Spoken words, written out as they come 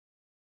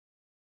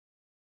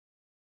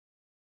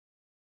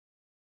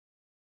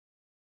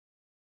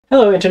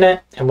Hello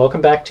Internet, and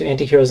welcome back to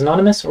Antiheroes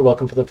Anonymous, or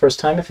welcome for the first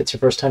time if it's your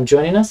first time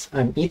joining us.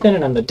 I'm Ethan,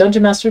 and I'm the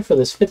Dungeon Master for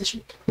this fifth...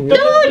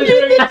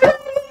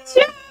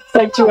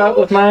 Psyched you out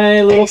with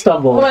my little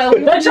stumble. Well,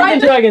 Dungeons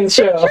and Dragons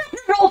show.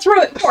 Roll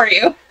through it for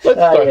you. Let's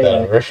start that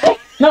over.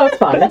 No, it's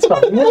fine, it's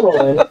fine.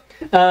 We're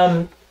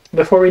rolling.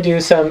 Before we do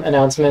some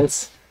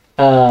announcements,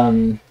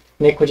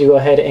 Nick, would you go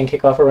ahead and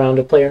kick off a round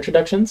of player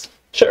introductions?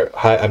 Sure.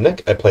 Hi, I'm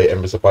Nick. I play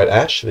Embers of White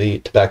Ash, the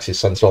Tabaxi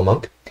Sunspell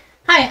Monk.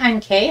 Hi, I'm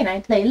Kay, and I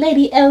play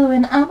Lady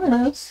Elwyn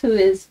Amalos, who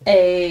is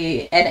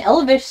an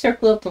elvish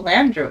Circle of the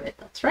Land druid.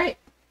 That's right.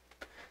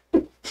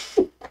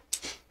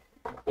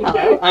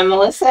 Hello, I'm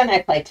Melissa, and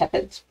I play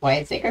Tepid's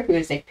Wiseacre, who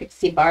is a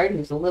pixie bard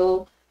who's a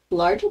little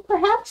larger,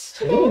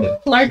 perhaps?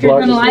 Larger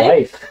than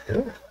life.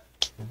 Yeah.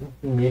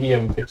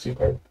 Medium pixie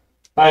bard.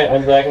 Hi,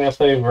 I'm Zach, and I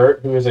play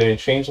Vert, who is a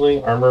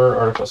changeling armor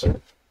artificer.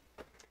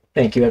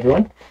 Thank you,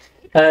 everyone.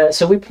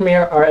 So we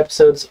premiere our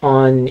episodes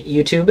on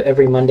YouTube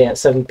every Monday at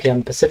 7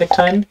 p.m. Pacific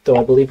time, though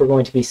I believe we're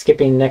going to be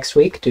skipping next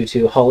week due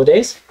to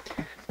holidays.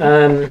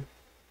 Throughout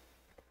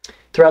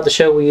the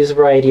show, we use a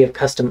variety of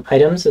custom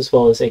items, as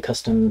well as a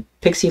custom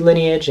pixie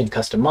lineage and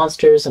custom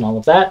monsters and all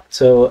of that,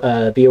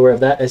 so be aware of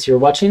that as you're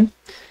watching.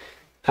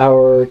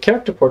 Our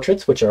character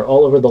portraits, which are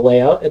all over the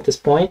layout at this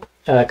point,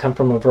 come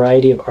from a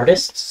variety of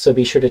artists, so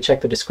be sure to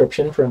check the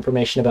description for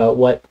information about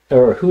what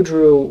or who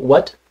drew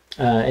what.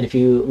 And if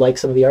you like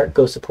some of the art,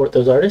 go support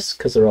those artists,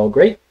 because they're all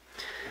great.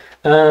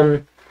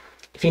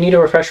 If you need a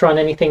refresher on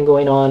anything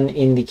going on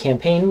in the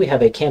campaign, we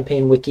have a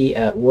campaign wiki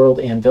at World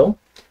Anvil,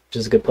 which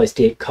is a good place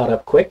to get caught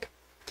up quick.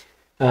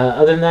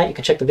 Other than that, you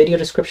can check the video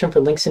description for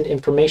links and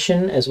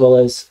information, as well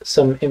as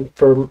some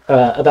info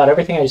about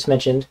everything I just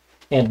mentioned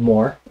and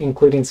more,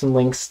 including some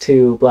links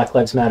to Black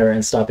Lives Matter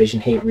and Stop Asian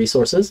Hate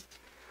resources.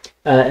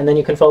 And then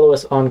you can follow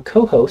us on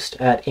co-host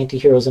at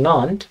Antiheroes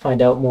Anon to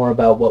find out more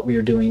about what we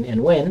are doing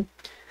and when.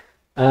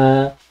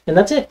 And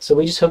that's it. So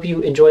we just hope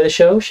you enjoy the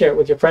show, share it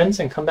with your friends,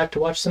 and come back to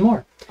watch some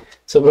more.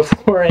 So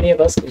before any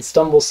of us can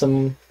stumble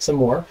some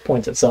more,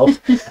 points itself,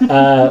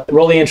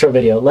 roll the intro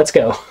video. Let's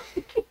go.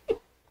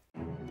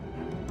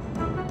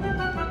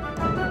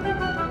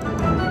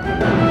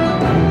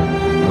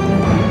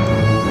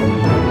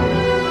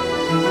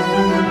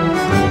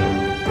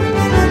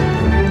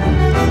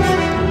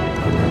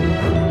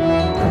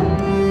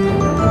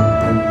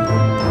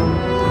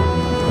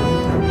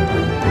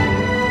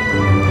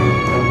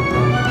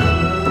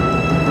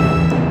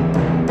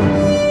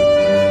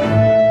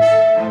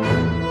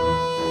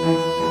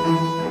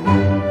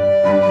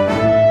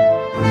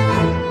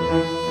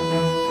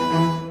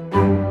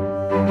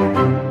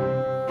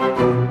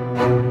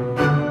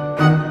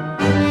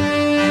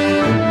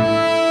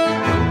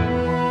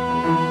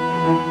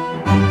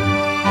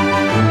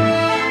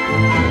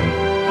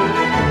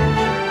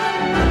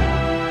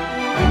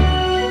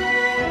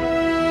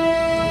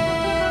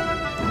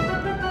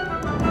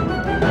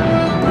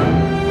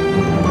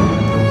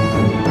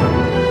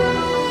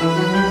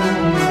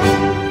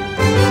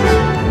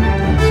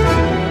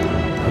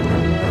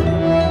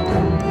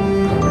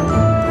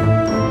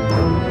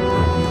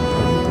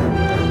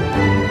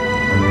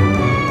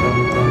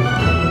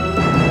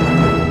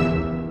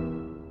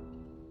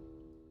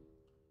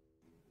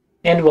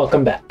 And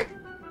welcome back.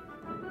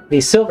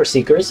 The Silver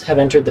Seekers have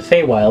entered the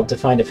Feywild to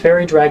find a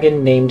fairy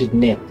dragon named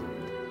Nim.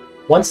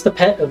 Once the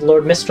pet of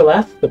Lord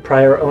Mistralath, the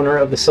prior owner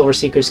of the Silver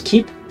Seekers'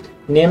 keep,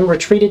 Nim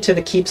retreated to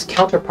the keep's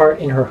counterpart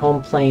in her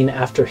home plane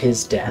after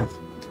his death.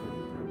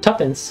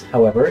 Tuppence,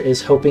 however,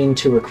 is hoping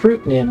to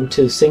recruit Nim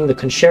to sing the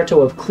Concerto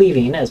of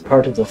Cleaving as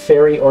part of the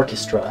fairy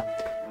orchestra.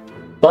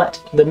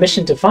 But the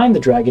mission to find the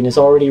dragon is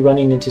already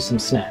running into some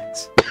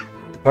snags.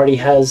 The party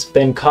has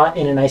been caught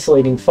in an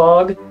isolating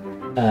fog,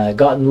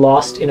 gotten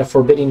lost in a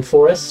forbidding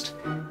forest,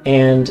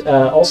 and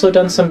also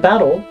done some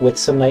battle with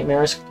some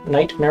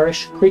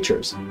nightmarish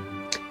creatures.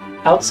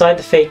 Outside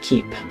the Fey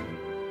Keep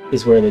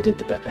is where they did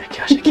the battle.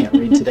 Gosh, I can't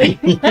read today.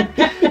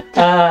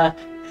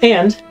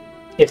 And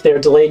if they're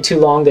delayed too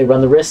long, they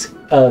run the risk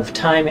of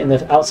time in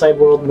the outside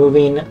world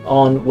moving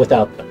on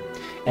without them.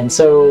 And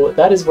so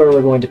that is where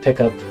we're going to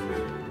pick up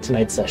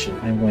tonight's session.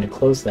 I'm going to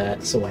close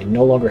that so I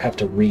no longer have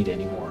to read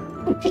anymore.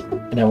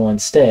 And I will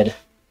instead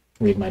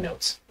read my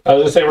notes. I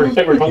was going to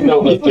say, we're talking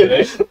about this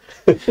today.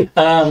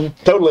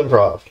 Total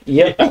improv.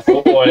 Yep.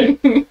 Oh boy.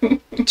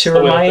 To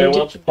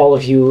remind all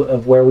of you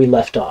of where we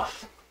left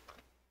off,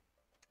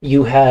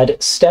 you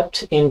had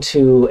stepped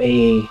into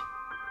a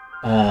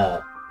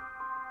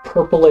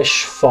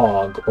purplish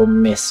fog or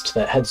mist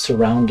that had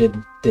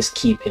surrounded this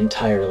keep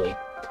entirely.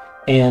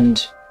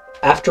 And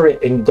after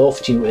it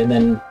engulfed you, and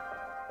then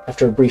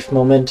after a brief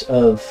moment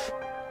of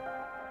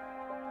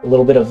a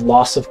little bit of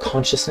loss of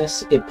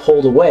consciousness, it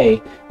pulled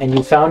away, and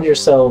you found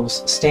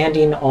yourselves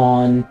standing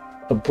on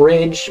a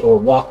bridge or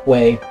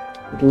walkway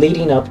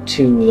leading up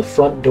to the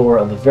front door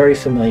of a very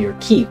familiar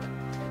keep.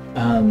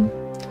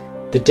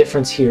 The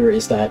difference here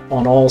is that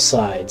on all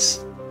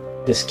sides,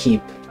 this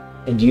keep,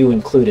 and you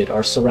included,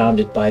 are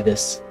surrounded by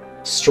this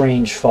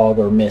strange fog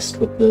or mist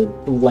with the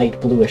light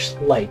bluish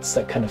lights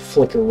that kind of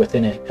flicker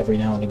within it every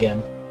now and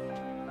again.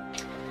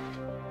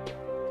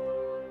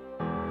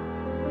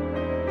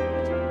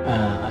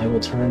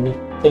 turn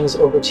things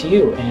over to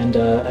you, and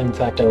in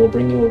fact, I will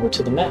bring you over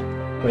to the map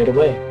right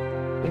away.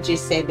 Would you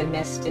say the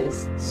mist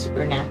is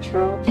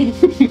supernatural?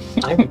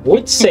 I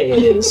would say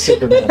it is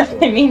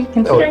supernatural. I mean, No,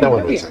 considering no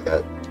one who looks we like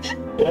that.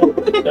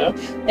 Yeah,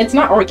 it's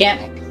not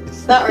organic.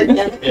 It's not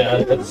organic.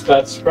 yeah,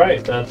 that's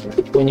right. That's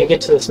When you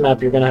get to this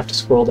map, you're going to have to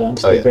scroll down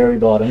to Oh, the yeah. very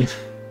bottom.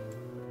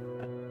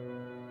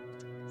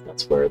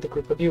 That's where the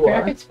group of you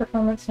are. Graphics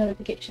performance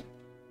notification.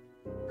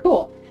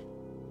 Cool.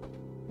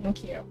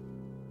 Thank you.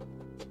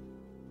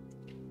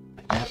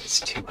 My map is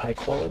too high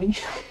quality.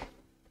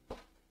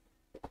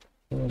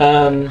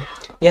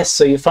 Yes,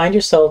 so you find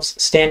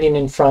yourselves standing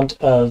in front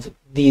of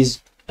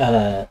these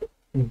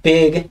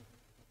big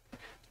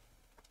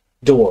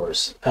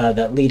doors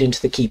that lead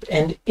into the keep.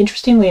 And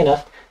interestingly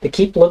enough, the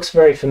keep looks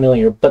very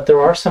familiar, but there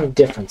are some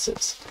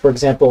differences. For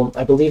example,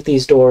 I believe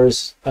these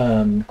doors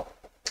on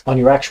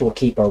your actual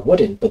keep are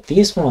wooden, but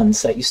these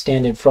ones that you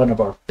stand in front of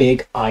are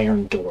big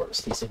iron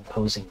doors, these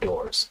imposing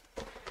doors.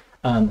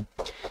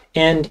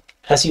 And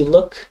as you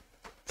look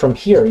from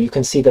here, you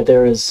can see that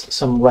there is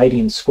some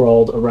writing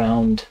scrawled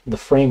around the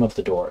frame of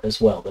the door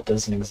as well that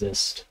doesn't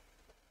exist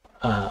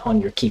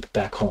on your keep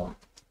back home.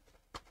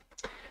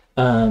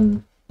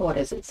 What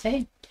does it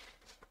say?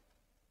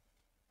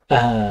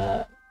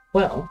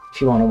 Well,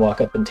 if you want to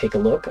walk up and take a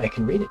look, I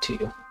can read it to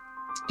you.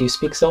 Do you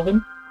speak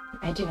Sylvan?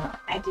 I do not.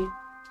 I do.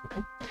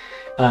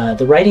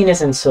 The writing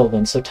is in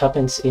Sylvan, so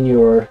Tuppence, in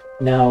your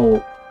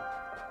now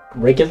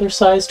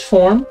regular-sized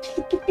form,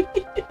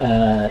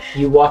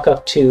 you walk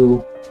up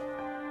to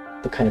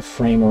the kind of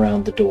frame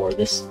around the door,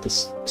 this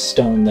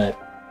stone that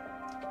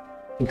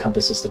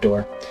encompasses the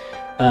door.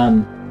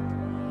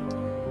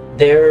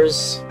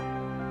 There's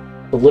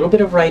a little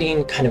bit of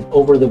writing kind of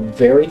over the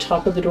very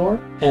top of the door,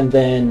 and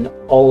then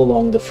all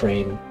along the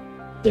frame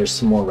there's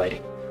some more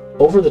writing.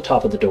 Over the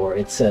top of the door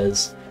it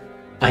says,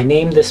 "I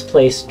name this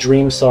place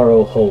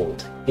Dreamsorrow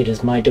Hold. It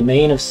is my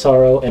domain of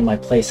sorrow and my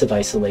place of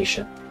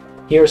isolation.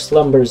 Here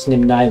slumbers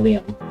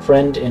Nimnilium,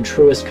 friend and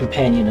truest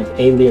companion of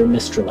Alir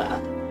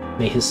Mistralath.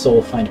 May his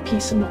soul find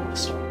peace among the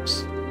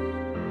stars."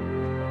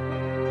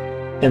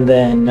 And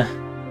then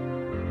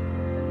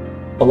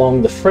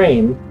along the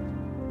frame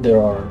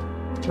there are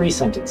 3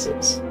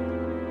 sentences.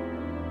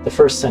 The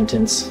first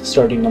sentence,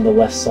 starting on the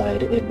left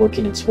side and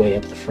working its way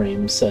up the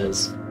frame,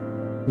 says,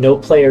 "No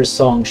player's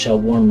song shall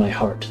warm my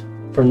heart,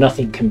 for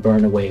nothing can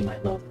burn away my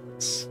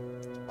loneliness."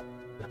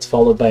 That's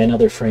followed by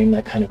another frame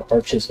that kind of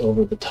arches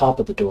over the top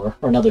of the door,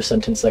 or another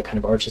sentence that kind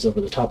of arches over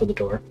the top of the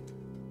door.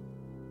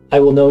 "I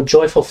will know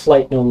joyful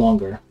flight no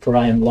longer, for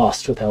I am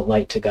lost without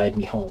light to guide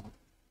me home."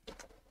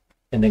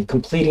 And then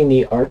completing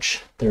the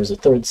arch, there's a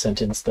third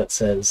sentence that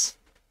says,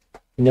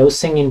 "No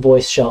singing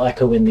voice shall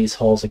echo in these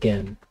halls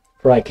again,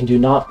 for I can do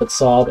naught but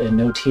sob, and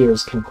no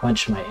tears can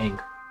quench my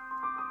anger."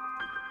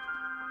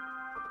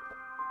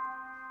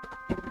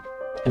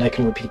 And I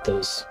can repeat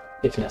those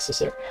if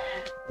necessary.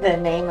 The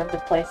name of the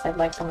place I'd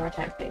like one more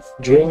time, please.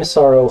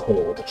 Dreamsorrow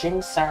Hold.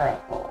 Dreamsorrow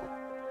Hold.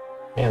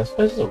 man, this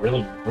place is a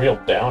really real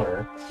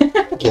downer.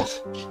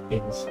 Yes.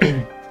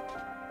 Jeez.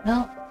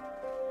 Well,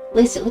 at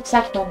least it looks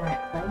like the right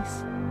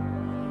place.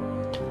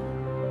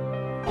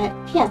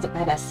 He hasn't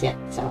met us yet,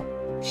 so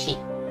she.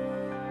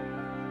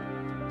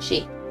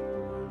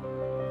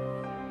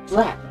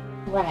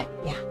 Right,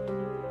 yeah.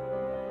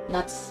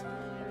 That's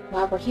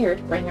why we're here,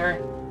 to bring her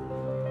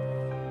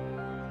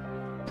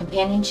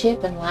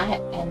companionship and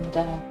light, and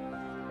I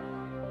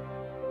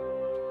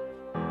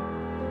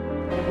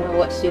don't know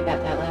what to do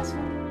about that last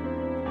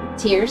one.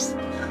 Tears.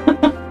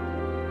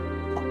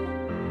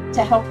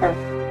 To help her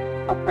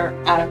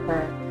out of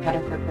her grief, out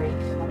of her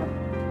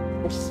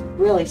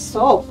really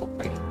soulful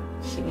grief.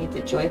 She needs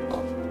a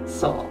joyful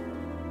soul,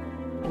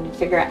 and to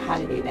figure out how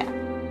to do that.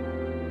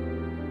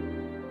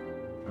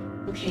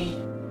 Okay,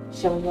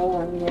 shall we go?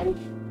 Are we ready?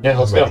 Yeah,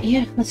 let's go.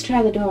 Yeah, let's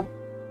try the door.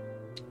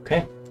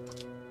 Okay.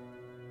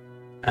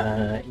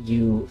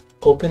 You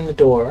open the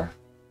door.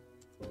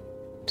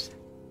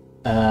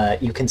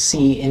 You can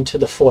see into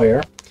the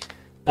foyer.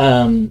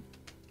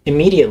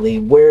 Immediately,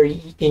 where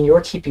in your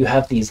keep you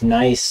have these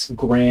nice,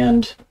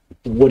 grand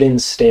wooden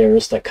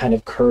stairs that kind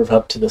of curve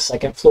up to the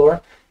second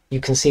floor, you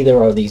can see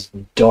there are these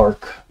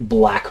dark,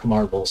 black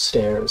marble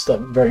stairs that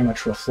very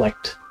much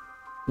reflect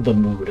the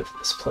mood of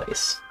this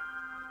place.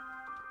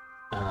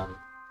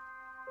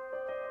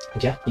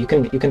 Yeah, you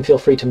can feel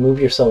free to move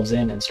yourselves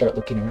in and start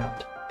looking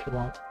around if you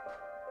want.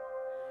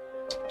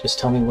 Just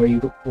tell me where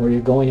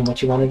you're going and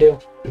what you want to do.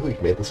 Ooh, you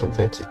made this one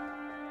fancy.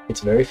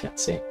 It's very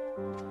fancy.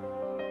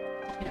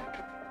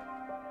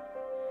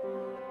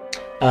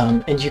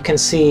 And you can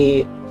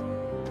see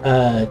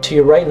to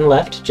your right and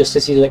left, just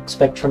as you'd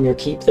expect from your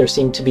keep, there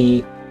seem to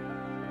be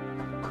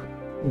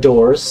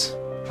doors.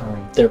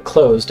 They're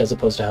closed as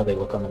opposed to how they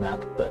look on the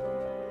map, but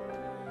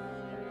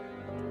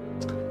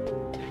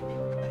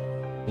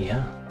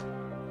yeah.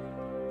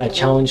 I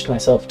challenged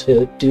myself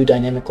to do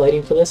dynamic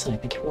lighting for this, and I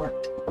think it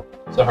worked.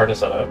 Is it hard to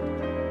set up?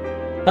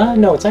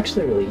 No, it's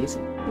actually really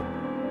easy.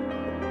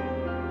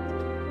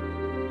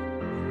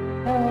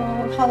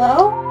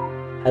 Hello?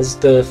 As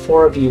the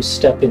 4 of you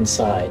step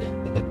inside,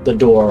 the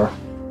door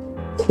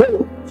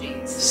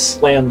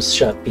slams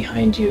shut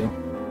behind you,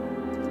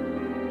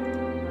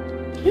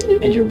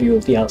 and your view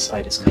of the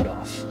outside is cut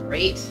off.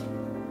 Great.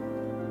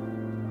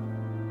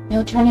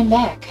 No turning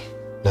back.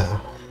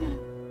 No.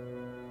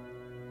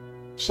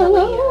 Shall we?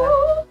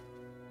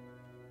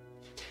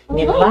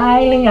 Hello?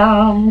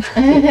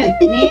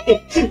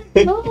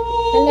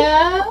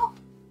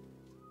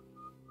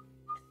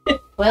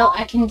 Well,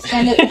 I can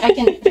send it. I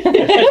can.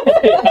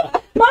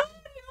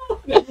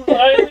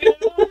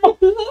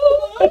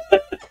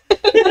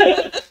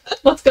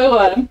 Let's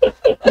go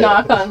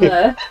knock on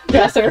the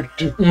dresser.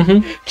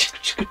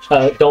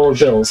 Dollar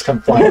bills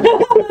come flying.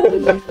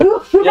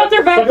 Who got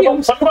their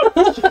vacuums?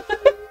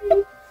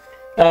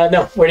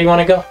 No, where do you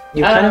want to go?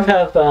 You kind of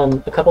have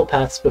a couple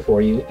paths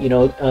before you. You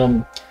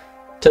know,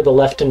 to the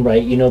left and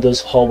right, you know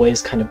those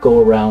hallways kind of go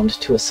around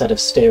to a set of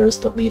stairs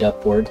that lead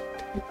upward.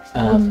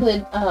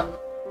 Would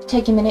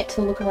take a minute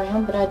to look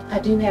around, but I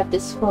do have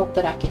this scroll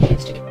that I can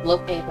use to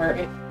locate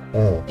her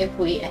if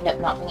we end up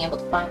not being able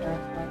to find her.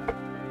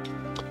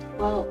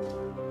 Well,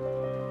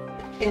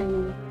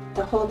 in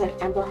the hold in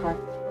Emberhearth,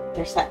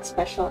 there's that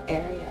special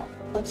area.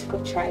 Let's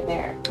go try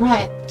there.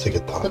 Right. It's a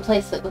good The thought.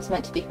 place that was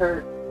meant to be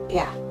her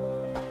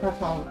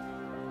home.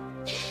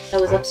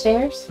 That was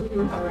upstairs?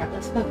 Alright,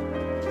 let's go.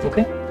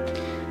 Okay.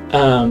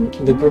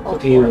 The group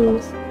of you,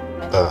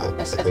 I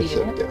think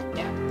so,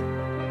 yeah.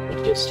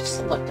 just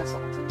select us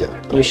all.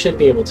 Yeah. you should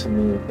be able to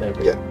move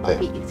every. Yeah, I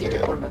It'd am. be easier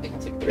Yeah. for moving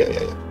as a group.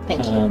 Yeah.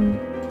 Thank you.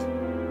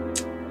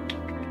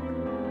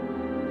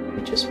 Let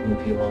me just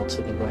move you all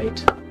to the right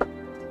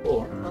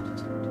floor.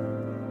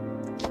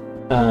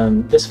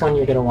 This one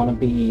you're going to want to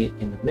be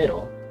in the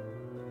middle.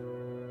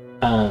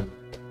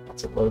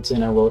 Once it loads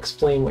in, I will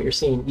explain what you're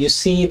seeing. You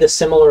see the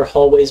similar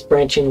hallways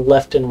branching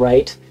left and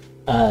right.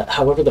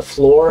 However, the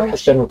floor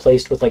has been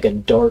replaced with like a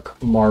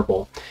dark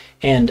marble.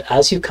 And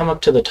as you come up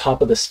to the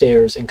top of the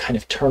stairs and kind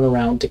of turn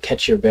around to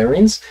catch your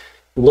bearings,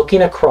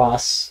 looking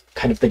across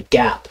kind of the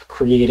gap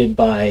created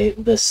by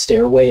the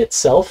stairway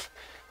itself,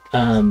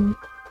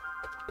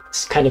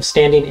 it's kind of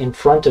standing in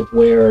front of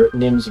where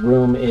Nim's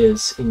room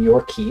is in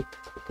your keep,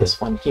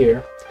 this one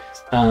here,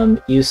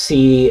 you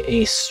see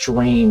a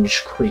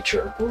strange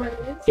creature.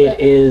 It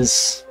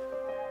is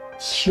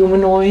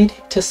humanoid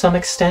to some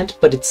extent,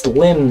 but its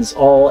limbs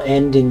all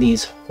end in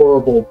these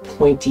horrible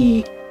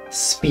pointy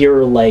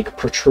spear-like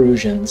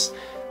protrusions,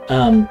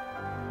 and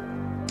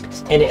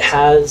it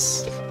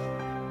has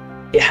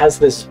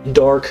this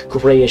dark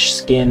grayish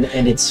skin,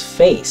 and its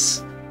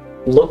face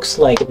looks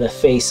like the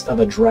face of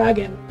a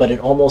dragon, but it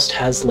almost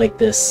has like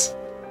this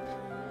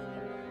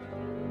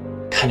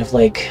kind of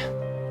like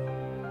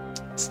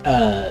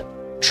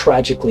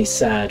tragically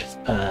sad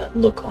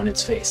look on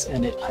its face,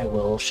 and I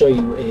will show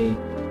you a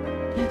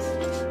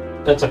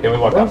That's okay, we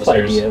walk down the rough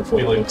stairs. idea of what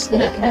We it leave. looks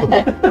like.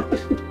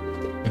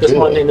 This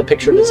one in the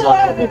picture does not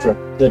have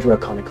the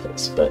draconic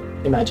face, but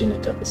imagine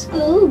it does.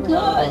 Oh,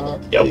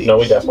 God. Yep, no,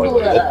 we definitely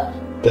leave it.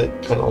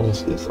 That kind of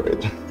almost is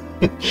right.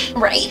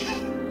 Right.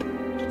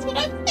 That's what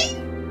I'm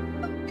saying.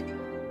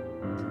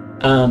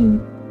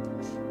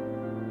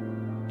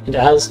 And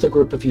as the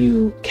group of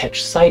you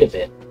catch sight of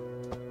it,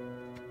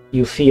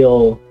 you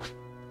feel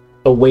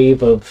a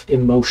wave of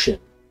emotion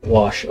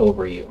wash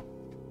over you.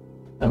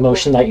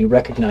 Emotion that you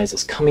recognize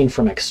as coming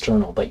from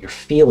external, but you're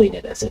feeling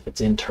it as if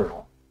it's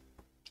internal.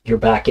 You're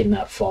back in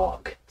that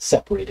fog,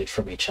 separated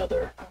from each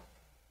other.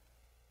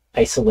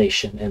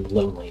 Isolation and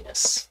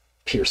loneliness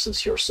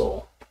pierces your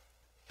soul.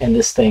 And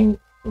this thing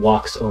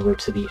walks over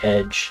to the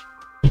edge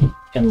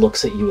and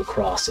looks at you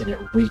across, and it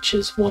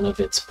reaches one of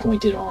its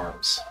pointed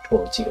arms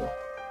towards you.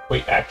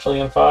 We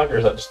actually in fog, or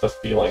is that just the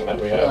feeling that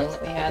we Feeling have?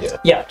 that we had. Yeah.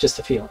 Yeah, just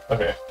a feeling.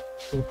 Okay.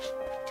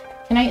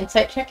 Can I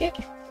insight check it?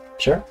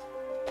 Sure.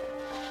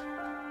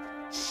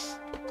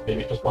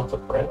 Maybe it just wants a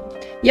friend?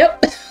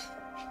 Yep.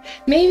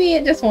 Maybe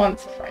it just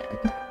wants a friend.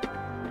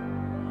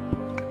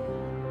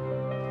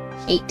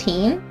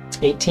 18.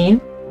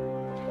 18?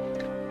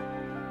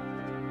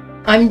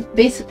 I'm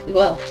basically,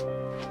 well,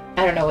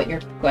 I don't know what you're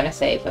going to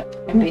say,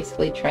 but I'm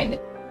basically trying to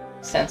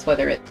sense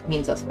whether it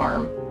means us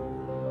harm.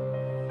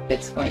 If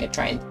it's going to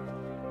try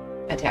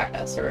and attack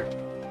us, or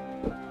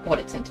what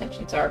its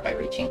intentions are by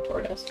reaching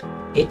toward us.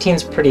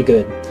 18's pretty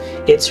good.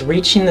 It's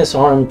reaching this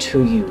arm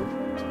to you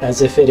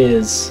as if it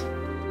is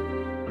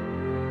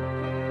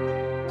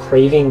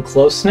craving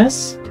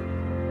closeness,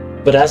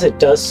 but as it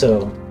does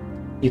so,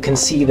 you can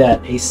see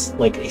that a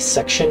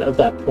section of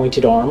that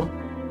pointed arm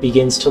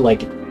begins to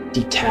like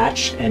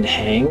detach and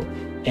hang,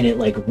 and it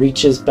like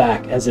reaches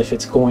back as if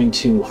it's going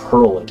to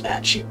hurl it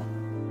at you.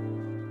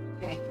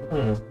 Okay.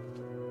 Hmm.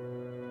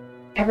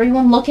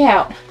 Everyone look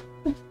out.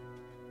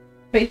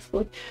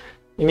 Basically.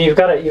 I mean, you've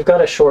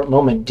got a short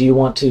moment. Do you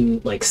want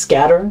to like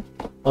scatter?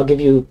 I'll give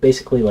you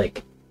basically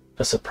like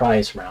a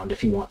surprise round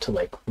if you want to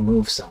like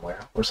move somewhere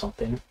or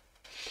something.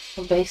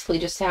 We'll basically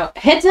just shout,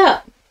 heads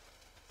up!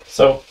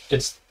 So,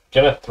 it's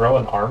gonna throw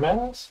an arm at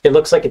us? It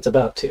looks like it's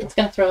about to. It's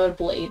going to throw a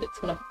blade. It's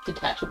going to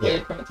detach a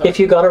blade from its arm. If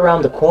you got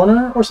around the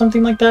corner or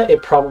something like that,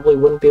 it probably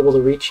wouldn't be able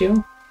to reach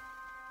you.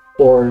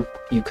 or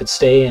you could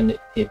stay and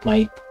it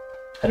might,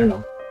 I don't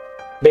know,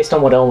 based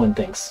on what Elwyn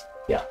thinks.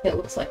 Yeah. It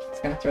looks like he's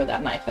gonna throw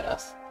that knife at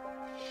us.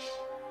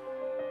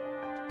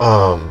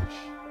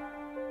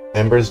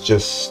 Ember's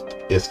just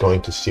is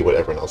going to see what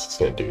everyone else is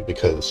going to do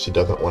because she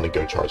doesn't want to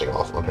go charging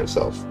off on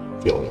herself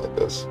feeling like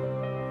this.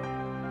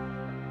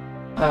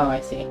 Oh, I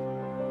see.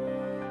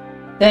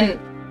 Then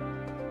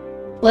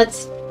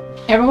let's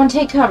everyone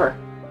take cover.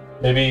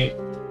 Maybe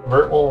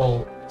Vert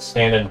will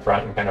stand in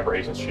front and kind of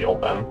raise his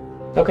shield then.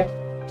 Okay.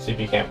 See if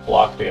he can't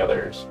block the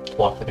others.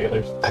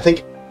 I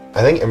think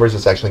Ember's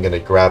is actually going to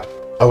grab.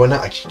 Oh, well, no,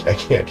 I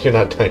can't. You're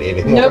not tiny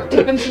anymore. Nope,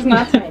 Tippins is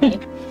not tiny.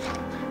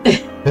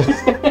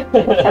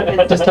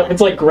 Just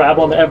Tuppence like grab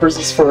on the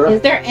Embers' fur.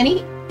 Is there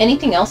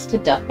anything else to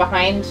duck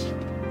behind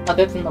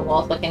other than the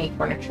walls, like any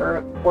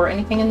furniture or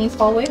anything in these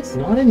hallways?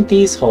 Not in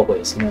these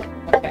hallways, no.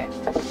 Okay.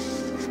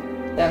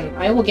 Then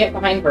I will get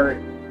behind Vert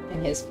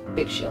and his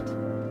big shield.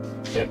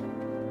 Yep.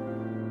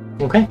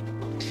 Okay.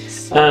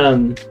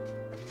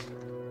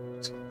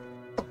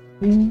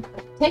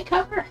 Take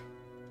cover.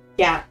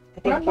 Yeah,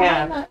 I Run think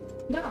behind yeah.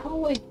 that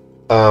hallway.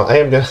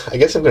 I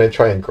guess I'm gonna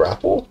try and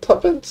grapple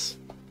Tuppence.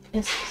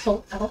 Is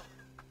Soul out?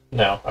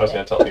 No, I was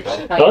going to tell you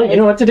that. Well, you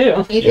know what to do.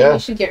 Either Yeah. you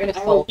should get rid of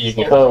Soul. You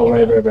can- Oh,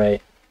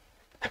 right.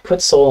 I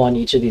put Soul on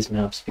each of these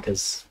maps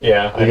because...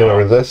 Yeah, I You're gonna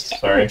know. resist,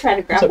 Sorry. Try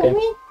to grapple okay.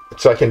 me?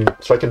 so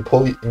I can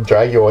pull you,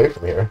 drag you away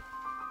from here.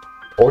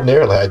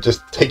 Ordinarily, I'd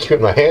just take you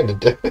in my hand and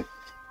do it.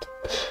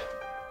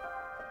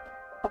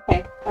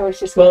 Okay, I was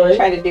just Well, gonna it-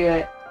 try to do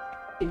it.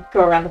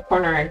 Go around the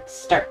corner and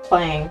start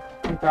playing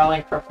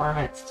enthralling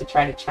performance to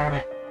try to charm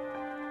it.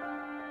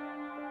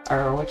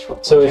 Or which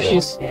one? So if which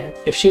she's- one it is.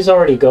 if she's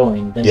already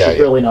going, then Yeah, she's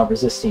yeah. really not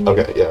resisting you.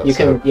 Okay, yeah. You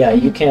so-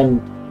 can, you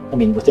can, I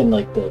mean, within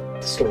like the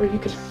story, you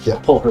can Yeah.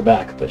 pull her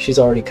back, but she's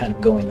already kind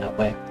of going that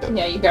way.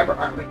 Yeah, you grab her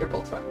arm, but you're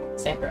both running in the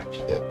same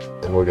direction.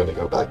 and we're gonna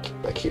go back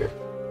here.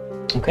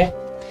 Okay.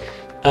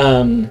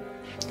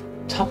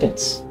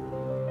 Tuppence.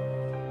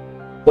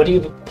 What do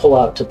you pull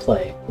out to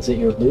play? Is it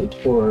your lute,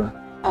 or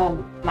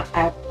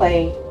I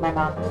play my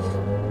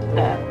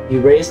mom's. you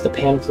raise the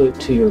pan flute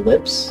to your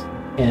lips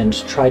and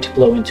try to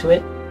blow into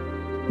it?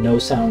 No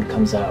sound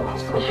comes out.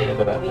 Looking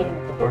into that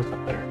thing. The door's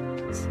up there.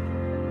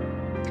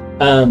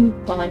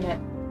 Well, I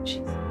meant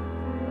she's.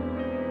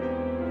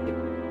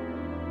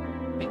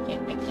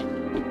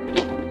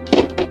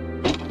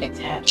 I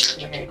can't. It's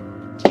weird.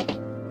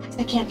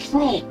 I can't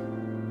play.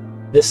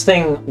 This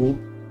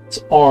thing's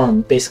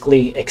arm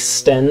basically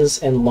extends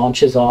and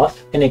launches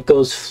off, and it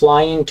goes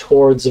flying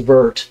towards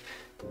Vert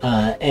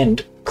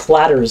and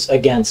clatters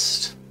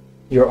against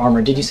your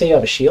armor. Did you say you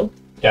have a shield?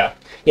 Yeah.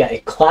 Yeah,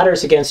 it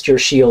clatters against your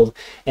shield,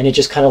 and it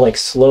just kind of like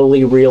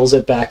slowly reels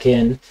it back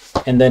in,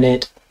 and then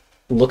it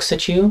looks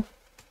at you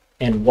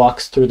and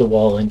walks through the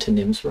wall into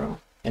Nim's room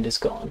and is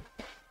gone.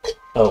 Can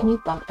Oh,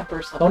 you bump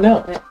Embers up Oh, no. a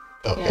little bit?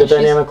 Oh, Yeah, the she's-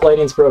 dynamic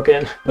lighting's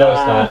broken. No, it's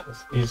Ah. not.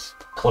 He's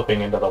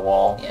clipping into the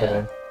wall.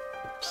 Yeah.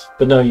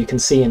 But no, you can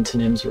see into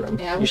Nim's room.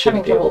 Yeah, I You was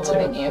shouldn't having be able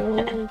trouble to.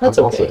 moving you. That's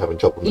I'm also okay. having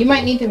trouble. You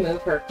might need to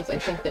move her because I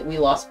think that we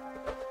lost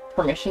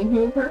permission to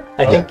move her.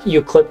 I think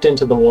you clipped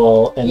into the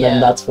wall, and then Yeah.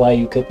 that's why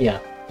you could. Yeah,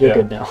 you're Yeah.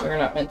 good now. We're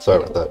not meant to.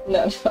 Sorry about that.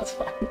 No, that's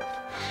fine.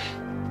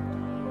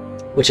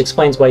 Which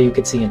explains why you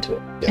could see into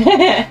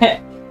it.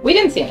 We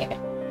didn't see anything.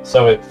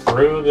 So it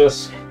threw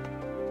this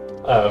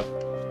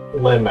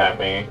limb at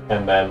me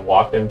and then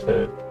walked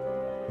into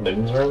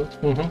Lynn's room.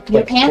 Mm-hmm.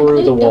 Your Like pan through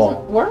the flute wall.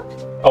 doesn't work?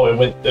 Oh,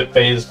 it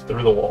phased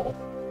through the wall.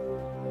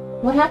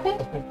 What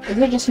happened? Is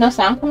there just no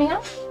sound coming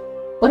out?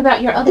 What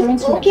about your other It's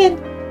instruments?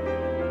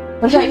 broken.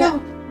 What I about your,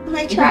 know. I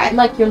might try.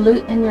 like your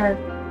lute and your...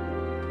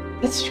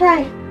 Let's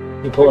try.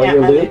 You pull out Yeah,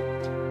 your my lute,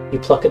 you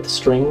pluck at the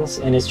strings,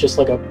 and it's just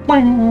like a.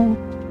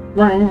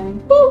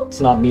 It's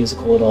not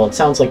musical at all. It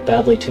sounds like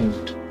badly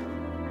tuned.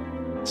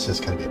 This is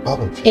gonna be a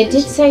problem for you. It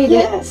did say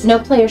Yes. that no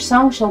player's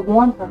song shall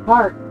warm her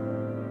heart.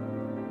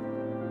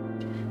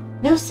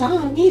 No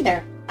song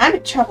either. I'm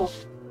in trouble.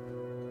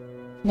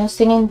 No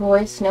singing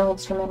voice, no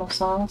instrumental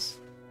songs.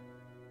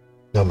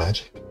 No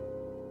magic.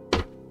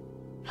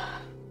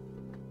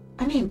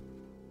 I mean,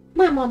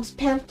 my mom's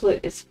pan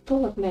flute is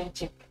full of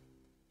magic.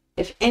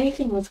 If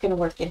anything was going to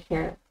work in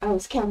here, I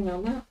was counting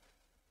on that.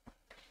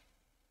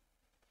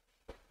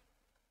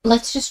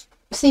 Let's just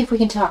see if we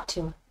can talk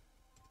to her.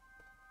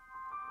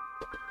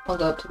 I'll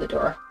go up to the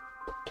door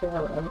to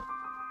her room.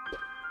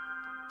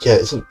 Yeah,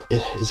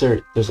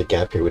 there's a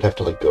gap here. We'd have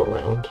to like go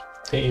around.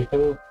 Hey,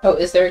 Ethan, Oh,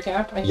 is there a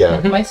gap?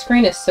 Yeah. My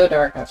screen is so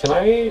dark. can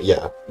I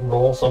Yeah.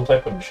 roll some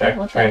type of check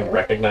What's try and that?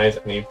 recognize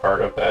any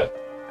part of that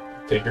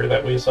figure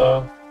that we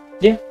saw?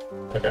 Yeah.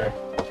 Okay.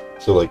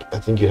 So like, I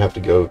think you'd have to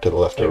go to the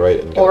left or right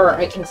and go. Or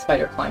around. I can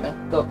spider climb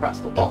and go across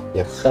the wall. Oh,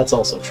 yeah. That's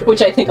also true.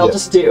 Which I think I'll Yeah.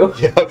 just do.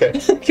 Yeah. Okay.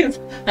 Because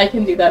I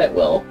can do that at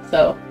will.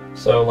 So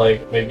So,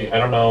 like, maybe, I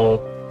don't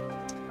know,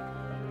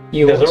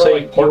 you, because there so were,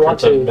 like, you want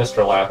portraits of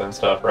to Mr. Lath and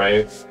stuff,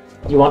 right?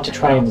 you want to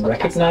try and Also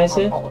cast recognize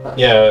on it. all of us.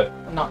 Yeah,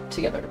 Not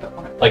together, but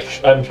one. like,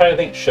 I'm trying to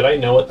think, should I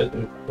know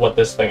what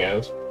this thing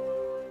is?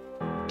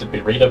 Did we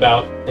read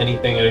about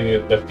anything, any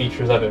of the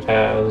features that it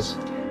has?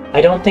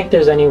 I don't think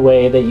there's any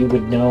way that you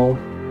would know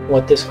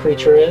what this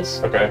creature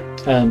is. Okay.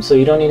 So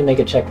you don't need to make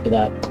a check for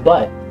that.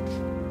 But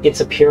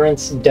its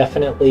appearance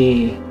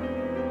definitely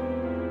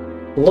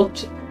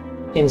looked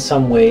in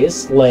some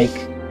ways like,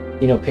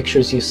 you know,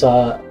 pictures you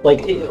saw,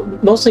 like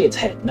mostly its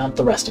head, not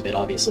the rest of it,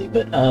 obviously,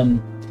 but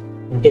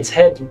its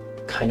head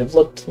kind of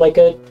looked like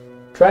a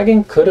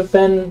dragon. Could have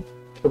been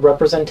a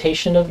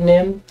representation of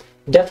Nim.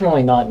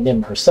 Definitely not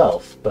Nim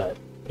herself, but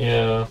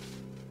Yeah.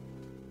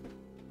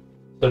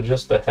 So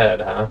just the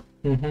head, huh?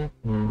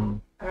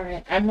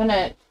 Alright, I'm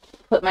gonna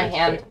put my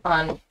hand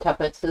on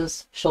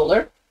Tuppets'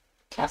 shoulder,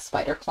 cast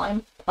Spider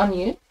Climb on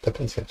you.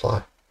 Tuppence can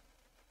fly.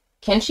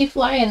 Can she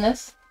fly in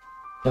this?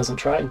 hasn't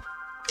tried.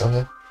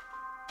 Okay.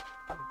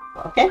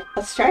 Okay,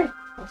 let's try.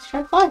 Let's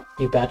try fly.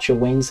 You bat your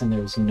wings and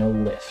there's no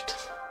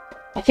lift.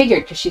 I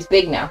figured, because she's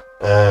big now.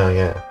 Oh,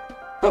 yeah.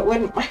 But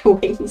wouldn't my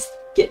wings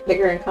get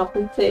bigger and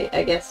compensate?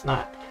 I guess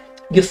not.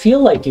 You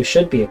feel like you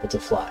should be able to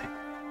fly,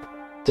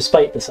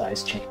 despite the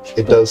size change.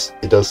 It does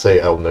say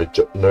I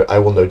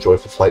will know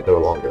joyful flight no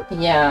longer.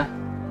 Yeah.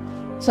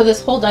 So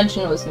this whole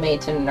dungeon was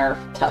made to nerf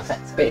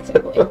Tuppence,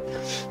 basically.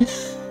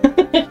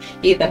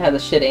 Ethan has a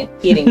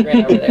shit-eating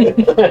grin over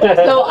there.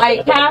 So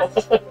I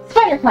cast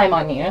Spider Climb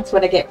on you. That's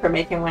what I get for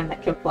making one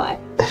that can fly.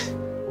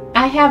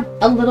 I have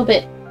a little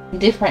bit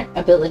different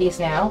abilities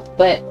now,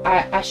 but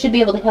I should be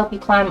able to help you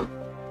climb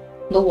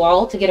the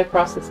wall to get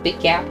across this big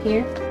gap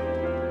here.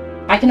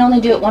 I can only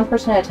do it one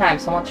person at a time,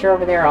 so once you're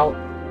over there, I'll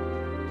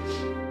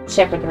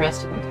shepherd the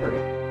rest of them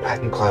through. I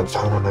can climb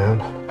fine on my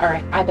own.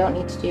 Alright, I don't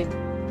need to do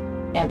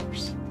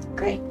embers.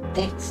 Great,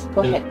 thanks.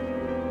 Go ahead.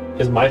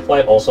 Is my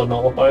flight also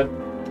nullified?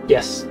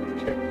 Yes.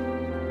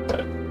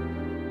 Okay.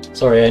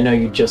 Sorry, I know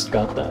you just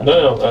got that.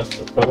 No, that's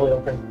totally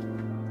okay.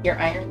 Your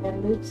Iron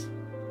Man boots?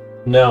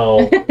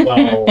 No.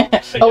 Well.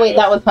 Oh wait,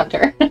 that was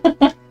Hunter.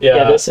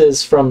 Yeah, this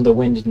is from the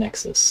Wind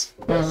Nexus.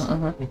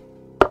 Mm-hmm.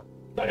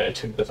 Not gonna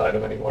toot this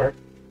item anymore.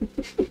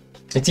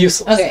 It's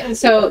useless. Okay,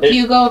 so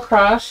you go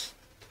across,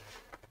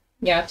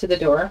 to the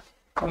door.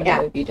 I'm gonna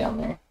Yeah. move you down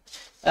there.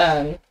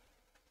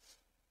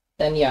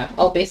 Then yeah,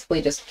 I'll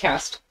basically just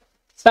cast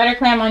Spider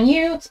Climb on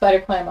you,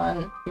 Spider Climb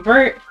on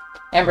Vert.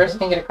 Embers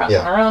can get across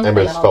on our own.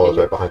 Embers and then follows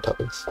right behind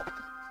Tuppence.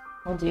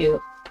 I'll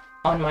do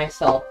on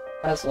myself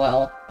as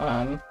well.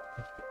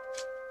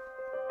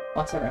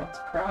 Once everyone's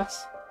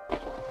across.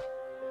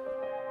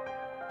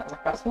 I'm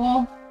across the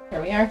wall.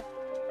 Here we are.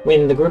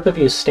 When the group of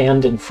you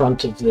stand in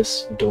front of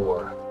this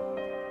door,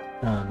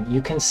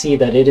 you can see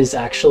that it is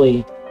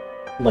actually,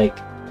 like,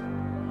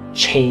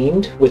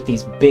 chained with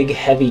these big,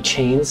 heavy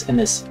chains and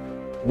this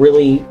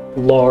really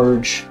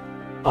large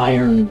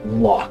iron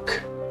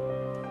lock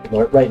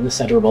right in the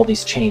center of all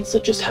these chains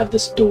that just have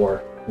this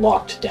door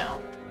locked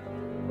down.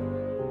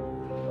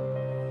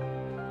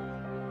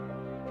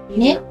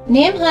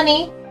 Nim,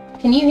 honey,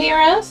 can you hear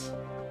us?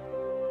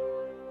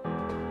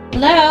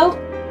 Hello?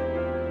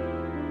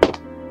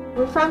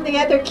 We're from the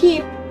other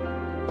keep.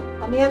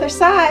 On the other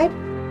side.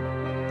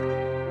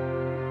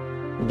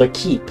 The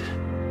keep,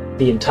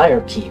 the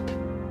entire keep,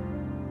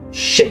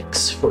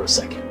 shakes for a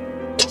second.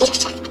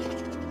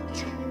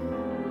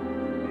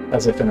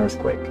 As if an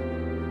earthquake.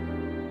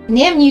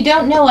 Nim, you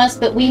don't know us,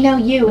 but we know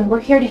you, and we're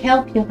here to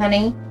help you,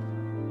 honey.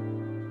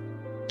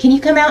 Can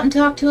you come out and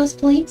talk to us,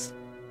 please?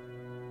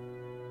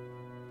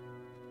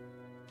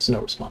 There's no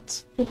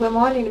response. We've been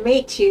wanting to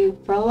meet you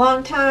for a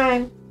long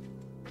time.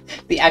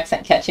 The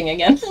accent catching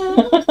again.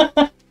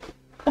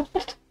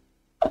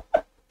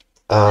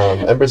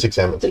 Embers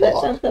examines the Did that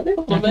lock. sound better?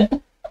 A little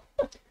bit.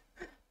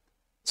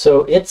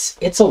 So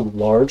it's a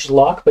large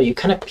lock, but you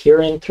kind of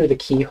peer in through the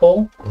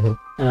keyhole.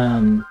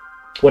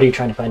 What are you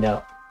trying to find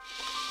out?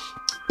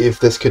 If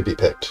this could be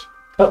picked.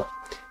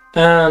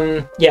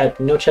 Yeah,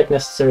 no check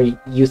necessary.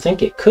 You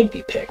think it could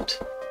be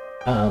picked,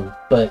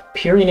 but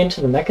peering into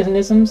the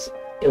mechanisms,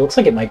 it looks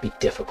like it might be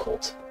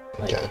difficult.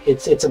 Like, Okay.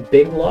 it's a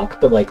big lock,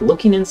 but like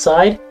looking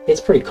inside, it's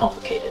pretty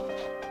complicated.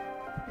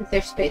 Is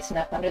there space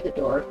enough under the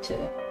door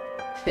to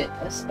fit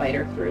a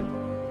spider through?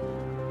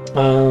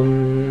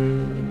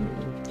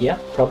 Yeah,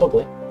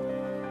 probably.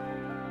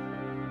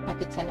 I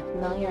could send a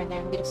familiar in there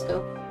and get a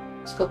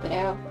scope it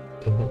out.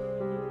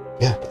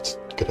 Yeah, that's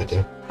a good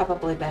idea.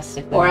 Probably best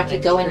if. Or I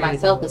could go in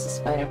myself as a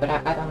spider, but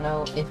I don't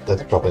know if...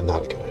 That's probably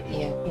not a good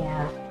idea.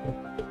 Yeah.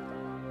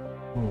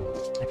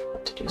 I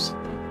forgot to do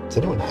something. Does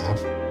anyone have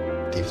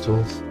thieves'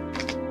 tools?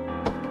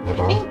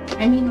 Never.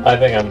 I mean... I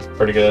think I'm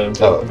pretty good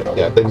at Oh,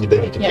 yeah, then you can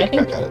I pick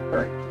think back at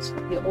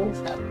it. the old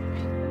stuff.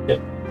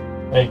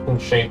 I can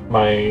shape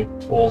my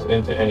tools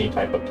into any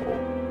type of tool.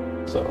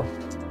 So.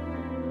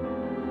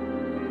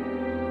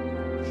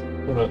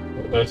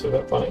 Did I say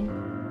that funny?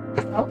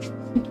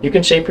 You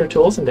can shape your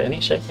tools into any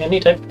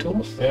type of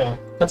tool. Yeah.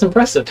 That's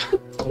impressive.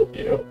 Thank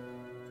you.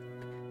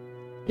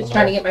 Just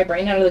trying to get my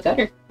brain out of the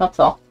gutter. That's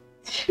all.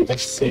 I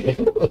see.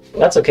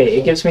 That's okay.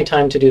 It gives me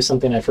time to do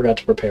something I forgot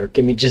to prepare.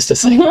 Give me just a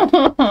second.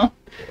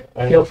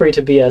 Feel free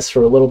to BS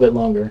for a little bit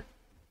longer.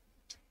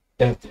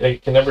 Can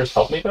Embers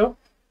help me though?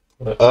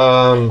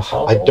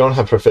 I don't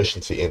have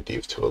proficiency in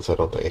thieves' tools. I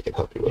don't think I can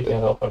help you You with can it.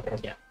 help.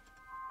 Okay.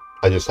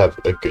 I just have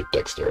a good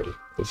dexterity.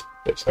 Is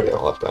basically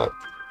all I've got.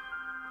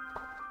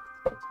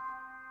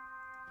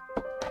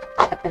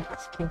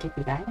 weapons can give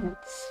you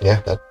guidance. Yeah,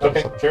 that.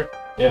 Okay, sure.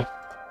 Yeah.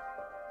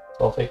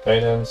 So I'll take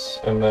guidance,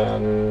 and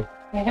then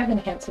I have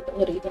enhanced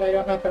ability, but I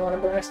don't know if I want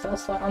to burn a spell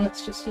slot on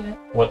this just yet.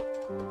 what?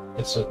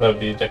 That would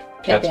be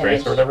Cat's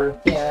Grace or whatever.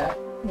 Yeah.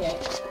 Yeah.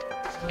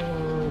 I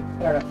don't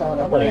know if I want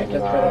to burn it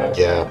just for that.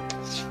 Yeah.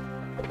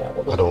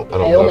 I don't I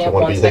know only if you have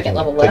want one to be second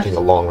level left. taking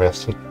a long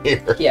rest in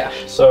here. Yeah.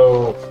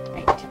 So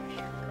Right.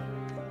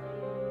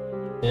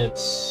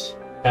 it's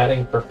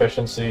adding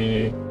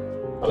proficiency.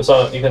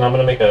 So Ethan, I'm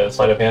gonna make a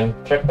sleight of hand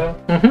check then.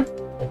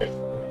 Mm-hmm. Okay.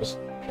 Just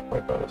check my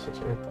bonuses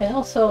here. I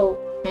also.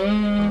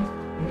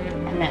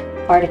 I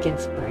meant Bardic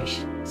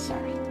Inspiration.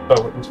 Sorry.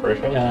 Oh,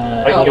 inspiration.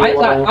 I can Oh, give you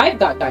I've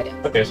got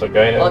guidance. Okay, so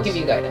guidance. I'll give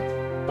you guidance.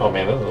 Oh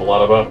man, this is a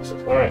lot of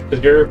bonuses. All right. Is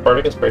your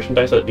bardic inspiration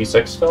dice at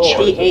D6 still?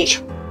 Or is it-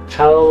 D8.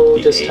 How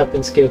does D8.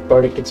 Tuppence give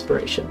Bardic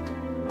Inspiration?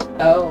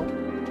 Oh,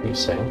 You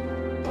say?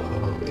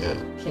 Oh yeah.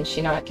 can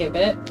she not give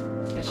it?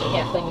 Because she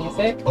can't play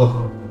music?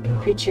 Oh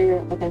no. Creature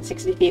within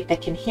 60 feet that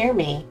can hear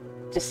me.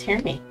 Just hear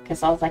me.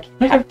 Because all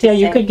I have to Yeah,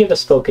 you say- could give a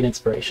spoken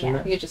inspiration.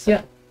 Yeah. You just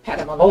Yeah. pat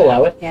him on the I'll back.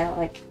 allow it. Yeah,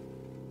 like,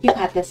 you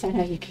had this. I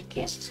know you could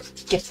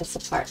gift us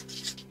apart.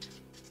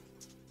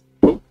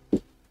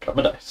 Drop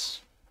a dice.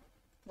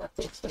 That's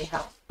basically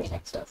how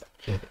Phoenix does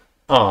it.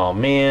 Oh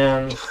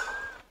man.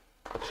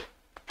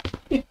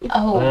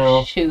 Oh,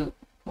 Well. shoot.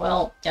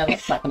 Well, yeah,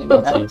 that's not going to be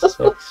enough.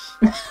 D6.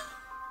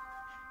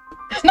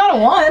 It's not a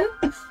 1.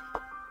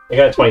 I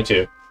got a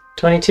 22.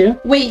 22?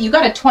 Wait, you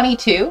got a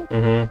 22?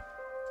 Mm-hmm.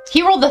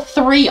 He rolled a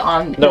 3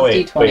 on No, his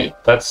wait, d20. wait.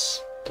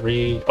 That's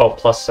 3. Oh,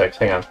 plus 6.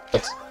 Hang on.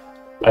 That's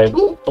a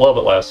little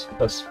bit less.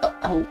 That's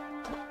Oh,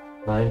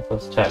 9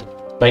 plus 10.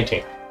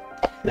 19.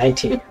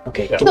 19.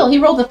 Okay. Yeah. still, he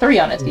rolled a 3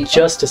 on his d20.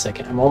 Just a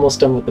second. I'm almost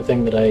done with the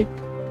thing that I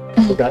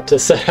forgot to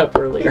set up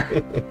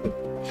earlier.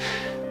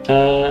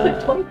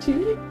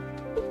 22?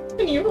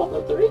 And you rolled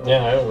a 3?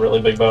 Yeah, I have a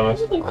really big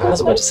bonus. I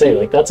was about to say,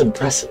 like, that's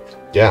impressive.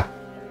 Yeah.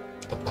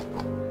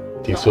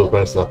 Thieves' Tools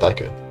bonus is not that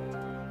good.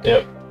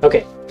 Yep.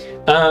 Okay.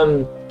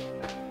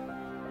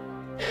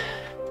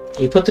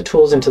 You put the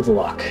tools into the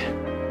lock.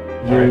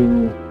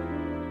 You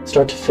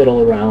start to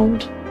fiddle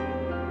around,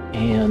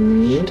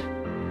 and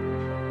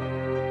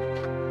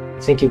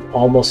I think you've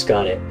almost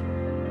got it.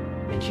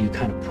 And you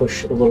kind of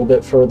push a little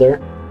bit further,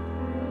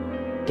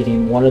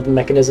 getting one of the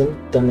mechanism,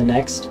 then the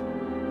next,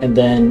 and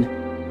then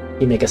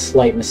you make a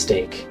slight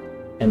mistake,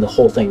 and the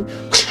whole thing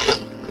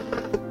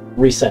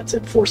resets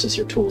and forces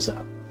your tools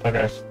out.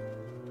 Okay.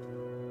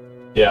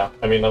 Yeah,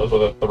 I mean, that was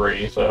with a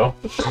 3, so.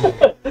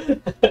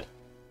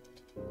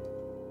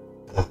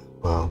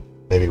 Well,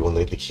 maybe we'll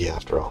need the key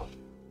after all.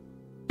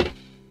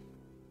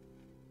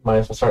 Might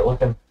as well start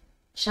looking.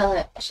 Shall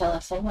I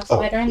send my Oh,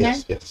 spider in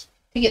yes, there yes.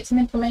 to get some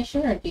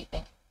information, or do you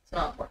think it's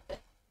not worth it?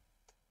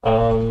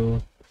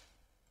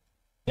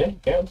 Yeah, you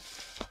can.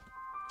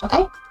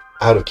 Okay.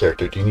 Out of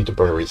character, do you need to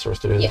burn a resource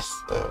to do this?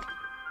 Yes.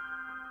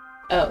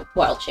 Oh,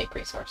 wild shape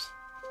resource.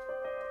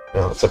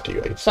 No, it's up to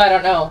you guys. So I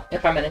don't know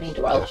if I'm going to need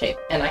to wild Yeah. shape,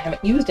 and I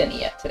haven't used any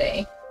yet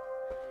today.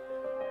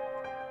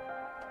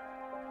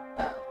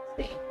 Let's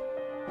see.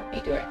 How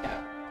many do I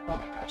have? Oh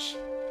my gosh.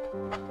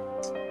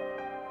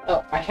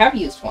 Oh, I have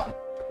used one.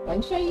 When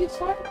did I use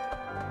one?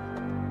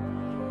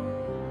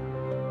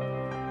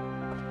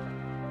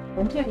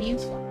 When did I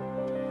use one?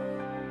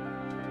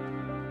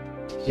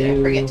 Did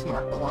I forget to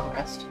mark the long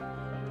rest?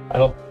 I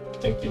don't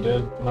think you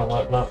did. Not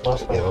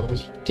last time. Yeah,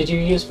 Did you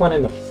use one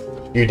in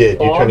the... you did.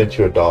 You Dog? turned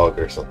into a dog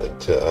or something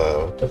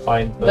to, To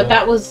find the... But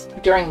that was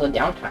during the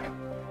downtime.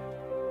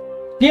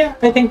 Yeah,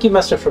 I think you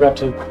must have forgot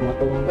to come up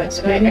with one. But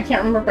I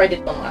can't remember if I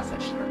did one last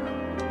session or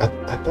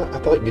not. I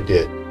thought you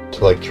did.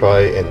 To, like,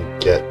 try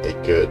and get a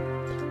good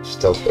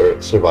stealth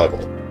or survival.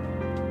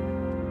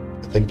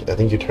 I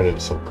think you turned into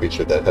some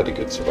creature that had a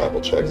good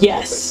survival check.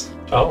 Yes!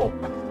 Oh.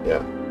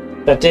 Yeah.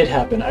 That did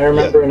happen. I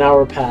remember an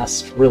hour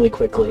passed really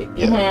quickly,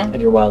 Yeah. Mhm.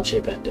 and your wild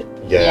shape ended.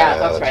 Yeah,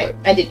 that's right.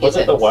 I did Was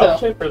use it the wild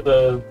so shape or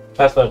the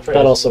pass that trace?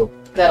 That also...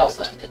 that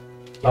also ended.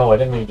 Oh, I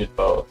didn't know you did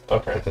both.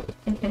 Okay.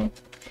 hmm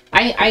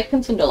I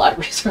consumed a lot of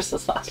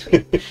resources last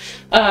week.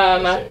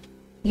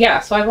 Yeah,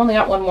 so I've only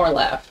got one more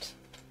left.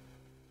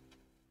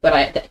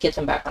 But that gets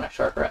him back on a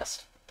short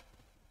rest.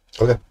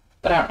 Okay.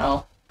 But I don't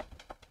know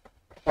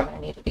if I'm going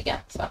to need it again,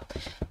 so...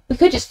 We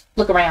could just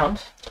look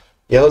around.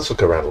 Yeah, let's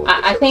look around a little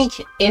bit. I think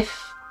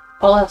if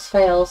all else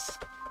fails,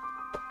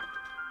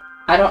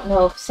 I don't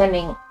know if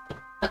sending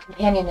a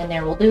companion in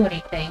there will do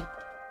anything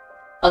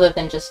other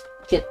than just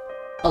get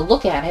a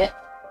look at it.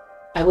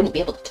 I wouldn't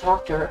be able to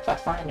talk to her if I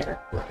find her.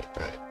 Right.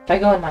 If I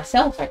go in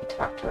myself, I could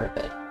talk to her,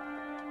 but...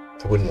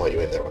 I wouldn't want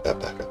you in there with that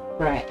backup.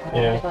 Right, I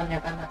don't Yeah. want to go in there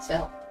by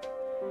myself.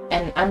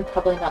 And I'm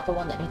probably not the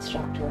one that needs to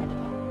talk to her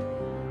anyway.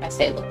 I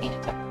say looking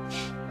at her.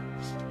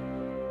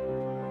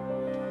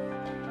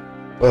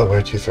 Well,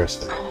 where to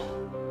first then?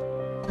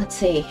 Let's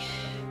see.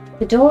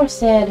 The door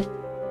said...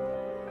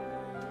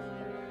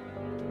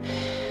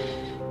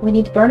 We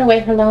need to burn away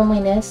her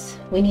loneliness.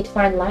 We need to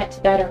find light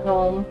to guide her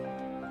home.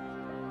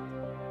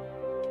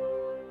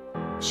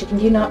 She can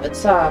do naught but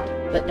sob,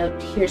 but no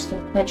tears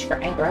can quench her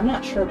anger. I'm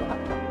not sure about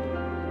that.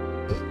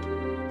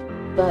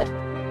 But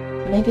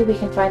Maybe we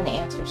can find the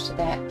answers to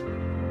that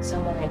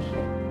somewhere in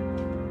here.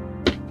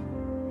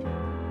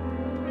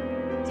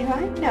 Do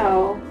I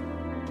know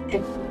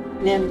if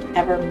Nim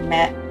ever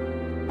met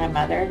my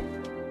mother?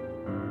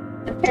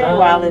 The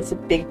Fairytale is a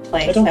big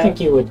place. I don't think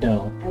you would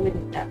know. I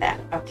wouldn't know that.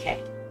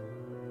 Okay.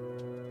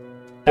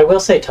 I will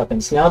say,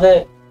 Tuppence, now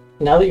that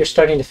you're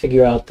starting to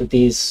figure out that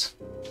these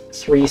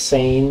 3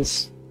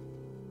 sayings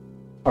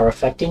are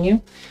affecting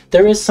you,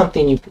 there is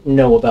something you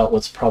know about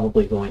what's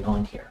probably going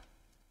on here.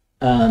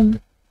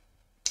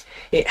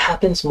 It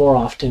happens more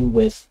often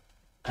with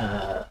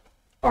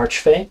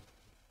Archfey,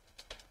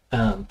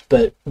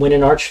 but when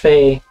an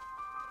Archfey,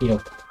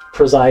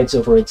 presides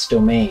over its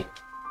domain,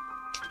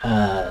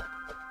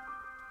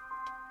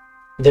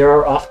 there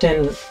are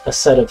often a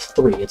set of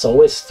 3. It's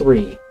always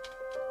 3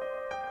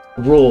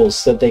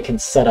 rules that they can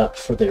set up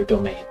for their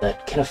domain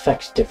that can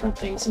affect different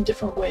things in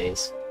different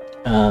ways.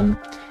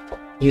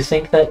 You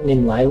think that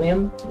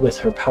Nimlilium, with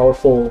her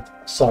powerful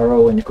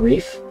sorrow and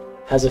grief,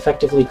 has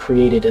effectively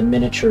created a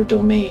miniature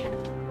domain,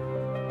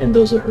 and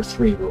those are her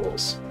 3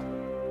 rules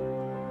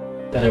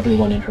that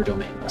everyone in her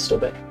domain must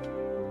obey.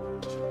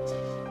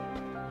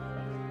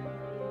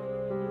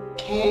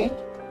 Okay.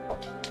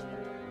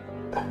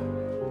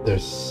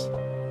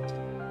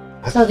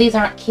 So these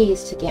aren't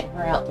keys to getting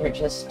her out, they're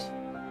just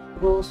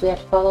rules we have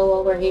to follow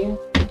while we're here?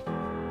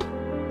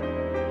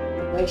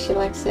 The way she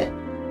likes it.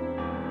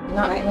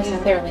 Not Right,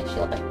 necessarily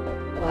she'll like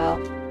it. Well,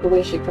 the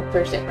way she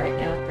prefers it right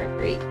now for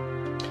free.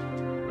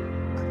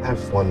 I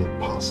have one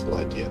possible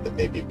idea that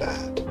may be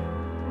bad.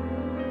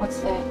 What's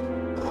that?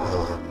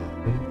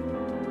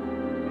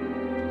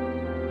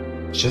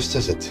 Just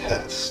as a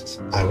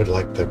test, I would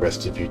like the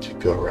rest of you to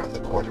go around the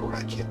corner where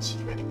I can't see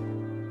you anymore.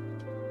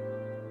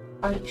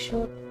 Are you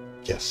sure?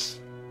 Yes.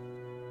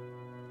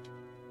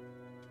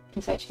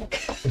 Inside check.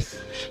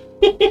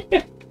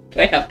 Do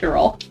I have to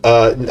roll?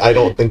 I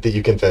don't think that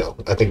you can fail.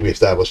 I think we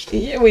established.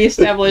 Yeah, we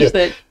established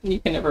that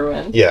you can never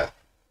win. Yeah.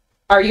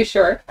 Are you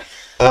sure?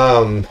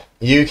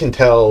 You can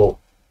tell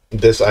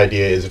this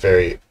idea is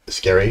very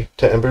scary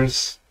to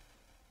Embers,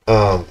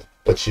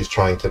 but she's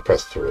trying to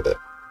press through with it,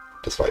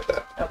 despite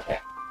that. Okay.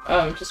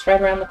 Just right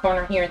around the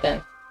corner here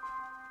then.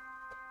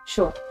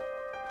 Sure.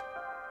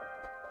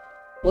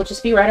 We'll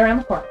just be right around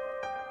the corner.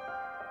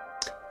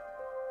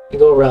 You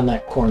go around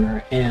that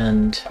corner,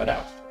 and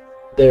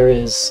there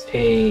is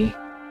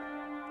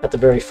at the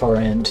very far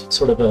end,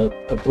 sort of a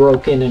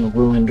broken and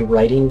ruined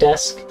writing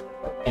desk,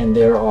 and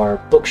there are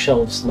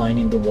bookshelves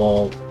lining the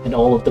wall, and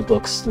all of the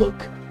books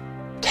look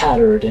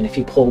tattered, and if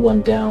you pull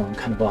one down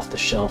kind of off the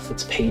shelf,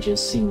 its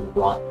pages seem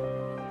rotten.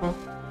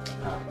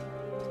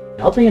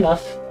 Oddly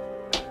enough,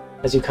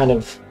 as you kind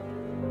of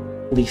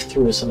leaf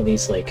through some of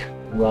these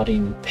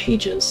rotting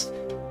pages,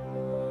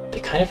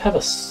 they kind of have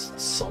a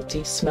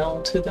salty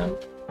smell to them.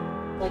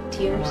 Like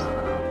tears?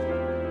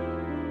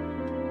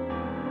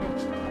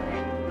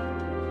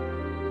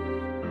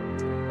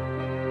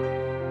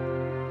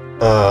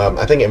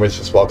 I think Embers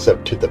just walks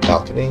up to the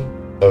balcony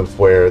of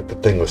where the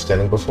thing was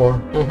standing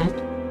before,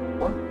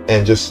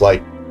 and just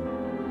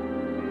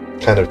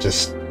kind of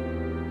just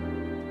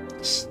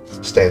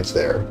stands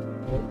there,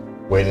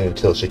 waiting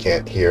until she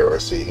can't hear or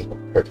see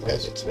her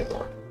companions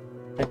anymore.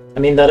 I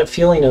mean, that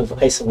feeling of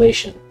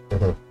isolation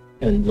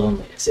and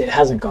loneliness, it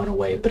hasn't gone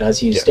away, but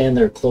as you stand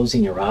there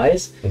closing your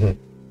eyes,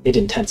 it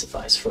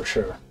intensifies for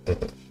sure.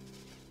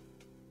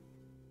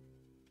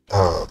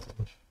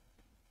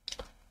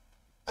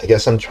 I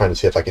guess I'm trying to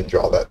see if I can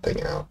draw that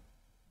thing out.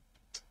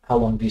 How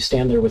long do you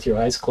stand there with your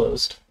eyes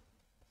closed?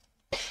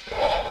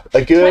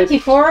 A good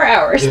 24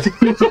 hours.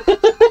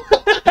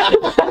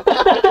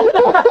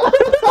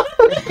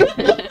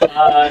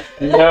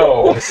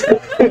 No.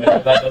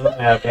 That doesn't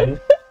happen.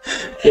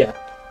 Yeah.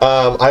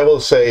 I will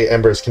say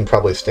Embers can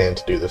probably stand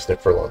to do this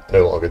for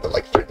no longer than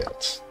 3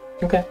 minutes.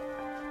 Okay.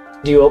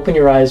 Do you open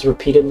your eyes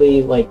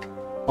repeatedly,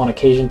 on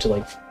occasion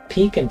to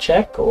peek and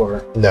check,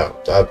 or? No,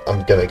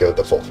 I'm gonna go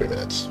the full 3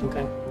 minutes.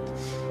 Okay.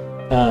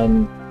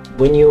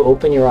 When you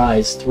open your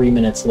eyes 3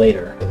 minutes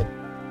later,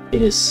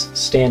 it is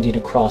standing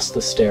across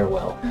the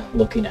stairwell,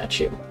 looking at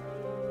you.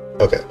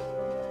 Okay.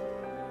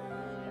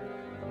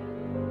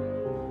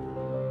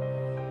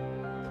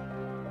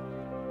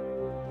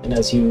 And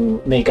as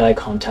you make eye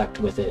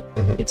contact with it,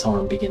 its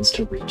arm begins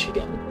to reach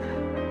again.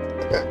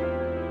 Okay.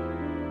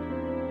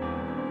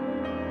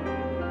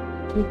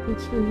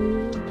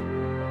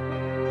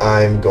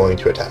 I'm going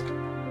to attack.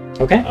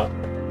 Okay.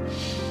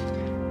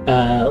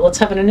 Let's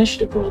have an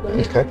initiative roll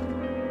then. Okay.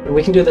 And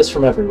we can do this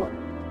from everyone.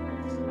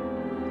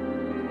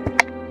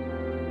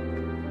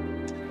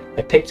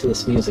 I picked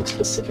this music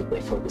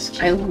specifically for this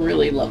game. I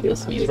really love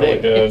this music.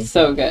 really good. It's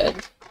so good.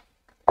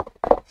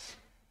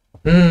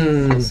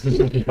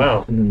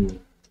 Wow. I'm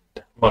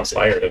on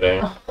fire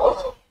today.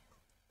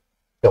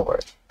 Don't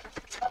worry.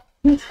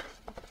 What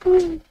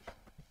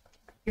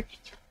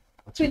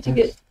did you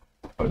get?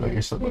 Oh no,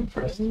 you're someone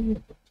first.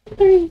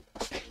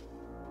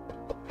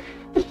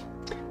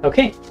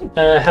 Okay.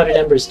 How did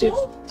Embers do?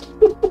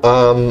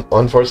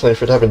 Unfortunately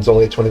for Devin,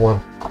 only a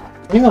 21.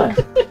 Anyway.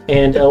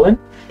 And Elwin?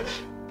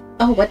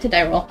 Oh, what did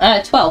I roll?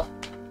 12.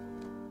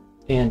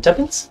 And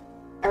Tuppence?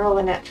 I roll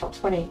a natural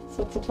 20,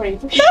 so it's a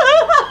 23.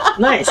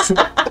 Nice.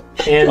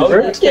 And Oh,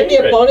 Vert? Give me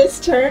a bonus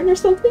turn or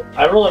something?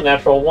 I roll a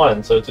natural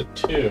 1, so it's a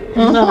 2.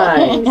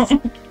 Nice.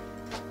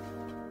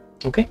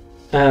 Okay.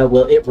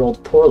 Well, it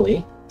rolled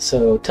poorly,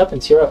 so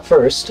Tuppence, you're up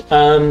first.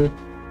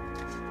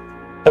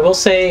 I will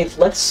say,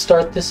 let's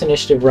start this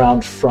initiative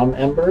round from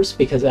Embers,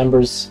 because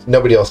Embers...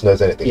 Nobody else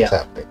knows anything Yeah. is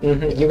happening.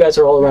 Mhm, you guys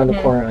are all around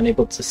the corner,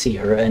 unable to see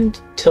her,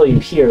 until you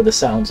hear the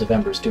sounds of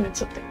Embers doing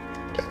something.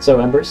 Okay. So,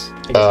 Embers,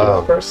 I guess you're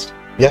up first.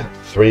 Yeah,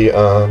 3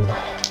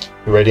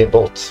 radiant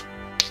bolts.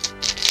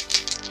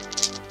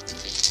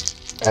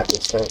 At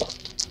this thing.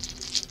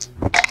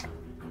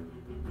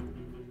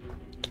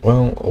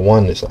 Well,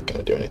 1 is not going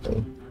to do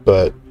anything,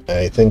 but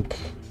I think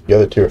the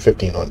other 2 are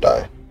 15 on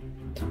die,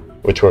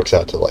 which works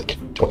out to like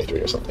 23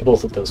 or something.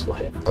 Both of those will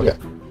hit. Okay.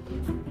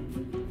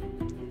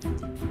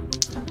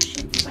 Oh,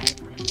 shit. Sorry.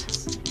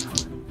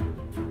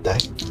 Die. I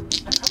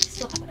probably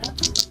still have it up.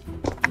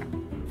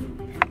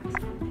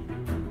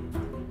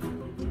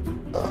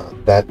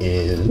 That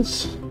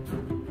is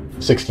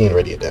 16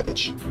 radiant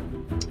damage.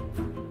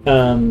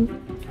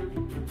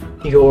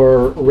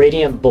 Your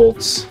radiant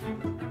bolts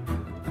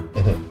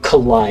Mhm.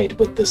 collide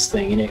with this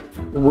thing, and it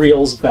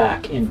reels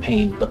back in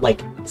pain, but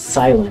like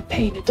silent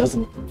pain. It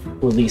doesn't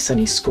release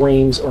any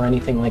screams or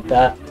anything like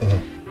that.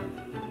 Mhm.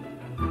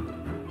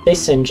 They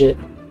singe it.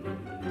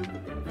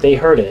 They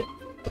hurt it.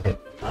 Mhm.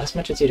 Not as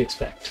much as you'd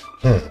expect.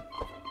 Hmm.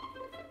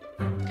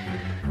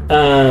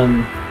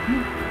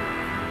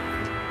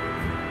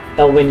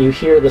 Elwyn, you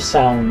hear the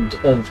sound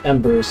of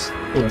Embers.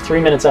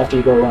 3 minutes after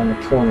you go around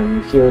the corner,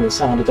 you hear the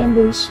sound of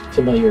Embers,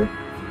 familiar,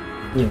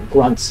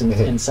 grunts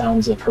and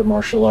sounds of her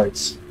martial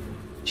arts.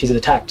 She's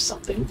attacked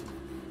something,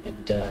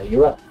 and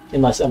you're up.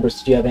 Unless, Embers,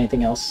 did you have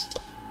anything else?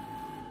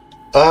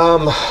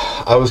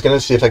 I was gonna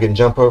see if I can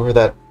jump over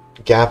that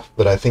gap,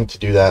 but I think to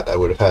do that I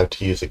would have had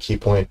to use a key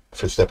point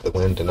for Step of the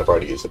Wind, and I've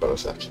already used the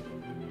bonus action.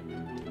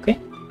 Okay.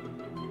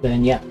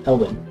 Then, yeah,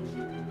 Elwyn.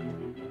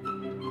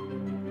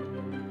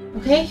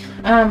 Okay,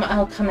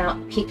 I'll come out,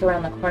 peek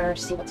around the corner,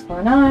 see what's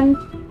going on.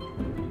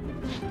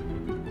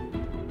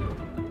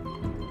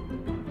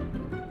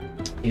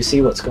 You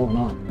see what's going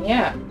on.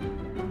 Yeah.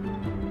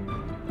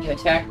 You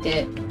attacked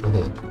it.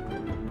 Mhm.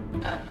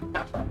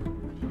 Not from.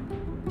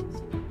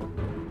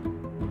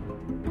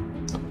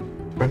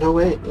 Or no,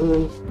 wait.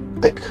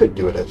 I could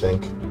do it, I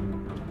think.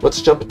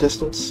 What's jump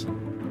distance?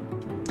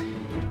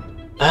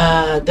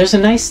 There's a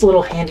nice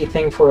little handy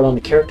thing for it on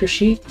the character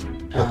sheet.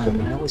 Okay.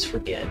 I always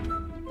forget.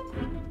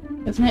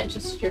 Isn't it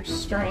just your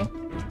strength?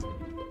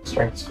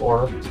 Strength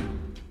 4. And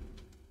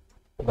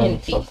then In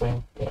feet.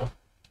 something, yeah.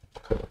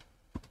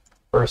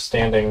 For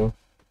standing,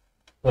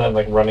 then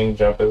like running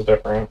jump is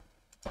different.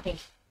 I think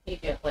you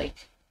get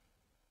like.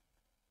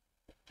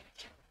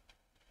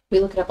 We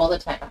look it up all the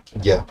time. I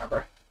can't Yeah.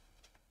 remember.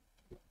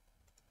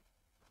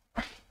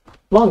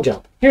 Long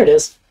jump. Here it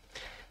is.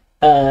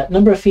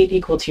 Number of feet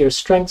equal to your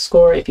strength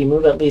score if you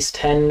move at least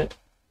 10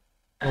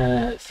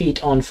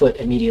 feet on foot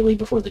immediately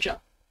before the jump.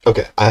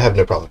 Okay, I have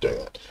no problem doing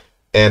that.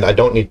 And I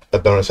don't need a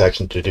bonus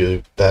action to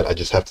do that. I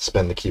just have to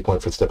spend the key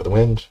point for Step of the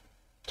Wind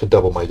to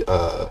double my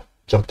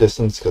jump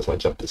distance, because my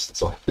jump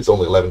distance is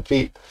only 11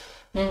 feet.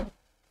 Mm.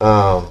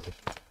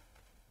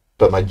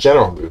 But my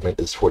general movement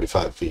is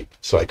 45 feet,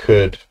 so I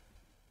could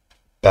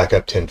back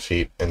up 10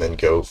 feet and then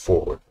go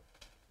forward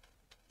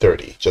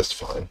 30 just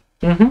fine.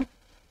 Mm-hmm.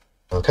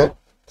 Okay,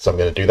 so I'm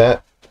going to do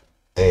that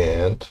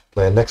and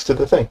land next to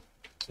the thing.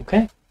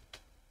 Okay.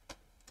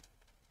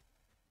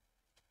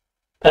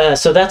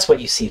 So that's what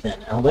you see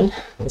then, Elwyn,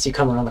 as you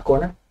come around the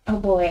corner. Oh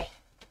boy.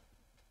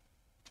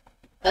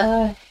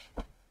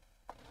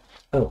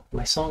 Oh,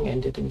 my song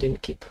ended and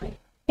didn't keep playing.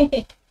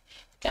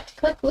 Got to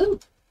click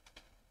loop.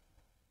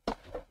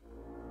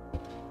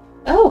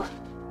 Oh,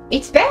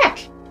 it's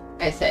back,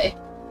 I say.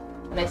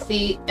 And I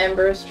see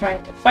Embers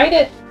trying to fight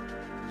it.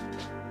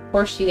 Of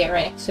course, you get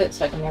right next to it,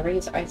 so I can never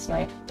use Ice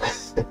Knife.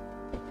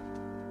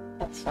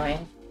 That's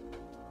fine.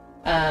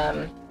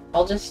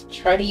 I'll just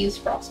try to use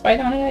Frostbite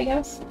on it, I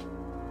guess.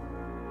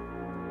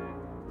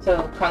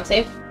 So, con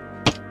save.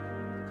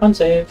 Con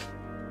save.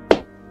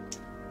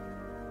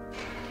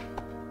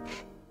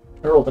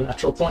 I rolled a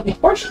natural 20.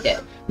 Of course you did.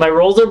 My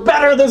rolls are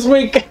better this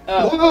week!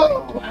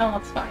 Oh, well,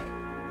 that's fine.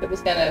 If it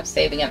was gonna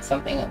save against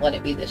something, let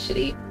it be this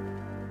shitty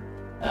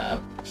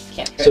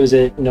cantrip. So is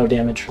it no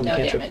damage from no the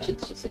cantrip? damage,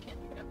 it's just a cantrip.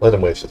 Let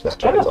him waste his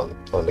natural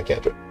on the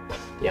cantrip.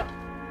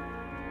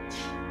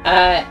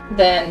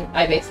 Then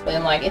I basically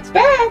am like, it's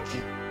back!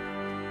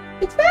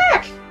 It's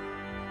back!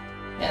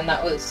 And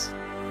that was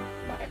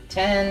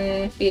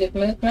 10 feet of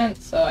movement,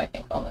 so I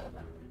think I'll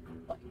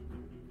move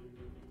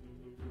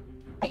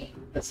like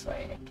this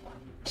way. 1,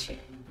 2,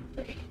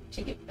 3,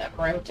 to give them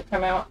room to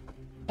come out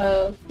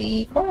of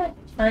the corner.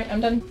 Alright,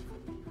 I'm done.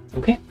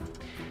 Okay.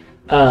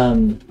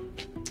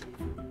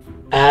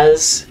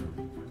 As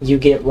you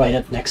get right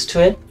up next to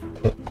it,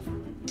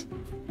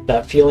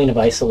 that feeling of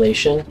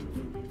isolation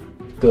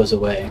goes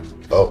away.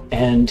 Oh.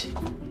 And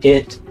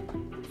it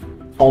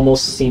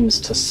almost seems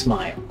to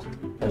smile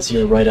as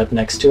you're right up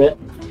next to it.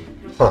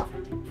 Huh.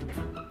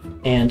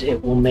 And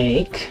it will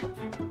make...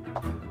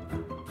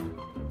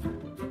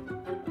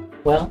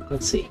 Well,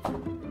 let's see.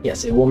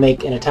 Yes, it will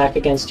make an attack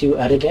against you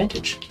at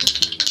advantage.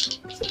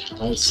 Because it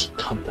has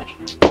company.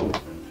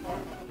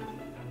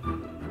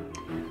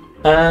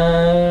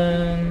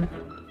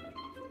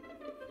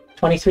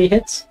 23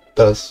 hits?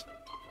 Does.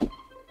 Let's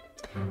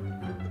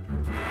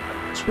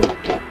roll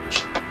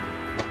damage.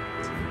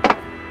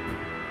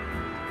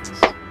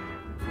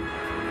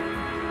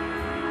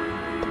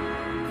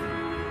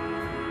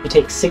 You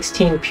take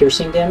 16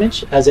 piercing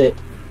damage as it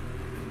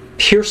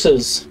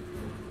pierces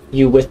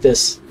you with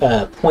this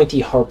pointy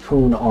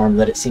harpoon arm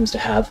that it seems to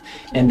have,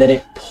 and then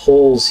it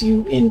pulls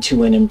you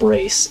into an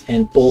embrace,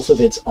 and both of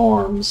its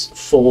arms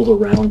fold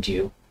around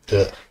you.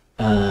 Yeah.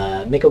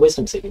 Make a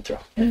wisdom saving throw.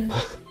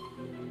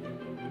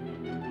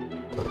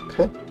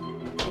 Okay.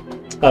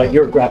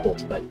 You're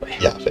grappled, by the way.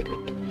 Yeah,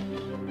 figured.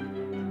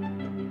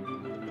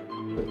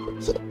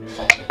 It's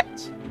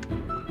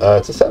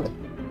a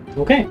 7.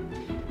 Okay.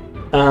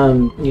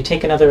 You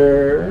take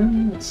another...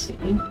 Let's see.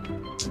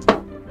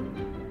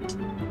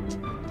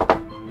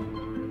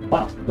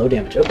 Wow, low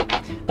damage.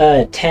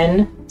 Okay.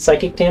 10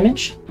 psychic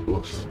damage.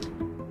 Oof.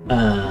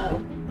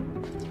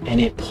 And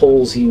it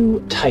pulls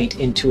you tight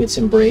into its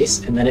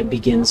embrace, and then it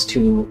begins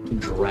to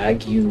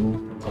drag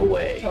you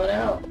away. Oh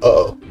no.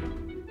 Uh-oh.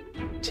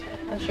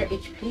 How's your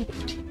HP?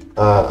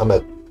 I'm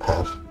at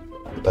half.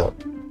 About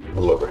a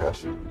little over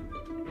half.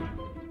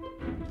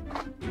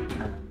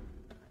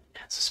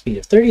 It's a speed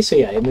of 30, so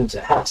yeah, it moves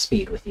at half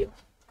speed with you.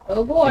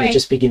 Oh boy. And it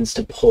just begins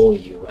to pull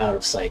you out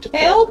of sight of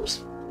Help!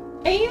 others.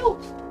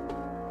 Help!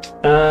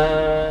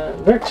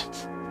 Vert.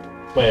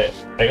 Wait,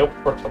 I go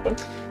for something?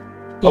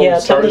 Oh, Yeah,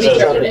 we started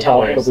technically as at the embers.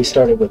 top, but we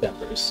started with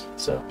embers,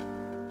 so...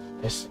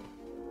 Yes.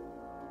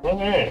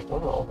 Okay,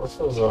 wow, this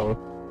is,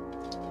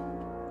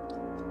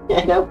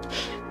 I know.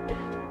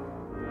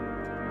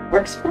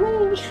 Works for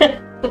me.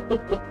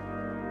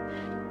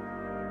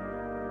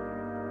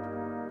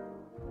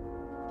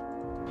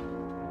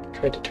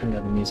 Tried to turn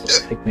down the music. I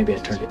think maybe I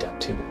turned it down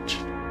too much.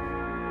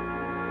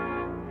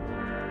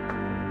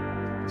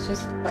 It's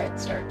just a quiet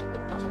start.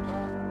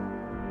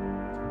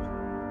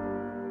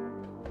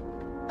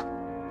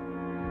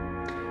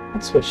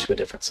 Let's switch to a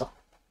different song.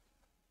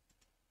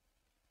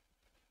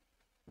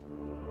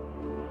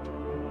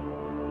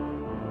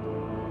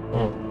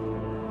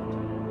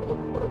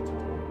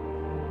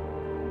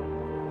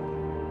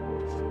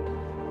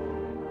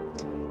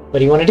 What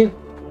do you want to do?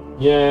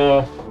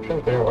 Yeah, I'm trying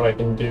to figure out what I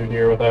can do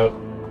here without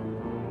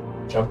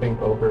jumping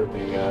over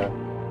the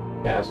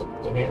chasm.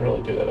 I can't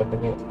really do that if I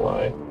can't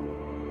fly.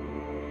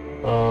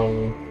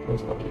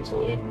 That's not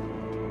easily.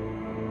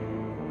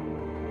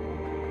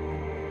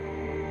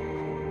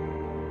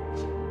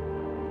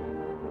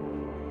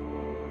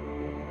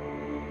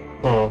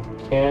 Oh,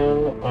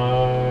 can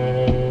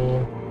I...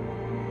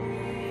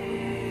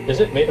 Is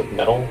it made of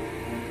metal?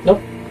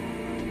 Nope.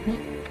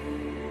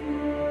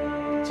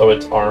 So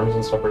its arms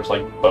and stuff are just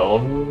like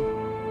bone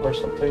or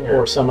something?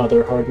 Or some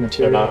other hard they're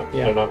material. not,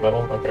 Yeah. they're not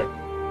metal? Okay.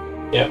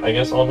 Yeah, I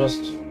guess I'll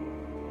just...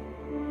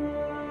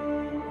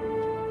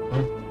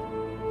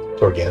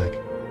 It's organic.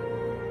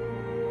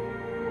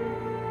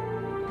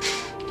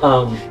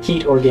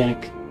 Heat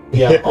organic.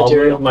 Yeah, I'll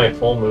Material. move my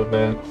full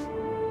movement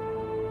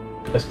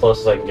as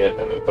close as I can get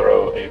and then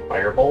throw a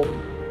firebolt,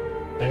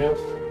 I guess.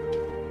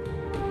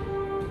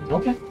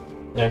 Okay.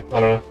 Yeah, I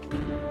don't know.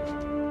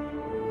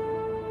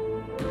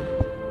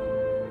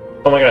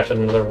 Oh my gosh,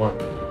 another one.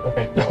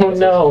 Okay. Oh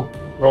no.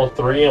 Roll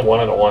 3 and 1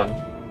 and a 1.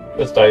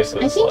 This dice I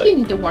is think like... you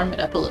need to warm it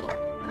up a little.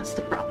 That's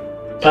the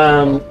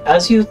problem.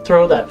 As you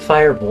throw that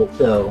firebolt,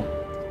 though,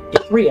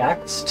 it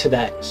reacts to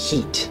that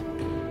heat.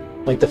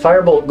 Like, the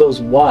firebolt goes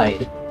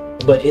wide,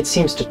 but it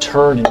seems to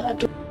turn in that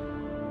direction.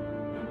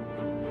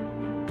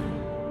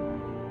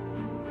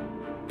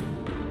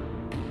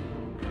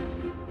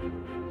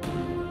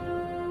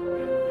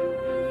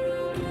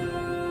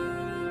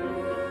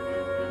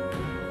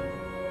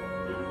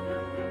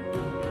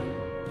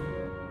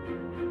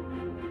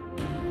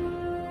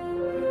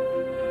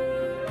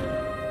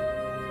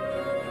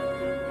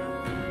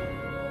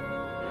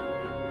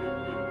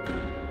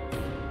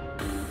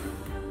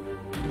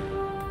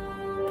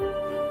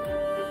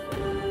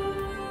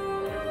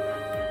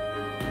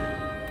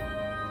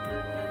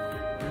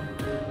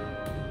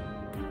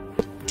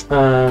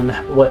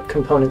 What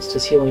components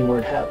does Healing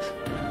Word have?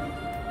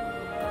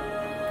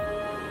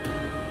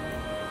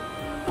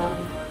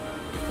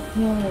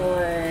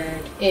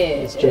 Word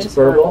is It's just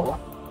verbal?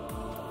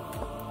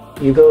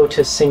 You go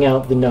to sing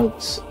out the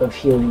notes of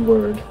Healing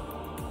Word.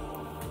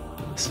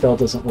 The spell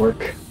doesn't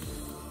work.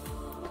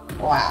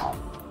 Wow.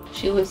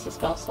 She loses the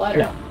spell slot.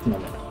 No.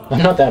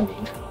 I'm not that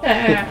mean.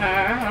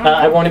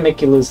 I want to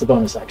make you lose the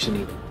bonus action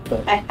even,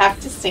 but... I have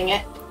to sing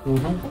it.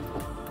 Mhm.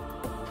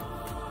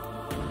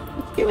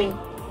 Healing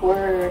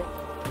Word.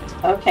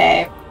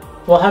 Okay.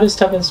 Well, how does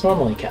Tuppence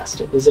normally cast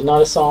it? Is it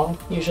not a song,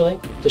 usually?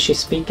 Does she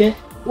speak it?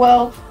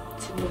 Well,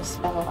 it's a new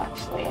spell,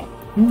 actually.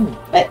 Hmm.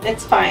 But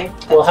it's fine.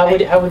 Well, That's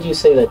fine. how would you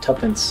say that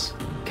Tuppence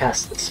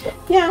casts this spell?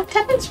 Yeah,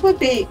 Tuppence would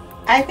be...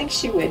 I think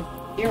she would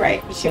You're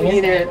right. She Sing would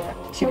it?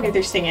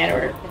 either sing it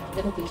or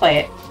play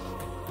it.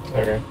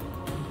 Okay.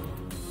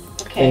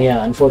 Okay. And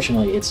yeah,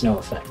 unfortunately, it's no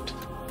effect.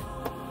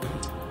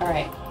 All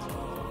right.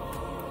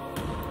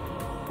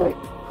 Wait,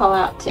 call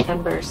out to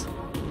Embers.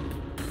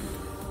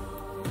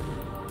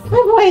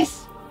 My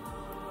voice!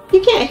 You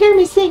can't hear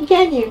me sing,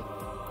 can you?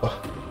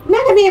 I'm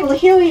not gonna be able to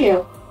heal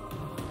you.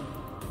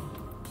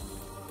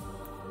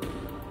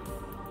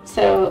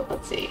 So,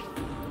 let's see.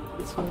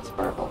 This one's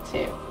verbal,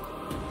 too.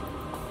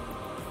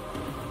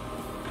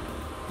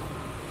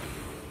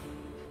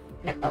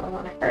 I don't really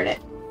want to hurt it.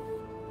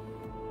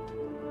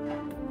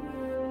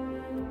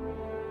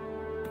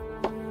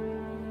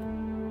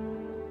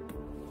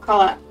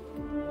 Call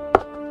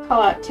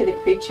out to the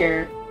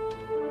creature.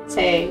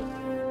 Say,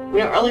 we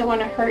don't really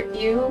want to hurt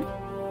you.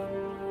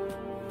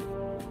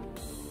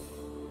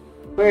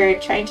 We're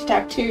trying to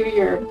talk to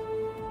your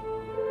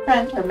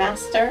friend or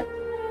master.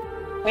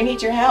 We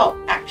need your help,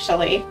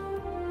 actually.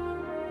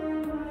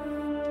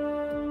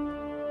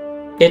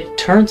 It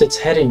turns its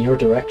head in your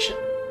direction,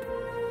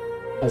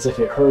 as if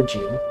it heard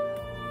you.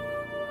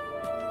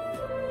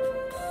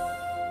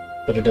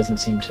 But it doesn't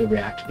seem to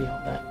react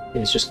beyond that.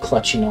 It is just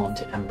clutching on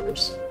to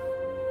embers.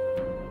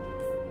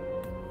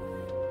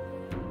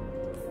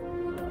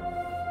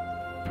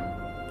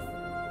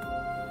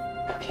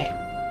 Okay.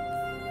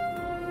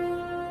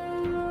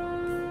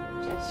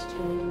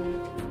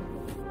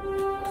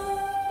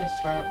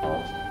 Just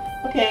verbal.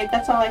 Okay,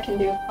 that's all I can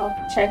do. I'll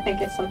try to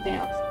think of something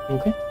else.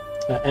 Okay.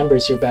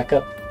 Embers, you're back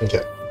up.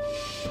 Okay.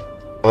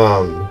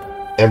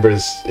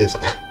 Embers is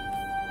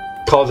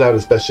calls out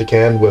as best she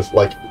can with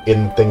like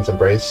in things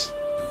embrace,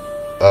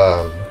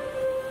 and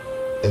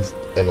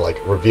like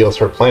reveals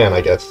her plan.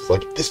 I guess it's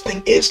like, this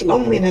thing is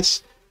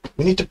loneliness.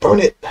 We need to burn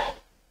it.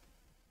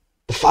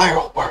 The fire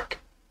will work.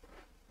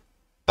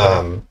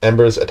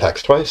 Embers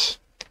attacks twice.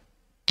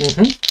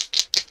 Mm-hmm.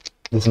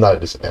 This is not a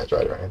disadvantage,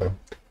 right, or anything.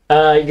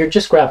 You're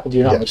just grappled.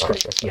 You're not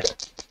restrained. Okay. Yeah.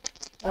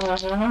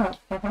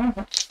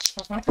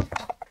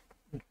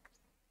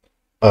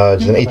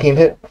 Does an 18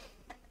 hit?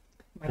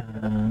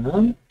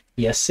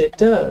 Yes, it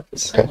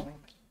does. Okay.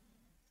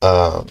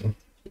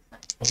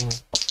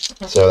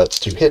 So that's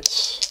 2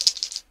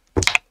 hits.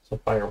 So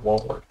fire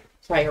won't work.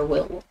 Fire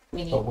will.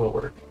 We need. Oh, will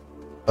work.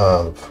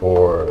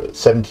 For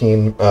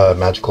 17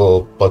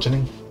 magical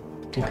bludgeoning.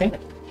 Okay.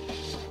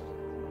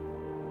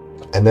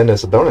 And then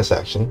as a bonus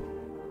action,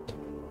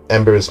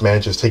 Embers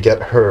manages to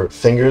get her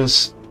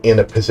fingers in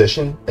a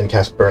position and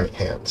cast Burning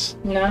Hands.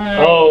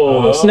 Nice.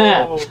 Oh,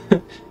 snap!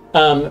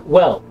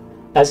 Well,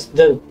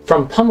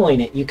 from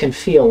pummeling it, you can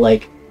feel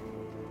like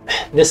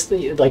this,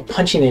 like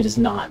punching it is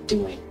not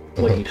doing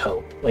what you'd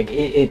hope. Like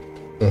it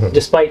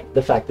despite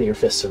the fact that your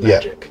fists are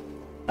magic,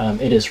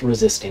 it is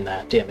resisting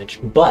that damage.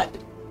 But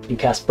you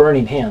cast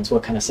Burning Hands.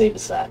 What kind of save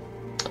is that?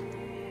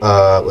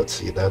 Let's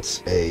see.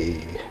 That's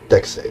a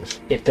Dex save.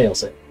 It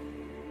fails it.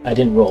 I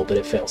didn't roll, but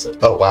it fails it.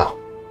 Oh wow.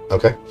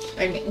 Okay.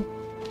 I mean,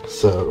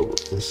 So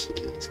this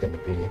is going to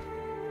be.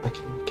 I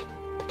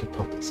can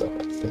pump this up.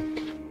 I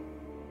think.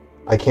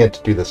 I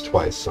can't do this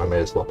twice, so I may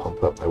as well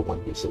pump up my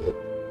one use of it.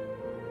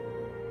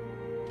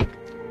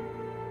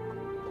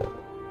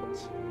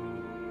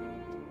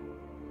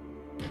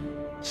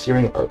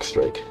 Searing Arc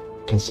Strike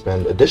can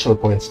spend additional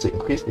points to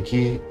increase the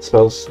key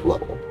spell's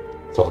level.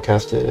 So I'll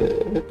cast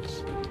it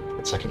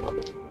at second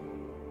level.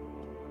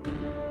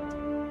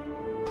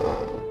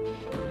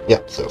 Yeah,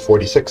 so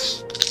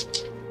 46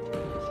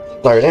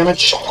 fire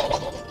damage.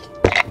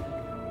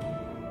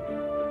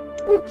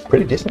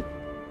 Pretty decent.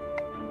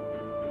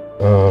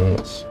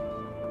 It's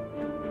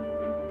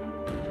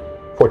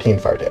 14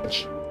 fire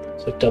damage.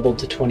 So it doubled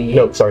to 28.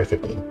 No, sorry,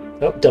 15.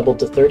 Oh, doubled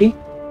to 30.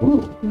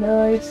 Ooh.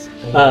 nice.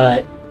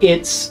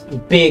 It's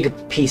big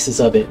pieces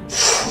of it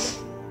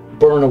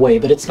burn away,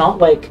 but it's not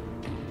like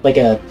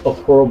a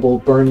horrible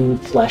burning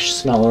flesh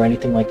smell or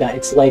anything like that.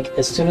 It's like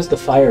as soon as the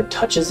fire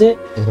touches it,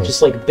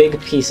 just like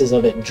big pieces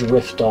of it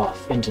drift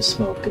off into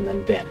smoke and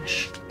then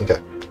vanish.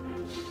 Okay.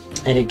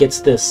 And it gets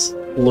this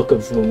look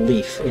of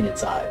relief in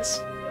its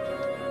eyes.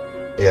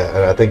 Yeah,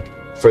 and I think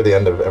for the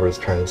end of Ever's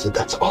turn, it said,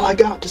 "That's all I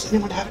got. Does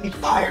anyone have any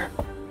fire?"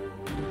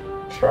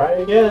 Try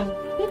again.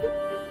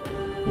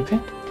 Okay.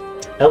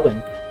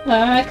 Ellen.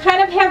 I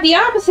kind of have the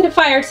opposite of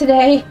fire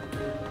today.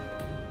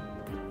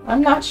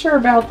 I'm not sure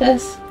about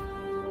this.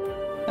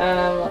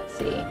 Let's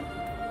see.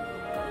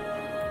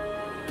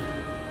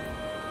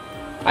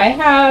 I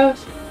have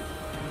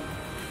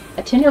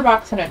a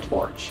tinderbox and a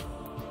torch.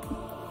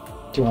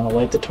 Do you want to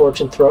light the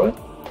torch and throw it?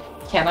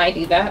 Can I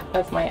do that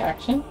as my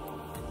action?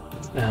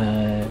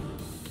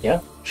 Yeah,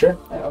 sure.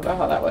 I don't know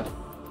how that would.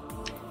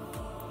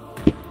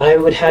 I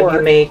would have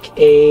you make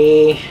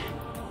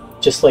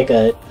just like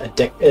a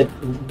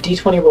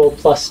d20 roll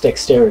plus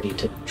dexterity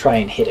to try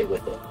and hit it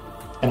with it.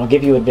 And I'll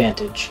give you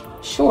advantage.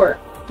 Sure.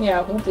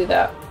 Yeah, we'll do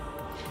that.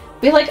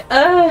 Be like,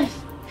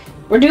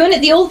 we're doing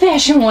it the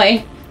old-fashioned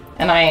way.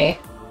 And I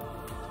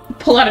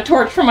pull out a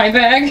torch from my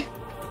bag,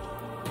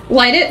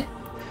 light it.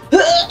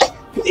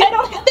 I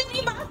don't have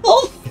any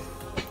muscles.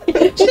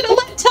 Should have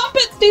let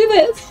Tuppence do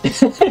this.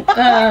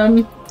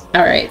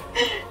 All right.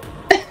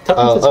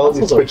 Tuppence' I'll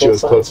muscles are put you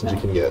as full close size as you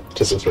now. can get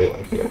to this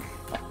railing. Yeah.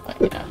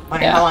 Yeah.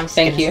 Wonder how long she's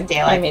Thank gonna you.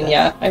 stay like I mean, this.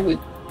 yeah, I would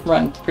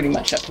run pretty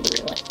much up to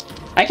the railing.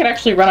 I could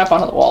actually run up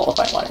onto the wall if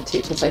I wanted to,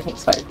 because I think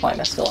Spider Climb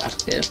is still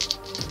active.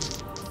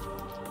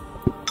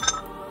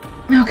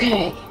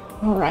 Okay.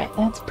 Alright,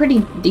 that's pretty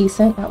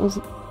decent. That was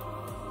a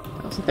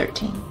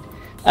 13.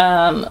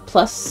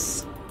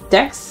 Plus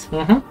Dex.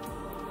 Mm-hmm.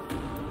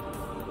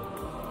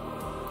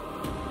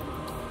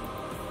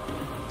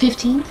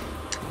 15.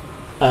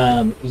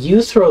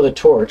 You throw the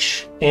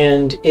torch,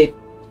 and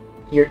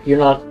you're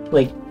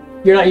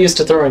not used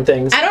to throwing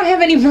things. I don't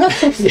have any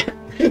muscles.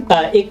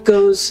 It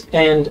goes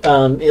and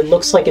it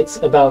looks like it's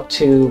about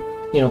to,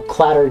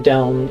 clatter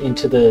down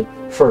into the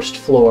first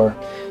floor,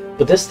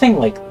 but this thing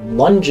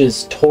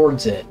lunges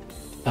towards it.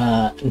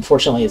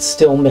 Unfortunately, it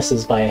still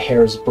misses by a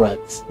hair's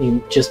breadth.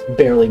 You just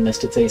barely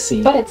missed its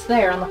AC. But it's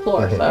there on the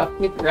floor, Mhm. so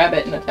we can grab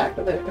it and attack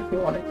with it if we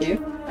wanted to,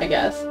 I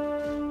guess.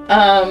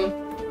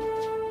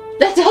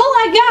 That's all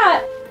I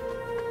got!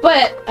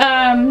 But,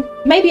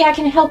 maybe I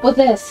can help with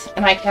this.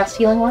 And I cast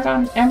Healing Word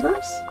on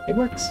Embers. It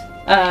works.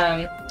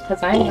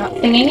 Because I'm not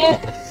singing it.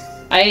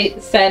 I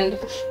send...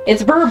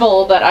 It's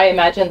verbal, but I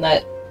imagine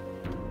that...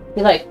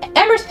 Be like,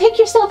 Embers, pick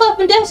yourself up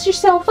and dust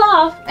yourself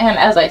off! And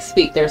as I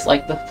speak, there's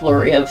the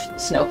flurry of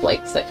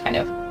snowflakes that kind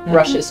of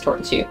rushes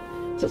towards you.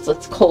 So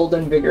it's cold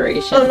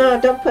invigoration. Oh no,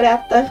 don't put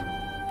out the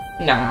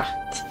Nah.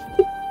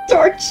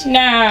 torch.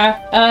 Nah.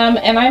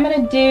 And I'm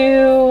gonna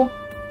do...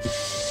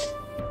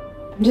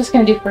 I'm just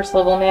gonna do first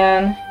level,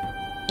 man.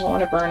 I don't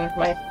want to burn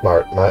my...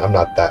 Smart. I'm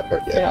not that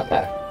hurt yet. You're not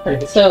that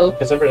hurt. So,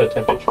 Because I'm at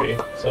 10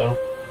 HP, so.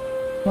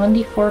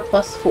 1d4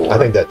 plus 4. I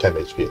think that 10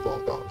 HP is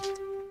long gone.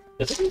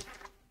 Is it?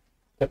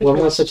 When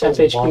was the 10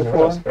 HP Long for?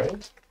 rest,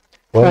 right?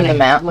 From the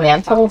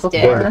mantle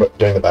before.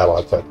 During the battle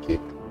outside the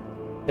keep.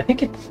 I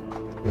think it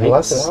It might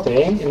lasted how long?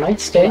 stay. It might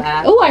stay.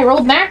 Oh, I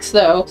rolled max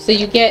though, so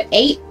you get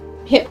 8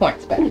 hit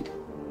points back.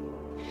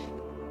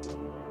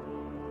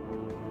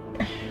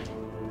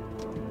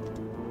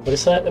 What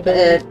is that about?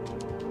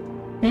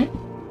 Uh,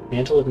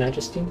 Mantle of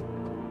Majesty?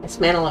 it's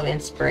Mantle of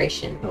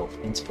Inspiration. Oh,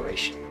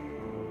 Inspiration.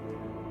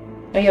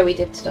 Oh yeah, we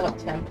did still have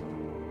temp.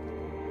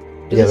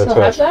 Do Yeah, we still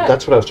have that?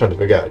 that's what I was trying to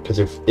figure out. Because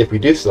if we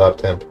do still have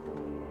temp,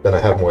 then I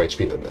have more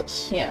HP than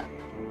this. Yeah.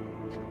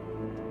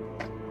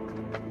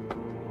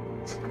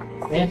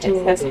 Mantle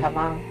It says of how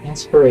long.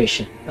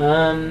 Inspiration.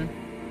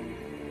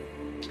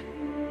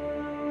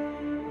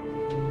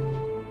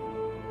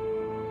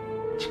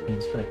 Which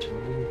means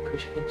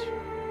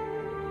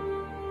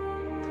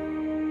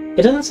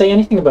it doesn't say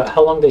anything about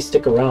how long they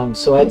stick around,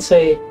 so I'd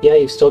say, yeah,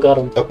 you've still got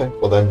them. Okay,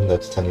 well then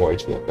that's 10 more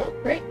HP I've got.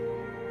 Great.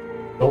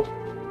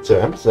 So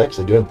Empress is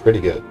actually doing pretty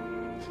good.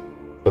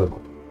 For the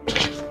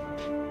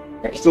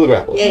moment. Great. Still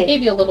grappled. Yay.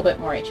 Gave you a little bit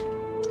more HP.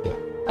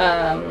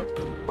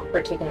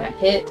 For taking that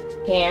hit.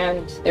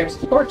 And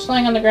there's a torch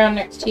lying on the ground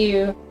next to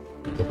you.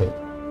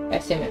 Mhm. I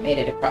assume it made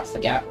it across the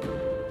gap.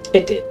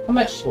 It did. How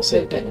much We'll say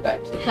it movement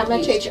back to How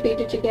much east? HP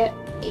did you get?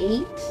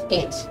 8?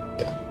 8.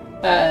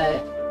 Yeah.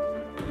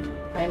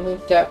 I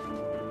moved up,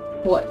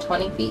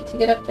 20 feet to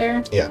get up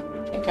there? Yeah.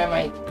 I think I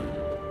might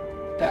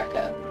back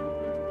up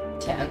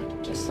 10,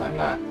 just so I'm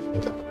not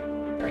Okay.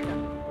 right now.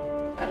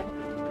 Got it.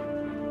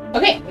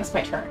 Okay, that's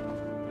my turn.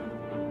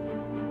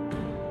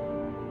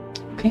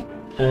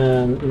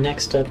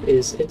 Next up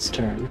is its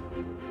turn.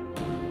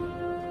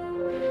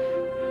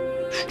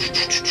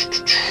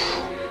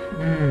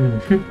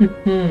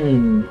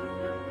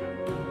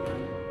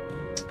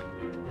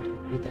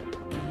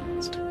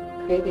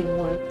 Craving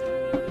one.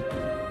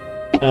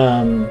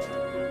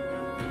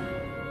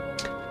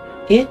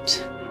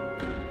 It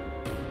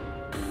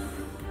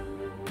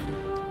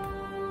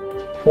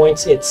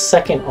points its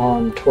second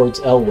arm towards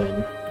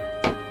Elwyn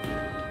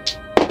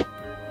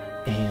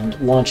and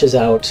launches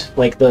out,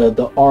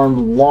 the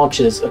arm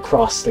launches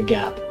across the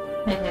gap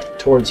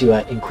towards you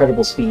at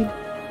incredible speed.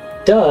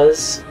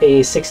 Does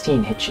a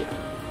 16 hit you?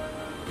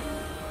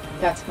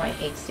 That's my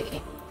AC.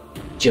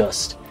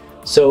 Just.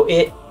 So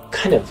it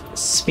kind of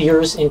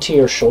spears into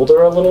your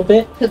shoulder a little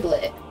bit,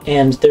 Piglet.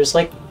 and there's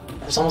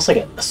almost like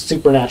a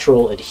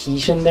supernatural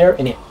adhesion there,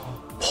 and it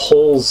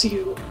pulls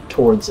you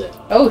towards it.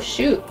 Oh,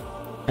 shoot.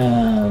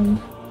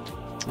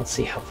 Let's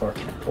see, how far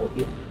can it pull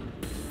you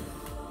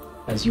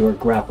as you are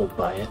grappled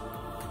by it.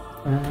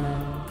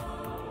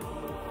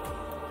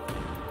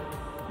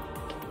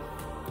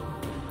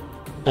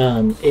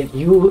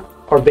 You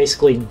are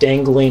basically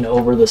dangling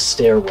over the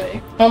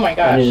stairway, Oh my and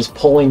it gosh. is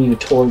pulling you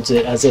towards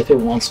it as if it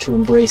wants to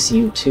embrace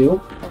you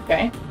too.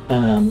 Okay.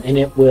 And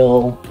it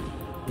will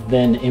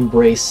then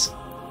embrace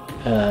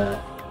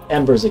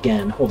Embers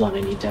again. Hold on,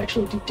 I need to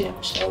actually do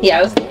damage. to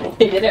Yeah,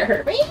 did it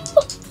hurt me?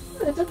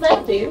 What does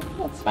that do?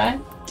 That's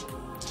fine.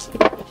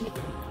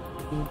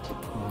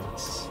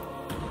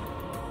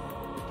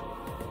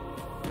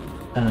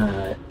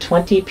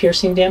 20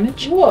 piercing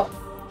damage. Whoa.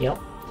 Yep.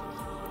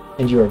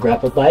 And you are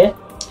grappled by it.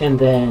 And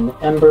then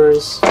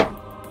Embers.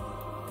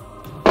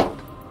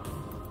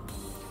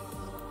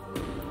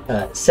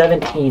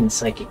 17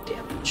 psychic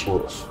damage.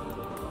 Oof.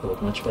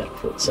 Rolled much better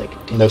for its psychic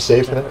damage. No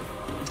save for that?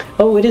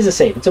 Oh, it is a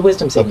save. It's a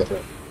wisdom saving Okay.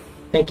 throw.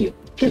 Thank you.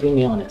 Keeping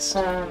me honest.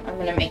 I'm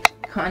gonna make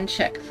a con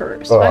check for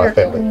Oh, spider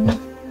family.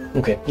 climb.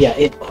 Okay. Yeah,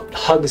 it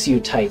hugs you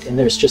tight, and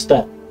there's just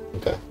that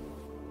Okay.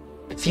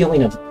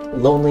 feeling of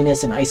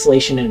loneliness and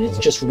isolation, and it's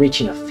just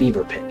reaching a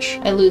fever pitch.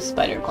 I lose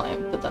spider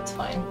climb, but that's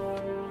fine.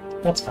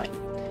 That's fine.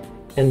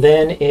 And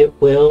then it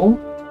will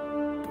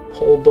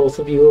pull both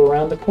of you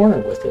around the corner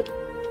with it.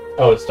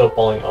 Oh, it's still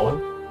pulling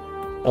Owen?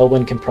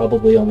 Elwyn can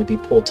probably only be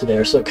pulled to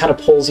there, so it kind of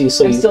pulls you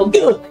so I'm you still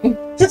going.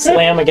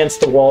 slam against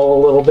the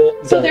wall a little bit.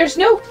 So but- there's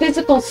no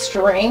physical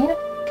string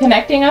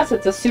connecting us.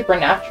 It's a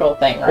supernatural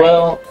thing, right?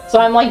 Well, so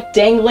I'm like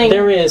dangling.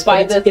 there is,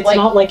 by but it's, this, it's like,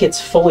 not like it's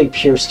fully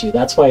pierced you.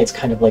 That's why it's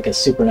kind of like a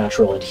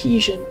supernatural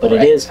adhesion, but it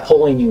Right. is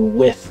pulling you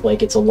with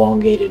like its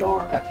elongated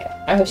arm. Okay.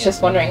 I was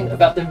just wondering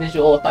about the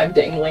visual if I'm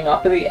dangling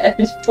off of the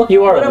edge.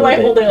 You are What a am I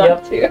little bit,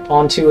 holding yep,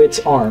 on to? onto its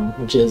arm,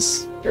 which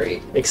is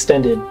Great.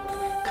 extended,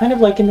 kind of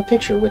like in the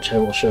picture, which I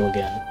will show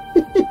again.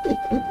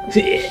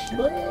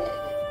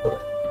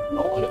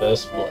 Oh, look at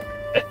this.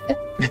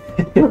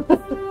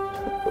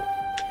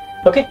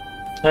 Okay,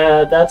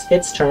 that's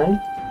its turn.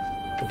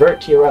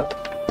 Vert, you're up.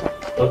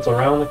 So it's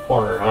around the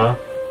corner, huh?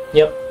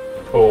 Yep.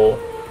 Cool.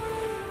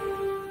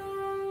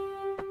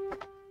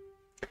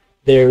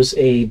 There's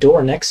a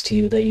door next to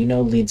you that you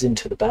know leads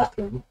into the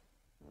bathroom.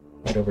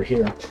 Right over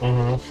here.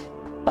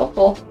 Mm-hmm.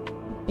 Helpful.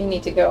 You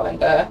need to go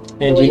and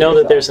And you know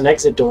that there's an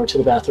exit door to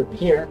the bathroom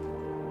here.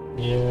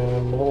 Yeah,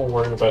 I'm a little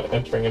worried about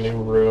entering a new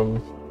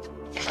room.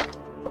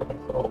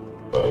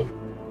 But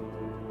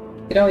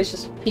You can always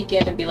just peek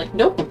in and be like,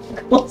 nope,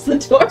 close the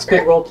door. It's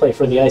good roleplay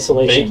for the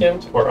isolation.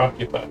 vacant or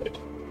occupied?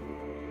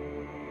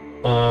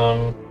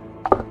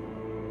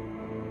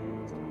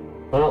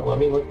 Well, let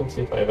me look and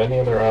see if I have any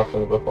other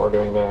options before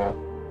doing that.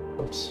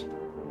 Oops.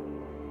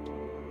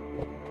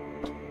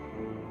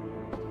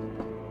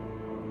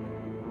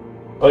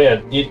 Oh yeah,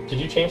 did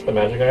you change the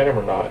magic item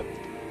or not?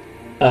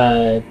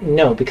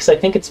 No, because I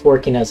think it's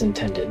working as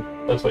intended.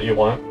 That's what you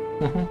want?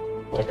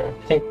 Mm-hmm. Okay.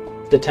 I think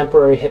the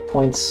temporary hit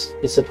points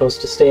is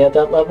supposed to stay at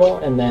that level,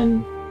 and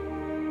then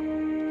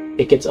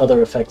it gets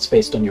other effects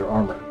based on your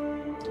armor.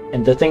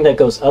 And the thing that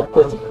goes up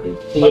with the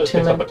That just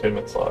picks up attunement,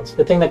 attunement slots.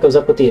 the thing that goes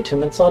up with the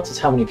attunement slots is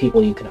how many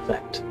people you can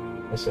affect.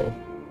 I see.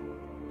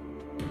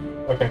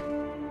 Okay.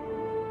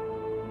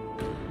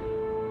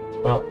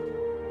 Well,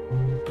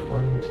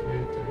 1, 2,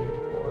 3,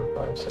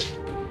 4, 5, 6.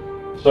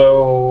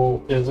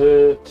 So, is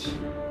it...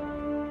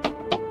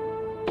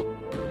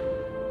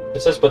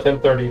 It says within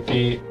 30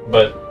 feet,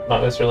 but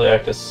not necessarily I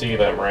have to see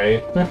them,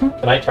 right? Mm-hmm.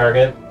 Can I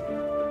target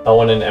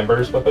Owen and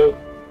Embers with it?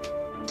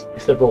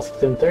 If they're both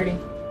within 30.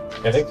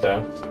 I think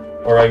so.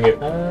 Or I can get...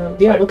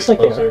 Yeah, 5 it looks like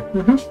they closer. are.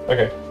 Mm-hmm.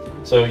 Okay.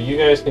 So you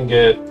guys can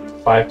get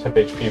 5 temp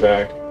HP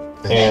back,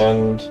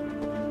 and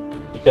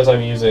because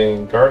I'm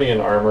using Guardian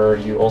Armor,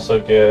 you also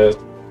get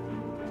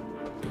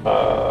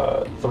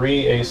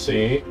 3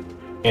 AC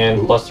and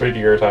 +3 to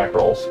your attack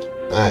rolls.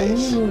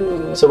 Nice.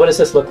 Ooh. So what does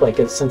this look like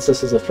since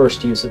this is the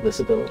first use of this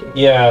ability?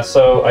 Yeah,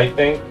 so I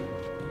think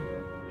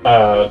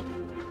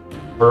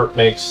Bert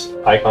makes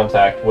eye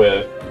contact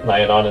with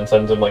Nyadon and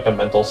sends him like a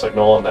mental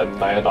signal, and then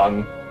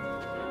Nyadon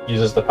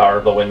uses the power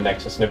of the wind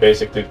nexus, and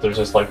basically there's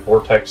this like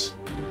vortex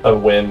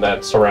of wind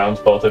that surrounds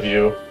both of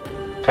you,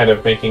 kind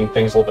of making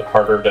things a little bit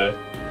harder to,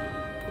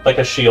 like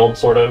a shield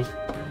sort of,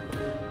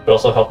 but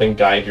also helping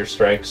guide your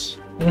strikes.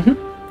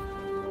 Mm-hmm.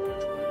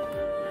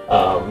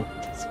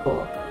 That's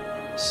cool.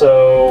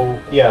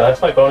 So yeah,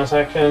 that's my bonus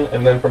action,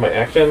 and then for my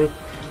action,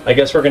 I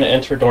guess we're gonna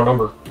enter door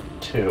number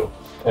 2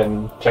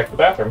 and check the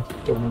bathroom.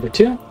 Door number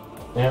 2.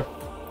 Yeah.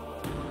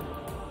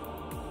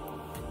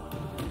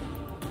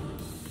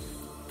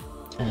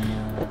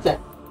 That's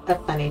a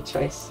funny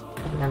choice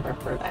of number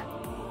for that.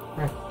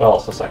 Well,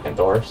 it's the second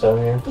door, so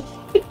yeah.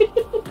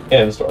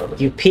 And it's door number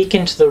 2. You peek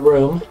into the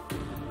room,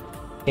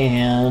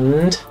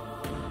 and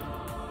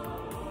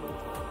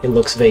it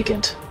looks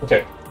vacant.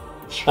 Okay.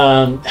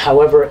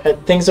 However,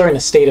 things are in a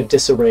state of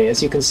disarray.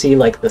 As you can see,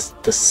 like the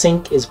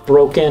sink is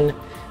broken,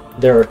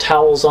 there are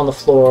towels on the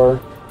floor,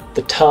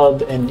 the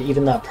tub and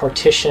even that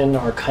partition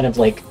are kind of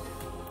like,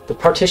 the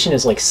partition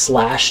is like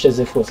slashed as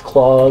if with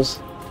claws.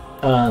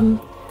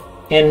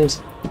 And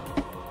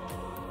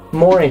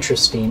more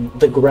interesting,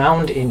 the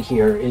ground in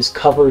here is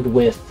covered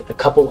with a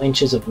couple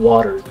inches of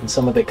water, and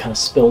some of it kind of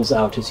spills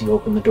out as you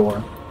open the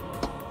door.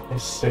 I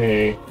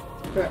see.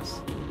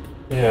 Gross.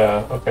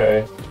 Yeah,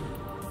 okay.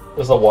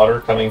 Is the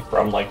water coming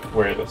from, like,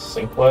 where the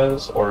sink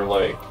was, or,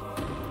 like...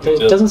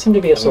 It doesn't seem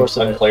to be a source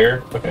of it.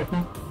 unclear? Okay.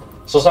 Mhm.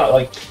 So it's not,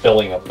 like,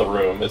 filling up the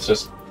room, it's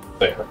just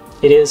there.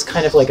 It is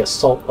kind of like a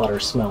saltwater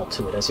smell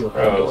to it as you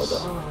open the door,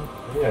 Gross. though.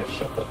 Maybe I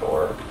shut the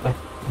door.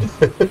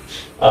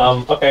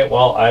 Okay,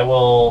 well, I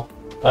will...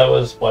 That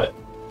was, what,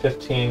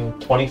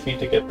 20 feet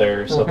to get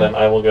there, so Mhm. then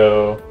I will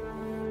go...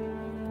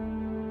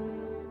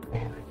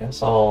 Man, I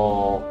guess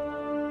I'll...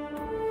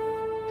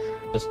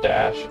 just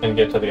dash and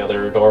get to the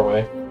other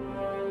doorway.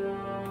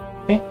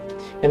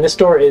 And this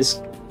door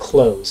is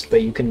closed,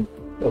 but you can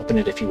open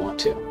it if you want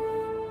to.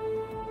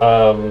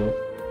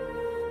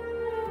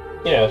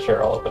 Yeah,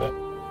 sure, I'll open it.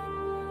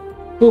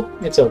 Oop,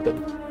 it's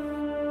open.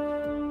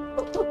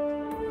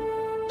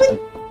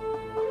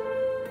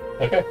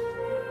 Okay.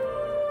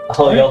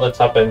 I'll yell to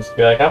Tuppence.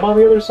 Be like, I'm on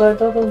the other side,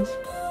 Tuppence.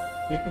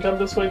 You can come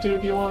this way too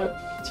if you want.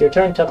 It's your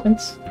turn,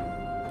 Tuppence.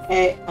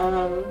 Okay,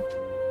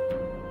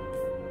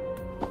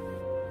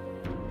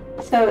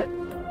 so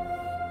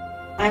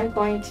I'm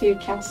going to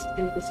cast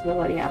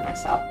invisibility on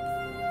myself.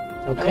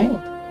 Okay.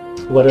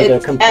 What are the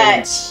It's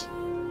components?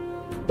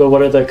 But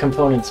what are the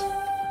components?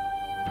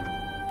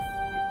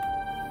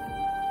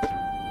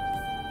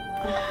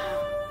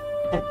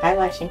 An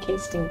eyelash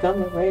encased in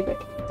gum and ray, but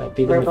That'd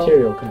be the Verbal.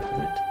 material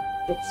component.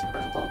 it's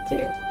purple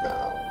too.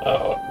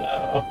 Oh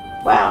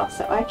no. Wow,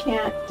 so I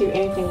can't do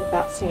anything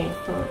without seeing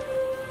from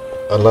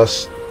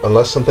Unless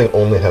something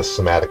only has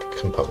somatic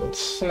components.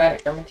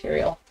 Somatic or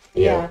material.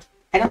 Yeah.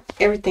 I don't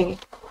everything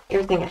I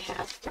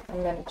have.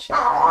 I'm gonna check.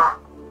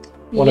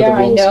 One yeah, of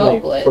the rules I know, may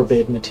Blitz.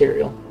 forbid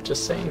material.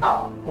 Just saying.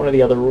 One of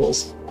the other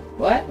rules.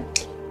 What?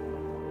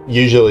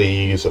 Usually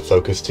you use a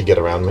focus to get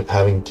around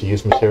having to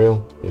use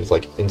material. It's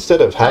like, instead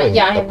of having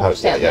Yeah, I a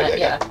pouch, understand that,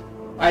 yeah.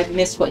 I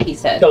missed what he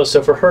said. Oh,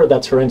 so for her,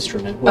 that's her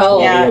instrument. Which Oh,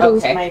 one of Yeah, the it other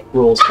was okay. my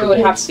rules So it would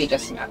have forbids. to be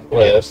just somatic.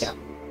 Yes. Yeah.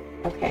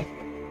 okay.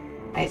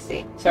 I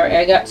see. Sorry,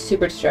 I got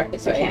super distracted,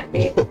 so So it I can't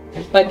be.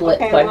 by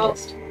Blitz, Okay, so I well,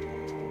 missed.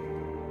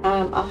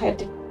 I'll head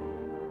to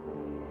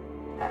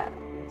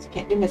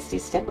can't do Misty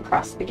step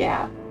across the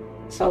gap.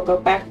 So I'll go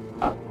back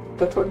I'll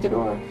go toward the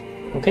door.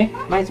 Okay.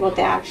 Might as well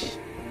dash.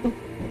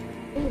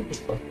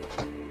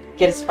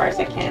 Get as far as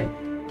I can.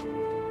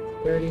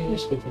 30.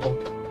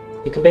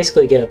 You can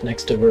basically get up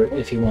next to her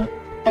if you want.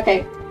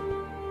 Okay.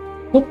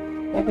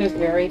 I have a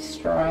very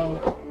strong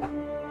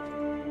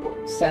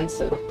sense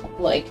of,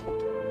 like,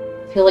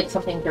 I feel like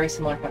something very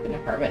similar happened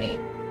to Harmony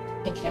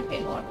in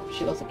Campaign 1.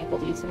 She wasn't able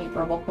to use any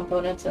verbal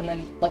components, and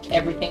then, like,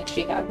 everything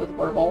she had was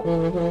verbal.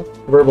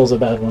 Mm-hmm. Verbal's a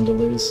bad one to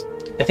lose.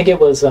 I think it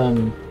was,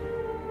 you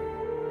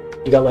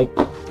got, like,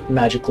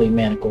 magically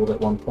manacled at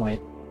one point.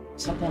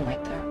 Something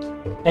like that.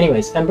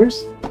 Anyways,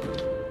 Embers?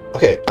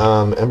 Okay,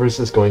 Embers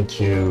is going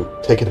to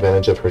take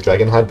advantage of her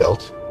Dragonhide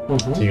belt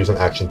Mm-hmm. to use an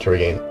action to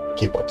regain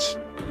key points.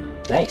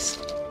 Nice.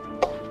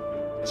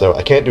 So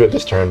I can't do it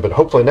this turn, but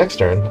hopefully next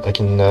turn I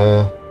can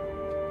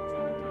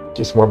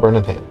do some more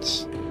burning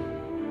hands.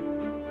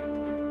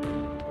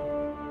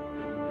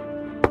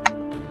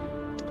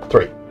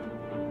 3.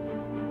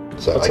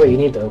 So That's I what can- you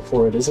need, though,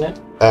 for it, isn't it?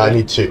 I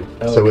need 2.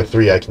 Oh, So okay. with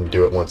 3 I can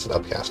do it once and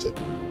upcast it.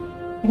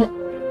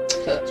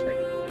 So that's great.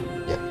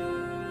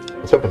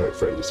 I was hoping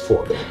for at least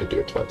 4, but I could do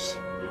it twice.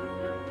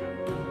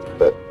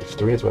 But if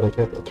 3 is what I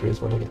get, then 3 is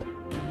what I get.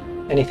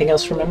 Anything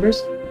else from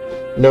Embers?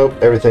 Nope,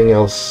 everything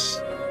else,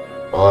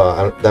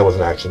 that was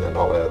an action, and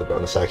all my other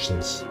bonus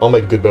actions. All my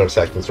good bonus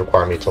actions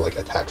require me to, like,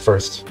 attack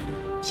first.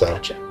 So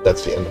Gotcha.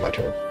 that's the end of my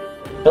turn.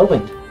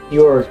 Elwyn,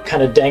 you're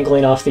kind of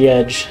dangling off the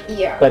edge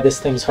Yeah. by this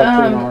thing's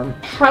harpoon arm.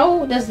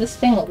 How does this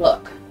thing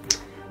look?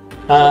 Does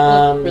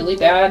it look really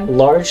bad?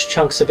 Large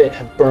chunks of it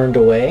have burned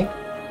away,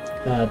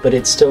 but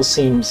it still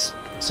seems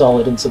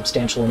solid and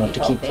substantial enough to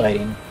keep Healthy.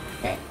 fighting.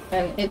 Okay,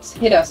 and it's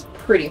hit us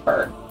pretty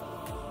hard.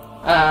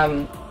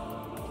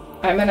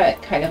 I'm gonna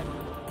kind of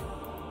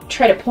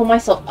try to pull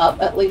myself up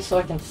at least so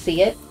I can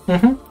see it.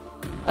 Mm-hmm.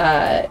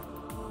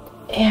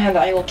 And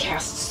I will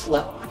cast slow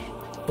on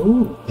it.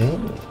 Ooh,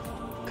 Mm.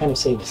 kind of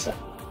save us that.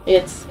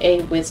 It's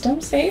a wisdom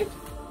save.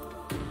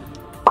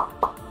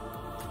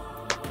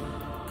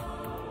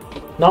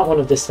 Not one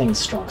of this thing's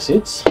strong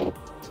suits. Hold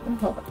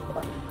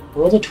on.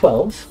 Rolled a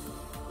 12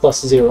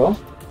 plus 0.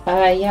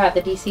 Yeah,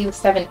 the DC was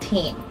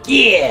 17.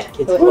 Yeah,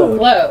 it's So it low.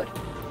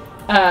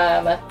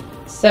 flowed.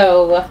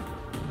 So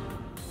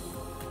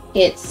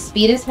its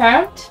speed is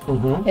halved.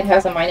 Mm-hmm. It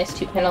has a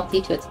 -2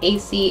 penalty to its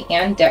AC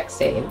and Dex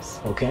saves.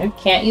 Okay.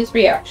 Can't use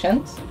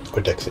reactions.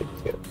 Or dex save,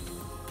 yeah.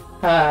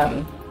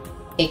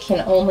 It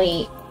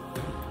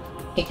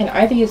can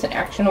either use an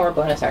action or a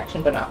bonus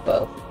action, but not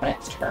both on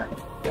its turn.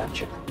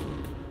 Gotcha.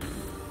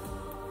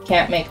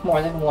 Can't make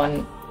more than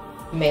one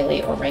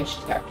melee or ranged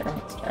attack during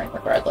its turn,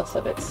 regardless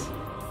of its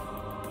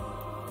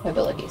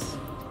abilities.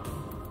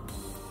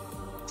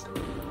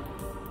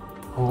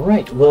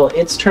 Alright, well,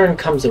 its turn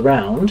comes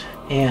around,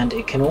 and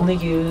it can only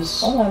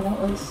use... Hold on, that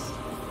was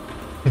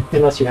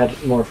Unless you had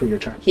more for your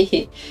turn.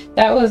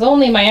 that was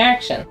only my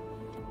action.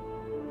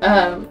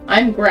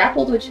 I'm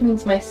grappled, which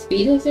means my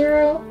speed is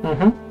 0.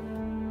 Mm-hmm.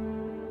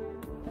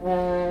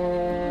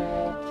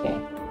 Okay.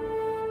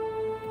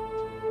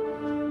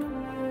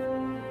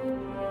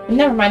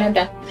 Never mind, I'm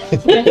done.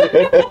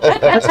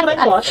 That's what I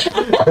thought.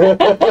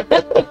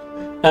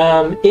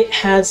 It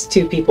has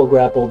 2 people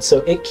grappled, so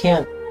it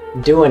can't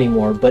do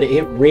anymore, but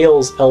it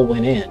reels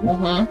Elwyn in.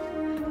 Mm-hmm.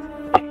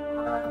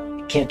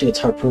 It can't do its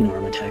harpoon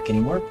arm attack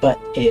anymore, but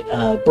it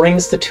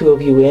brings the 2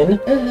 of you in,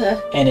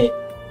 and it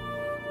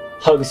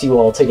hugs you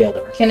all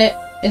together.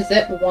 Is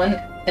it one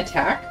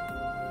attack?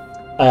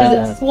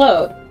 Because it's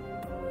slowed.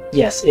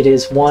 Yes, it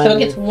is one So it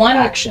gets one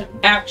action.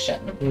 Action.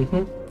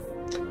 Mm-hmm.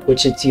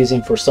 Which it's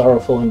using for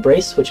Sorrowful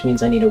Embrace, which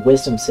means I need a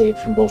wisdom save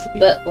from both of you.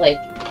 But, like,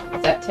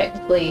 is that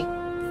technically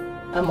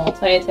a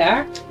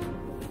multi-attack?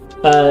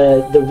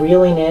 The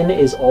reeling in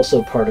is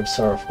also part of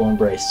Sorrowful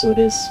Embrace, so it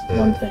is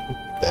one thing.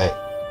 Dang.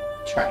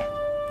 Try.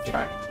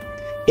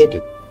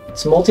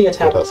 Its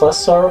multi-attack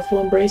plus Sorrowful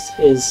Embrace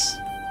is...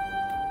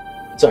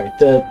 Sorry,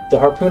 the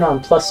Harpoon Arm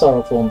plus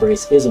Sorrowful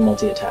Embrace is a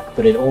multi-attack,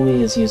 but it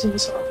only is using the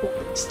Sorrowful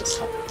Embrace this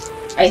time.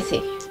 I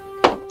see.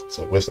 It's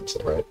a wisdom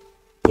save, right?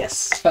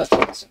 Yes. Both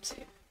wisdom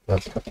save.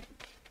 Okay.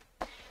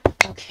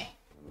 Okay.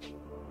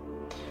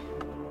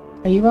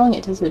 Are you rolling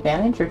at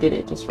disadvantage, or did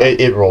it just roll?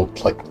 It rolled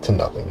like to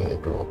nothing.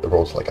 It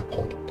rolls like a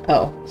point.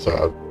 Oh.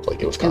 So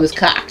it was cocked. It was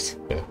cocked.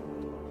 Yeah. It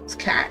was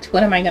cocked.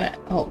 What am I gonna...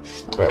 Oh.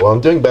 Right, well,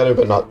 I'm doing better,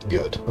 but not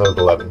good. I have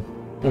 11.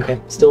 Okay,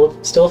 still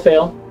a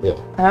fail. Yeah.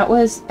 That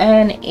was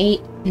an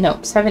 8... No,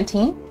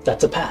 17.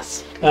 That's a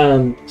pass.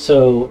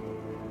 So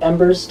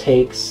Embers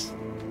takes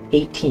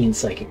 18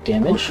 psychic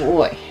damage, Oh,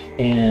 boy.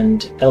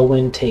 and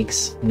Elwyn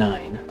takes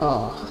 9.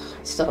 Oh,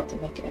 I still have to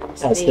make it.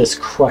 As this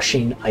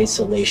crushing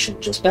isolation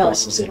just Spell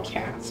presses it on.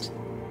 cast.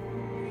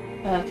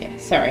 Okay,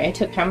 sorry. I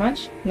took how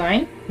much?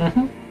 9?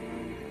 Mm-hmm.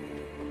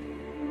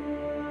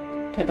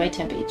 Put by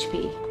temp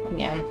HP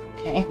again.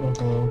 Okay.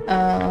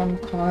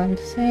 Mm-hmm. Con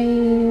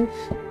save.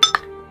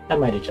 I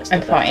might adjust I'm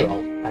that after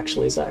fine. all,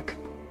 actually, Zach.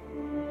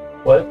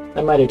 What?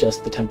 I might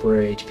adjust the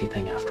temporary HP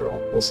thing after all.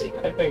 We'll see.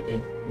 I think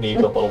you need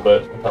a little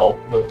bit of help,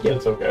 but Yeah.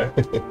 it's okay.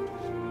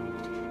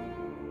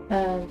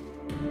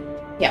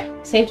 Yeah,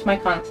 saved my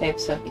con save,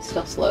 so he's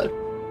still slowed.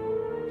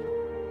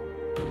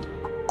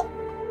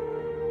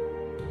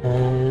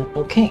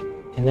 Okay.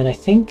 And then I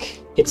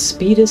think its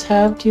speed is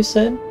halved, you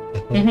said?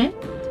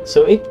 Mm-hmm.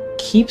 So it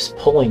keeps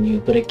pulling you,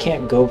 but it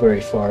can't go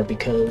very far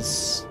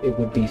because it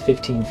would be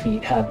 15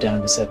 feet, halved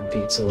down to 7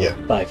 feet, so Yeah.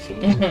 5 feet.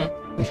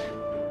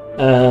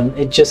 Mm-hmm.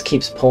 It just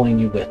keeps pulling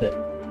you with it.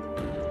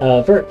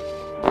 Vert.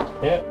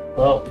 Yeah,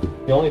 well,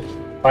 the only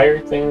fire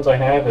things I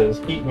have is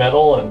heat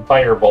metal and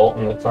firebolt,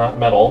 and it's not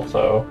metal,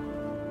 so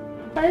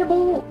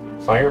Firebolt!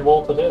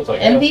 firebolt it is, I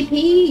guess. MVP!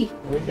 Here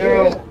we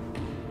go.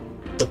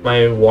 With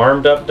my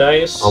warmed up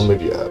dice. I'll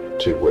move you up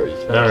to where you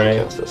can Alright.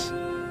 cast this.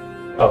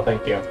 Oh,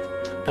 thank you.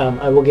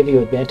 I will give you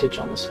advantage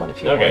on this one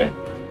if you Okay. want.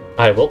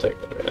 I will take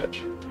the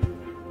advantage.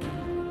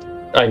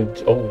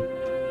 Oh.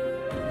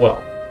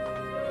 Well.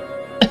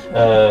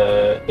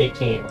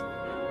 18.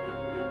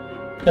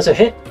 That's a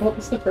hit. What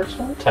was the first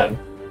one? 10.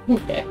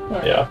 Okay.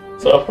 Alright. Yeah.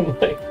 So I'm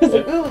like,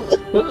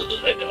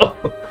 I know.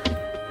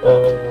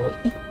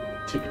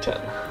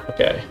 2d10.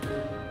 Okay.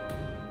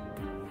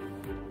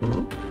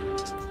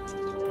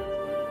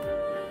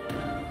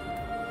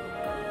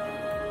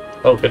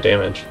 Oh, good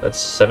damage. That's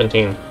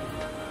 17.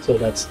 So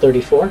that's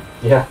 34.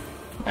 Yeah.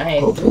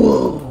 Nice.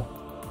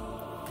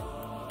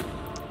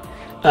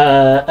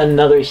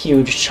 Another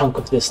huge chunk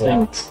of this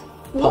thing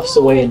puffs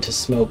away into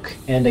smoke.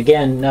 And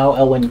again, now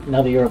Elwyn,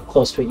 now that you're up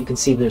close to it, you can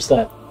see there's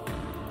that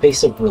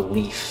face of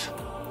relief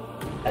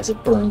as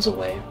it burns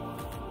away.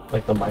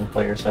 Like the mind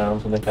player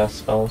sounds when they cast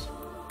spells.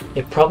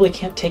 It probably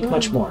can't take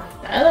much more.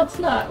 That's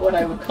not what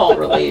I would call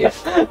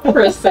relief,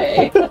 per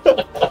se.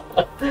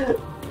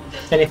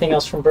 Anything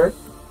else from Bert?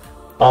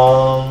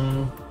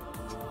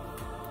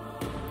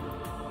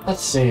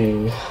 Let's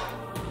see.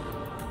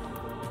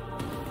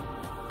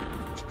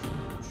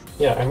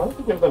 Yeah, I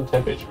might give them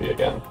temp HP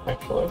again,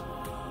 actually.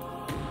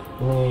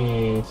 Let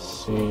me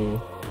see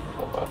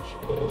how much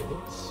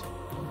is...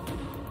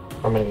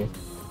 How many,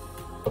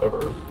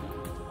 whatever,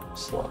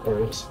 slot or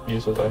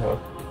uses I have.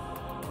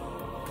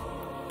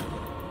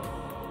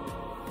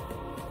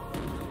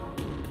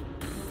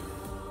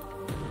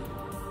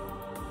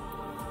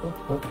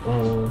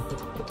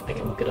 I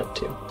can look it up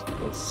too.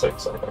 It's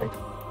 6, I think.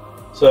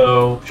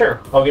 So,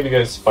 sure, I'll give you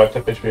guys 5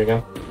 temp HP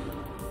again.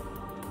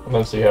 And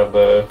then so you have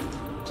the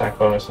attack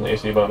bonus and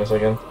AC bonus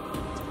again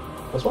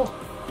as well.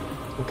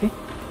 Okay.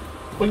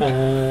 Wink.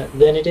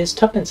 Then it is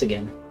Tuppence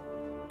again.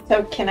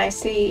 So can I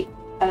see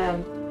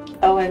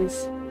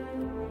Owen's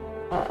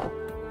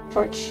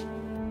torch?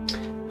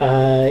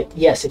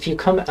 Yes, if you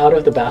come out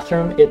of the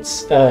bathroom,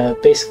 it's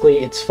basically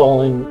it's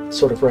fallen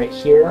sort of right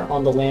here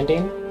on the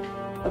landing.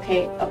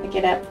 Okay, I'll pick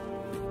it up.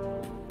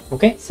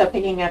 Okay, So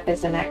picking up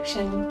is an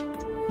action.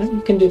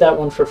 you can do that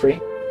one for free.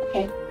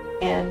 Okay,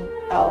 and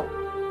I'll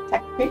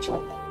attack the creature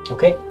with it.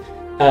 Okay,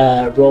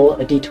 roll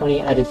a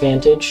d20 at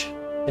advantage,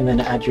 and then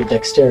add your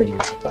dexterity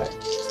modifier.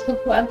 So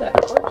glad that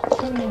torch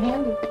came in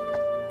handy.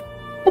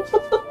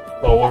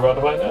 Well, we're about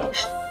to find out.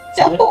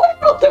 No, I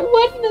rolled a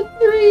 1 and a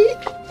 3.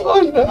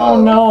 Oh no!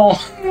 Oh no!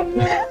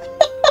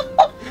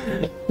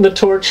 The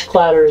torch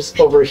clatters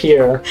over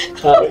here.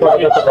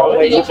 Right at the wrong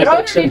way. Did you throw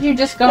it, or did you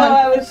just go No,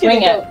 I and was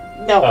swing gonna it? go.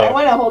 No, I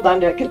want to hold on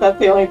to it because that's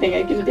the only thing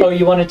I can do. Oh,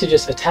 you wanted to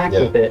just attack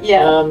Yeah. with it?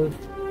 Yeah.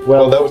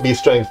 Well, that would be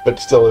strength, but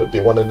still it would be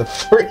 1 and a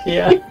 3.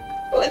 Yeah.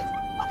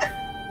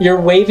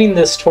 You're waving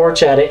this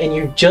torch at it, and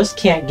you just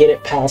can't get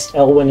it past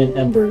Elwyn and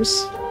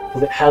Embers,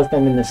 because it has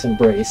them in this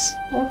embrace.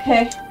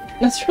 Okay.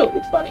 That's really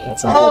funny.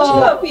 That's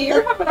unfortunate. Oh,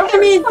 you're having a hard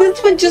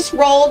this one just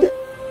rolled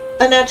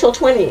a natural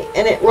 20,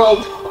 and it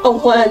rolled a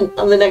 1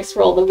 on the next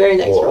roll, the very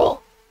next Whoa.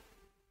 roll.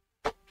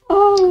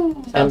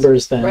 Oh.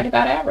 Embers then. Right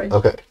about average.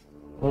 Okay.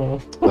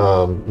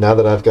 Now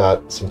that I've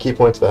got some key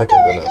points back,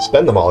 I'm gonna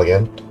spend them all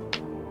again.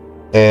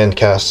 And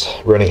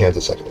cast Burning Hands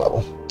at 2nd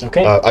level.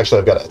 Okay. Actually,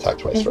 I've got to attack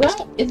twice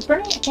first. Is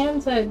Burning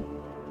Hands a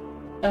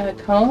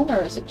cone,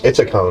 or is it just... It's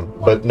a cone,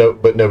 but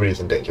nobody's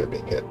in danger of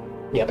being hit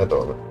Yep. at the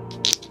moment.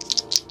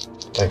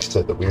 Thanks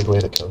to the weird way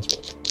the cones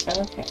work.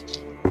 Okay.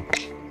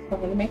 I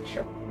want to make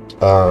sure.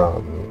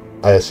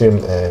 I assume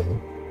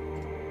then...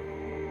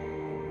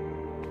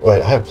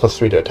 Wait, I have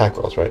 +3 to attack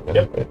rolls, right?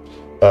 Yep.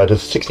 Right.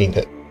 Does 16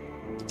 hit?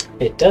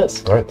 It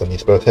does. Alright, then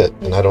these both hit.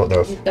 And I don't know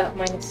if... You've got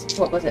minus...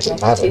 What was it?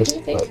 It Minus 2 matters, to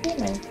the HP?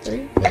 Minus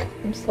 3? Yeah.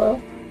 I'm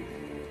slow.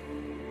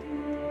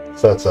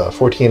 So that's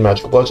 14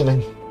 magical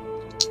bludgeoning.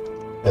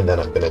 And then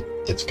I'm gonna...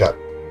 It's got...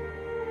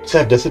 Does it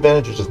have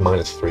disadvantage or just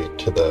 -3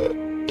 to the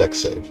dex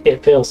save?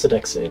 It fails the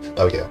dex save.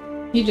 Oh, yeah.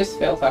 He just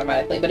fails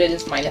automatically, but it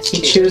is minus 2.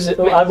 He chooses.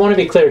 I want to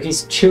be clear.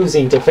 He's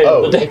choosing to fail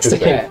Oh, the dex good.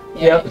 save.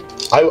 Yeah. Yep.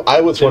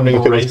 I was wondering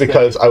if it was Embrace it.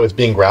 because I was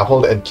being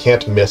grappled and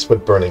can't miss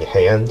with burning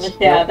hands.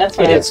 Yeah, that's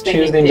what It I was is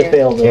thinking choosing to too.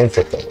 fail the.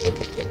 Interesting.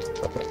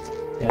 Okay.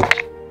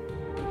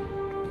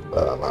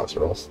 Yeah. Mouse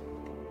rolls.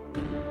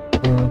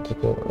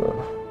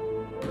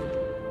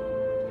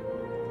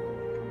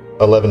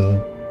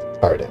 11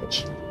 fire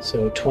damage.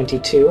 So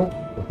 22.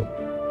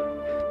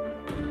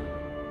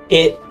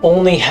 It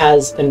only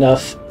has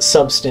enough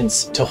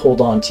substance to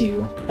hold on to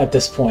you at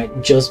this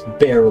point, just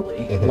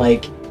barely. Mhm.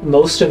 Like,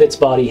 most of its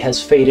body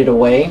has faded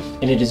away,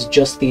 and it is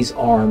just these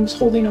arms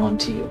holding on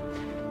to you.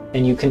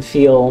 And you can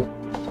feel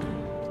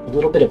a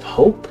little bit of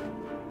hope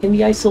in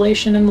the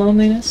isolation and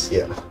loneliness.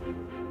 Yeah.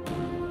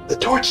 The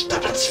torch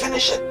doesn't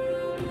finish it.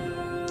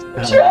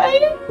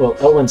 Well,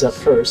 Elwyn's up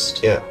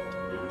first. Yeah.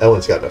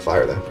 Ellen's got no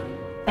fire though.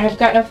 I've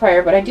got no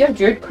fire, but I do have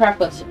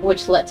Druidcraft,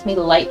 which lets me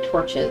light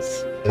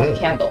torches and Mm.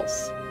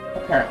 candles,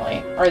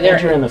 apparently. Are there...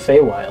 And you're in the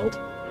Feywild.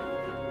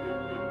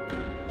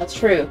 That's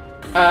true.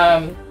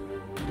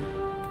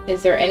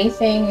 Is there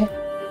anything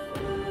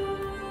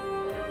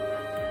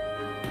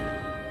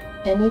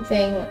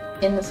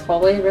in this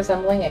hallway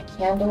resembling a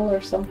candle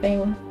or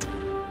something?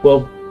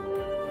 Well,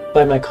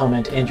 by my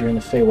comment, and you're in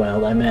the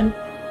Feywild, I meant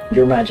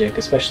your magic,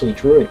 especially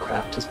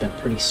Druidcraft, has been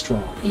pretty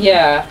strong.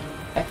 Yeah.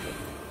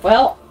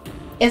 Well,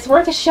 it's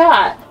worth a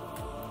shot.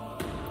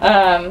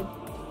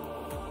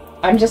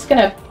 I'm just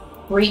gonna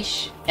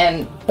reach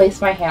and place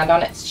my hand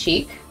on its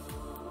cheek,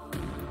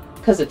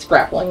 because it's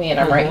grappling me and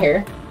I'm right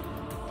here.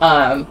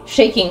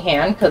 Shaking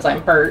hand because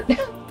I'm hurt,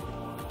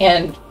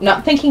 and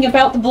not thinking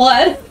about the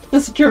blood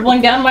that's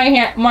dribbling down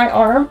my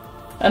arm.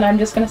 And I'm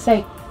just gonna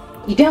say,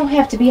 "You don't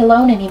have to be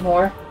alone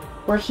anymore.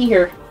 We're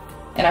here."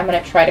 And I'm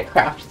gonna try to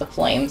craft the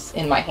flames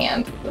in my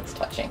hand that's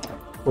touching.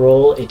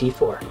 Roll a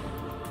d4.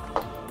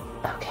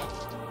 Okay.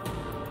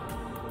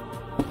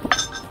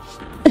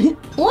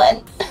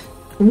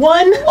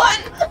 One.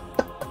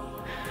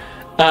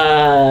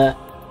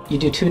 You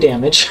do 2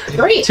 damage.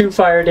 Great. 2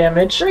 fire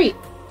damage. Great.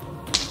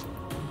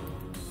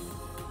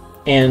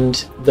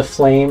 And the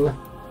flame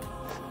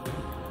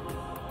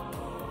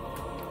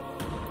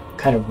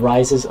kind of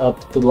rises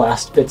up the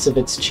last bits of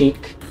its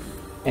cheek,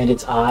 and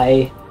its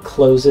eye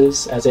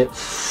closes as it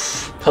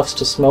puffs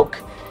to smoke,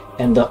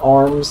 and the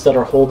arms that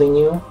are holding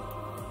you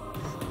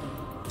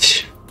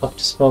puff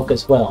to smoke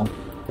as well.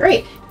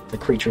 Great. The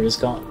creature is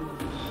gone.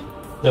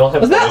 They don't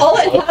have Was that fire. all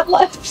it had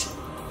left?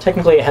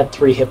 Technically it had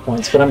 3 hit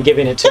points, but I'm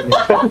giving it to you.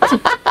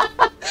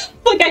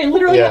 Like, I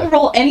literally Yeah. didn't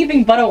roll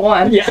anything but a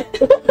 1. Yeah,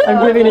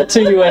 I'm giving it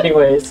to you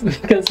anyways.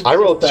 Because I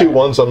rolled 2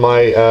 1s on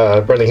my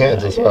burning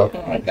hands as well.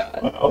 Oh my god.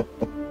 Wow.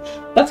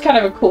 That's kind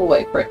of a cool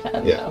way for it to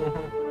end. Yeah. though.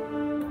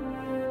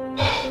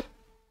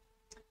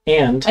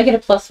 And I get a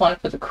 +1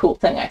 for the cool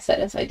thing I said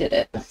as I did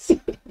it. That's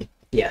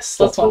yes, +1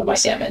 what of my we'll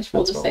say. damage.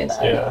 We'll That's just what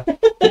say we'll that.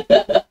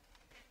 Yeah.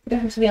 You don't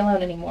have to be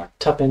alone anymore.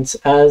 Tuppence,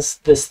 as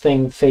this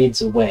thing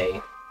fades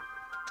away,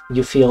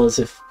 you feel as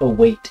if a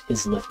weight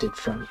is lifted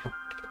from you,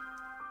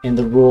 and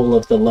the rule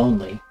of the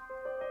lonely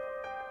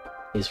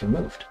is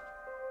removed.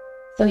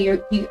 So your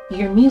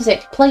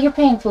music, play your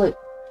pan flute.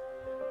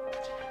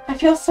 I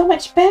feel so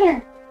much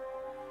better.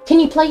 Can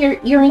you play your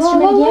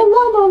instrument again?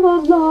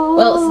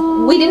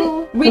 Well, we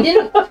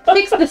didn't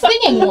fix the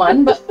singing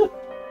one, but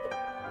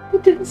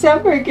It didn't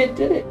sound very good,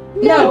 did it?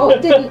 no,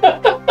 it didn't.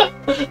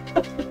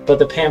 But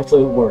the pan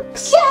flute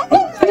works.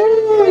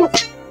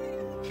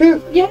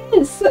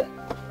 Yes.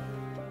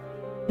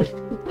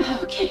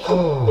 Okay.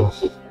 Oh,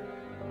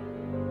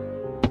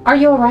 Are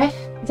you alright?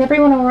 Is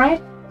everyone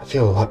alright? I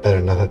feel a lot better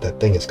now that that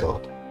thing is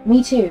gone.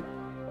 Me too.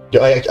 Do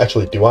I?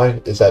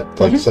 Is that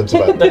like sense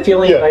of The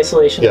feeling of Yeah.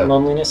 isolation Yeah. and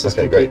loneliness is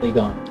Okay, great.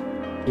 completely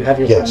gone. You have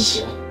your friends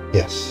Yes. here.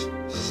 Yes.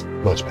 This is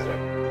much better.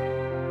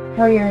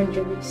 How are your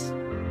injuries?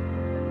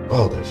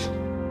 Well, there's...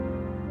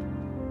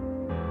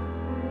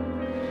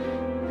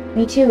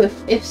 Me too.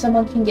 If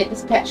someone can get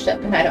this patched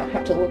up and I don't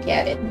have to look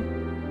at it.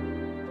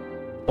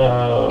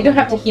 You don't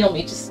have to heal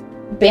me. Just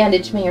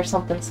bandage me or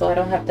something so I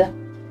don't have to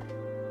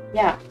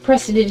Yeah.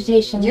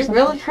 prestidigitation. or You're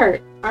something. really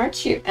hurt,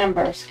 aren't you,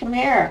 Embers? Come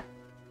here.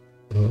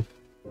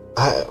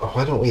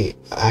 why don't we...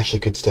 I actually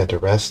could stand to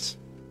rest.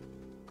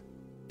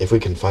 If we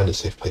can find a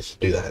safe place to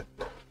do that.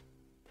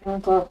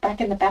 Want to go back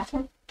in the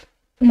bathroom?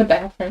 In the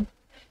bathroom.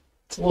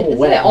 It's a little Isn't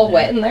wet. it all in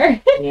wet in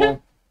there? there. Yeah.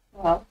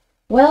 Well,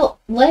 Well,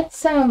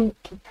 let's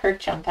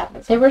Perch on top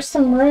of there were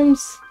some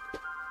rooms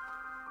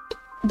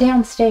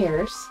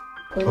downstairs.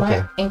 We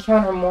might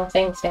encounter more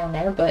things down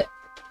there, but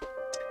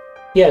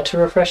Yeah, to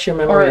refresh your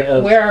memory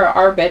of where are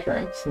our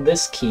bedrooms?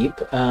 this keep,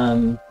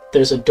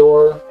 there's a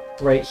door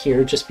right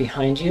here just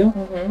behind you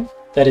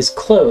that is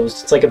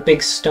closed. It's like a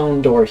big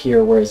stone door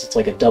here, whereas it's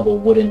like a double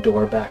wooden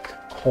door back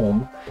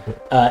home.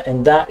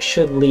 And that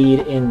should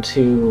lead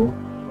into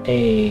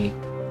a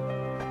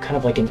kind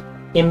of like an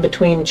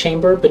in-between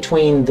chamber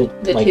between the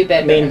like, two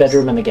bedrooms. main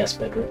bedroom and the guest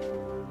bedroom.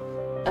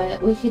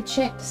 We could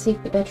check to see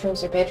if the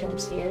bedrooms are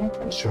bedrooms here.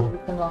 And Sure. We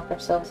can lock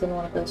ourselves in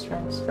one of those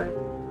rooms for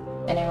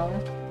an hour.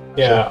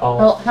 Yeah,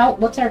 I'll...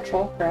 What's our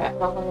tracker at?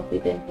 How long have we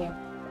been here?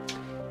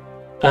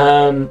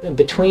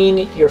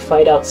 Between your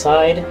fight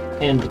outside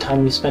and the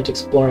time you spent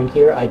exploring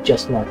here, I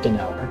just marked an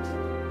hour.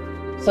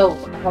 So,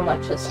 how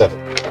much is 7.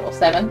 it? Level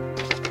 7?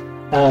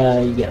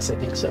 Yes, I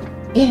think so.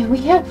 Yeah, we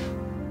have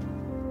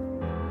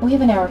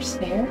an hour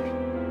spare.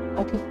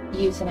 I could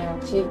use an hour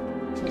too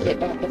to get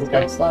back a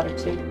spell slot or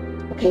 2.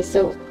 Okay,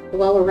 so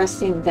while we're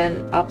resting,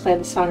 then I'll play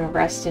the Song of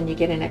Rest and you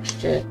get an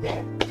extra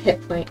hit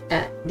point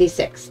at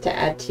D6 to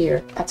add to your...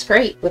 That's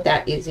great.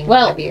 Without using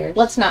Well, yours.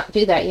 let's not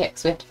do that yet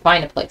because we have to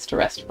find a place to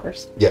rest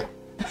first. Yeah.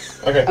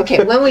 Okay.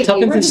 Okay, when we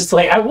Tuppence is just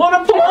like, I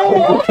want to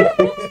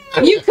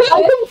play! You could!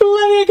 I can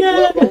play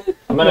again!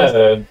 I'm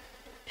gonna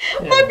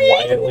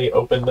quietly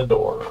open the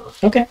door.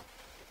 Okay.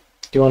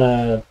 Do you want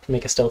to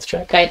make a stealth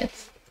check?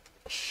 Guidance.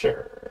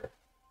 Sure.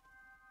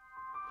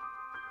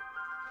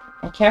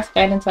 I cast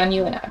guidance on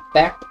you and I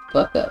back the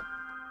fuck up.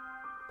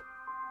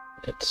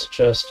 It's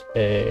just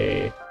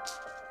a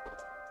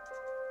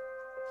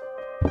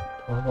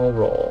normal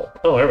roll.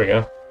 Oh, there we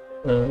go.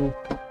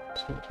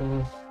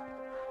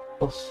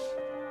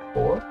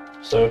 4,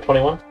 so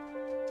 21.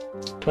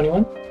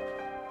 21.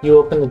 You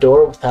open the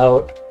door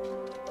without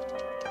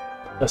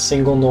a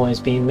single noise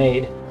being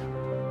made.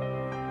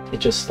 It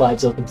just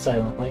slides open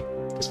silently,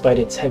 despite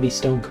its heavy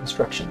stone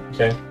construction.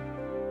 Okay.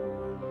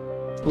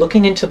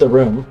 Looking into the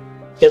room,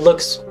 it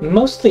looks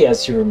mostly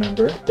as you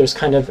remember. There's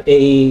kind of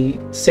a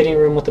sitting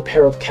room with a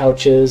pair of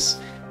couches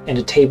and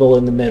a table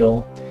in the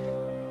middle.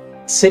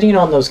 Sitting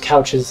on those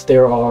couches,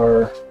 there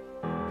are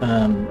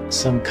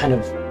some kind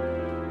of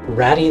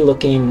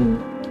ratty-looking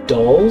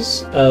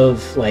dolls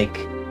of, like,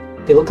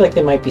 they look like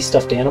they might be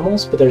stuffed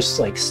animals, but there's,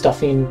 like,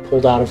 stuffing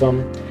pulled out of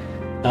them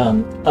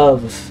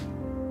of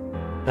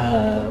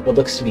what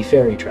looks to be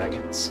fairy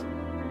dragons.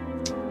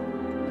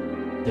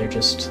 They're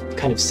just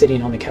kind of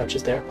sitting on the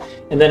couches there.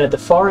 And then at the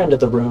far end of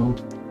the room,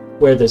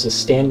 where there's a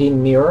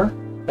standing mirror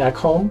back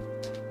home,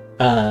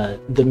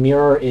 the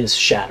mirror is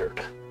shattered.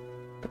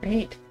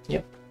 Great.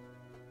 Yep.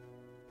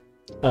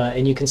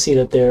 And you can see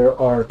that there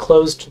are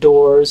closed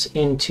doors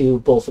into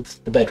both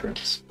of the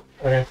bedrooms.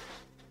 Okay.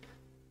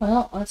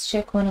 Well, let's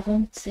check one of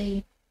them.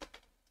 See.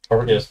 Or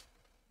we just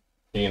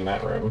be in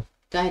that room.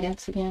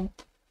 Guidance again.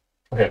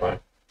 Okay, fine.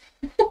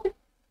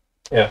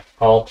 Yeah,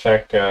 I'll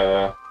check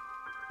my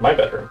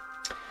bedroom.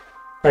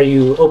 Are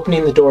you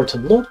opening the door to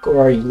look, or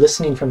are you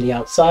listening from the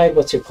outside?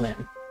 What's your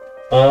plan?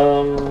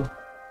 I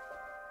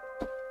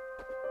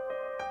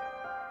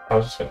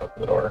was just gonna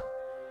open the door.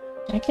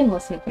 I can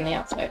listen from the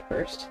outside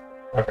first.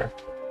 Okay.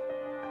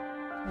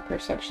 My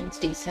perception's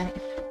decent.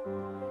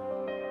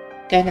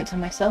 Guidance on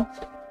myself.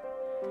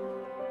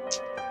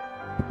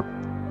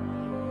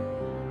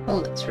 Oh,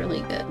 that's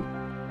really good.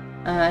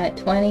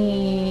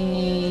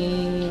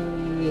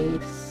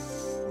 26?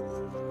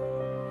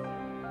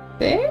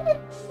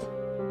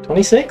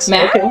 26?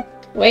 Math? Okay.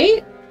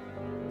 Wait.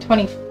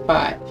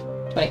 25.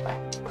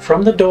 25.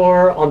 From the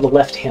door on the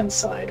left-hand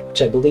side,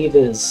 which I believe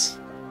is...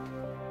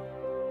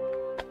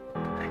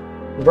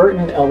 Bert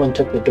and Elwyn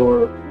took the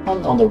door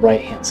on the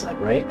right-hand side,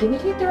 right? Did we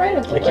take the right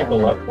or the I left? took the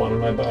left one,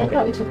 my I bad.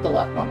 thought we took the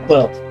left one.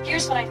 Well,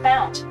 Here's what I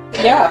found.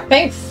 Yeah,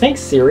 thanks. thanks,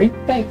 Siri.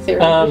 Thanks,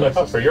 Sarah. I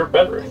thought for your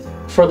bedroom.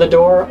 For the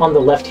door on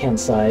the left-hand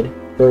side,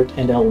 Bert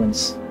and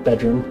Elwyn's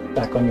bedroom,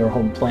 back on your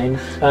home plane,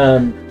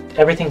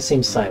 everything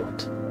seems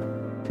silent.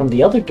 From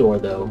the other door,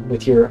 though,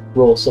 with your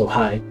roll so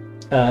high,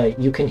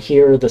 you can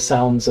hear the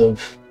sounds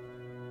of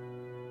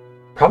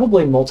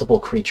probably multiple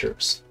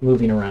creatures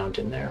moving around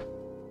in there.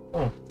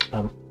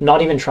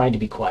 Not even trying to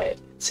be quiet,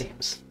 it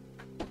seems.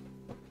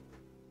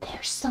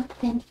 There's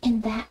something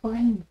in that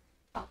room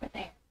over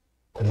there.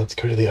 And let's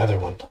go to the other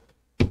one.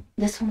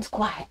 This one's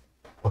quiet.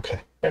 Okay.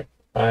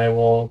 I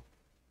will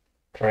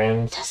try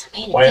and Doesn't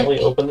mean quietly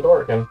it's empty. open the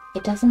door again.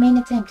 It doesn't mean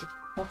it's empty.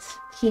 Let's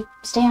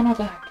stay on our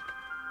guard.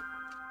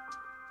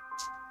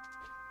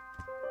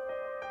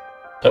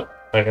 Oh,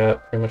 I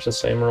got pretty much the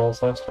same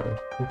rolls last time.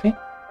 Okay.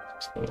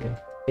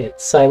 It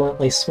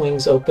silently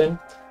swings open,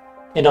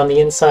 and on the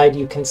inside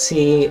you can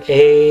see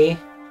a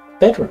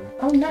bedroom.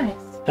 Oh, nice.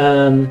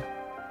 I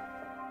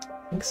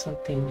think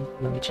something...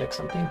 Let me check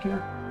something here.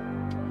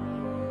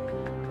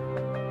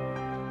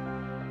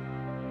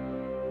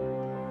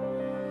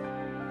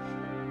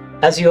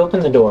 As you open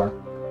the door,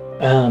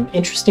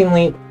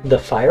 interestingly, the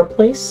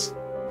fireplace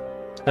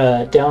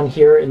down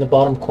here in the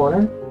bottom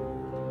corner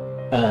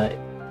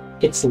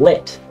it's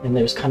lit, and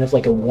there's kind of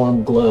like a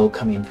warm glow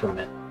coming from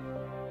it.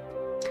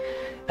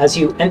 As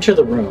you enter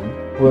the room,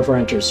 whoever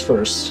enters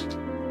first,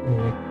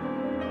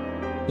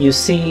 you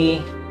see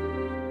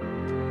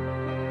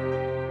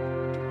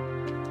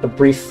a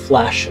brief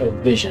flash of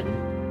vision.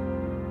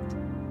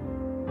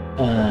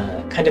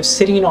 Kind of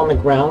sitting on the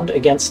ground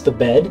against the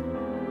bed,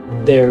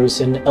 there's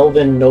an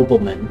elven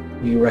nobleman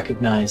you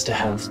recognize to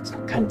have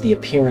kind of the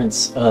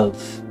appearance of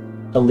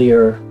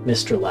Alir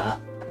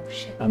Mistralath,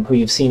 who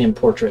you've seen in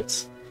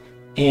portraits.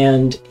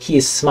 And he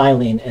is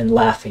smiling and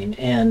laughing,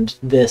 and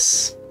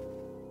this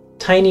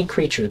tiny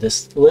creature,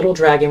 this little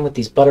dragon with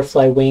these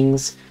butterfly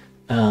wings,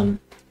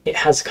 it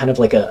has kind of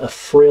like a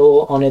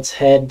frill on its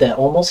head that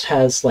almost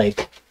has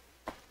like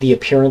the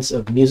appearance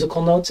of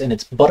musical notes, and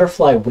its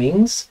butterfly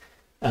wings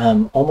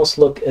almost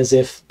look as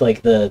if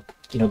like the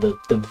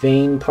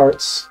vein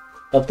parts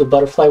of the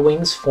butterfly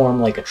wings form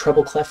like a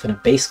treble clef and a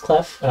bass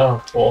clef.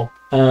 Oh, cool.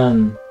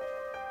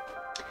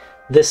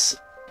 This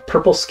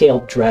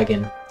purple-scaled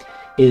dragon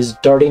is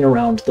darting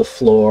around the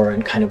floor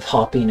and kind of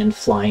hopping and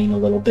flying a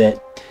little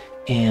bit,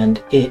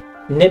 and it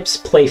nips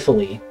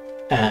playfully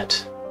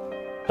at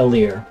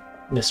Alir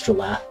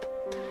Mistralath.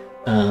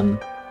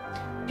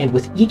 And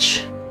with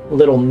each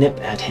little nip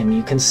at him,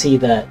 you can see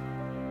that,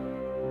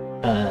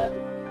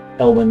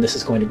 Elwyn, this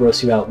is going to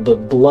gross you out,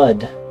 but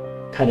blood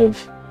kind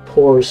of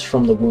pours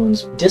from the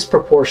wounds,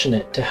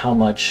 disproportionate to how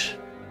much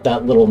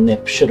that little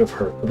nip should have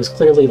hurt. It was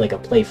clearly like a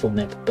playful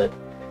nip, but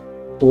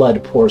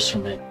blood pours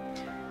from it.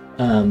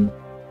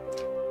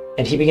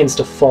 And he begins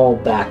to fall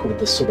back with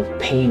this sort of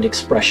pained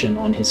expression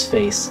on his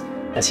face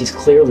as he's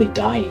clearly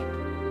dying.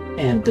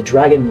 And the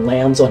dragon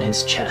lands on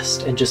his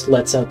chest and just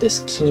lets out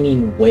this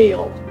keening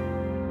wail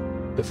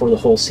before the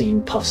whole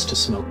scene puffs to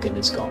smoke and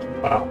is gone.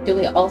 Wow. Do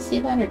we all see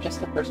that, or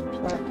just the first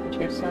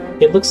creature saw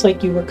it? It looks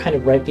like you were kind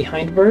of right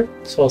behind Bert,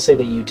 so I'll say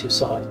that you two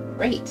saw it.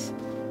 Great.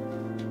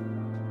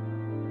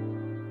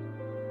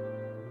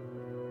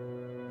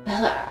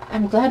 Well,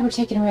 I'm glad we're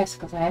taking a risk,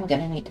 because I am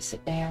going to need to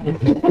sit down.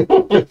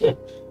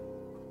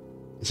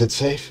 Is it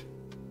safe?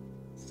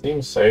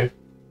 Seems safe.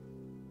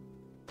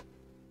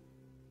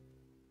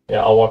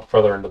 Yeah, I'll walk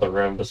further into the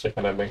room just to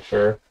kind of make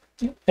sure.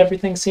 Yep,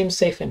 everything seems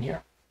safe in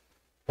here.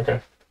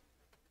 Okay.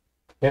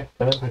 Yeah,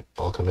 Alright,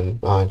 I'll come in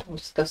behind. We'll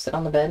just go sit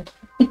on the bed.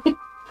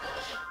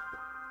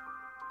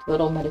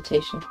 Little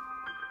meditation.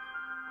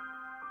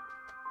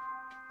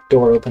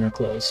 Door open or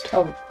closed?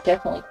 Oh,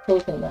 definitely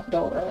open that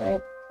door,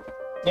 right?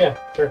 yeah,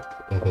 sure.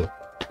 Mm-hmm.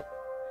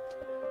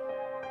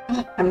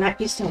 I'm not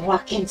used to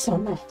walking so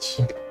much.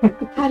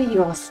 How do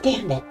you all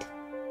stand it?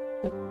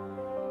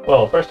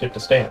 Well, first you have to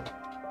stand.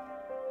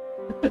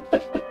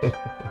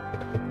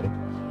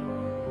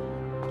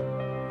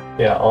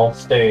 Yeah, I'll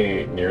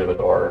stay near the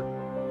door,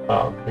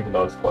 even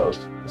though it's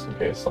closed, just in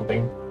case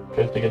something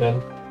tries to get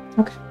in.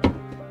 Okay.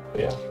 But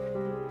yeah.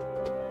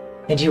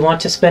 And do you want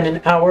to spend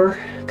an hour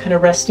kind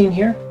of resting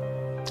here?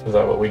 Is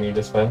that what we need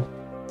to spend?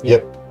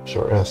 Yep,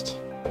 short rest.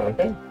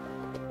 Okay.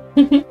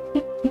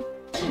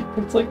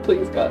 It's like,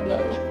 please God, no.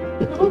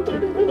 Oh,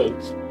 30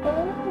 minutes.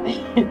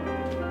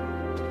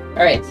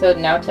 Alright, so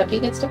now Tuppy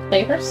gets to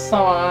play her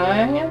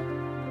song.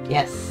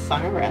 Yes,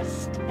 Song of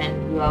Rest.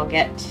 And you all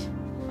get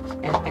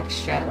an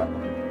extra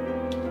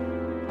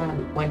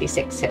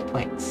 1d6 hit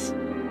points.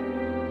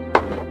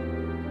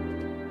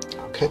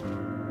 Okay.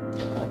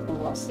 I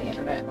lost the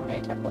internet on my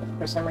tablet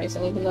for some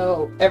reason, even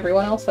though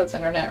everyone else has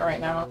internet right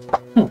now.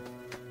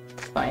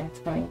 It's fine, it's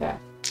coming back.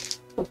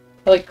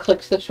 I like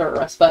clicked the short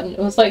rest button. It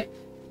was like,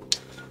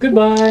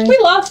 Goodbye. we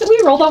lost it.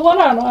 We rolled a 1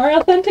 on our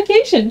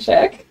authentication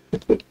check.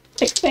 Like,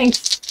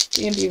 thanks,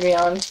 D&D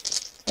Beyond.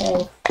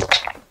 Thanks.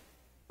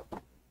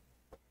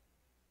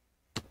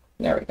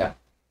 There we go.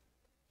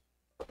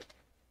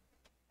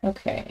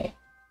 Okay.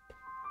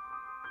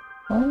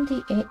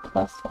 1d8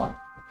 plus 1.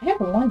 I have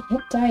 1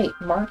 hit die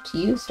marked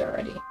used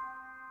already.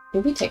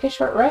 Did we take a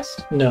short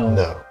rest? No.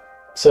 No.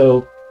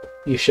 So,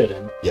 you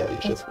shouldn't. Yeah, you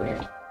should. That's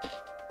weird.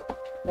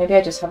 Maybe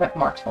I just haven't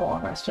marked a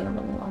long rest in a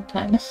really long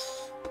time.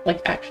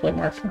 Like, actually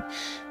marked one.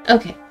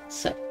 Okay,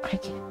 so I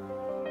get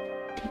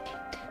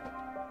d8.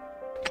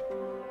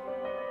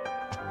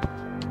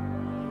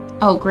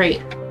 Oh,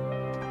 great.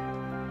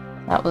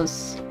 That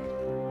was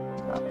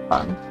not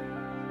fun.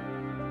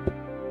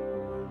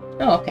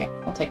 Oh, okay.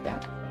 I'll take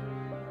that.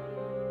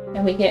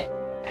 And we get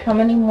how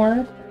many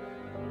more?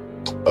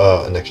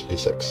 An extra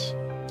d6.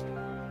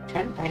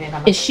 Trying to find it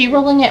on Is she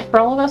rolling it for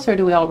all of us, or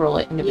do we all roll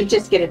it individually? You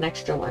just get an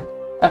extra one.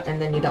 Okay.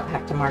 And then you don't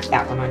have to mark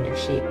that one on your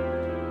sheet.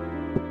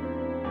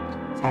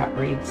 That's how it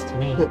reads to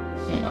me.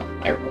 No,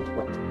 I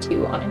rolled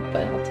 2 on it,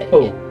 but I'll take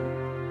Oh. it.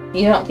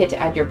 You don't get to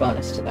add your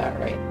bonus to that,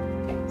 right?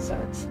 Okay, so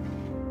it's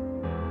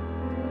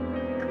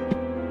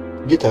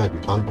You get to add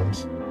your con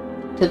points.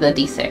 to the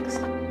d6.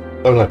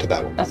 Oh, not to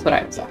that one. That's what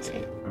I was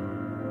asking.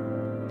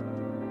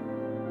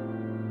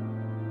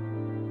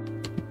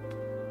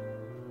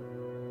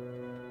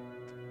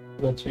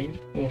 That's you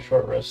in a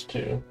short rest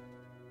too.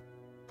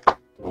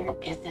 Where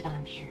is it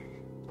on here?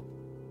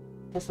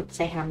 Doesn't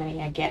say how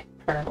many I get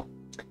per.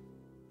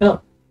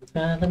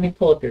 Let me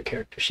pull up your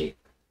character sheet.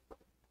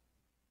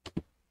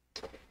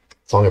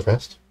 Song of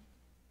Rest?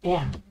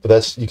 Yeah. But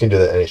that's, you can do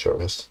that at any short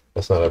rest.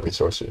 That's not every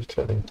sorcerer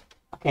depending.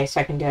 Okay, so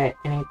I can do it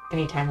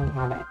anytime we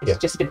have it. It's Yeah.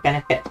 just to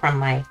benefit from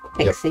my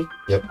pixie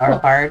Yep. or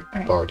bard.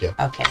 Bard, yeah.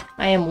 Okay.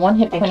 I am 1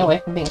 hit Thank point you. away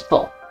from being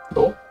full.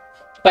 Cool.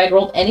 If I'd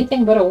rolled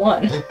anything but a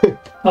 1,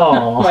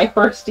 Oh, my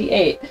first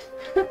D8.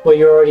 well,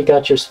 you already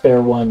got your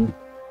spare one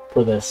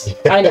for this.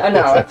 I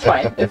know, it's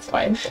fine. It's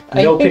fine.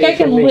 No I think pity I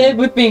can from me. live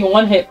with being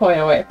 1 hit point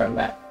away from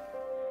that.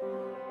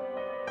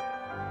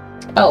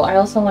 Oh, I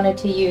also wanted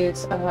to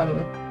use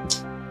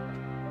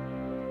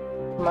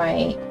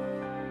my.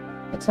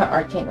 It's not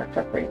arcane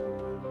recovery.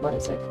 What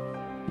is it?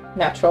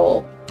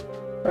 Natural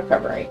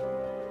recovery.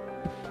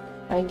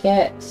 I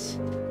get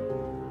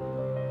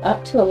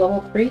up to a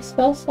level 3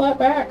 spell slot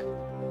back.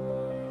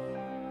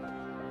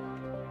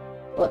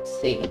 Let's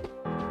see.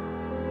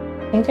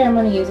 I think I'm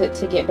going to use it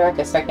to get back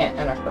a second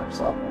and a first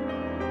level.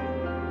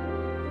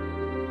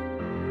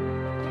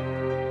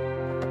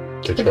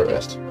 Good short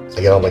rest.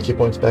 I get all my key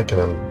points back,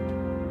 and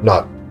I'm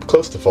not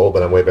close to full,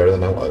 but I'm way better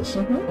than I was.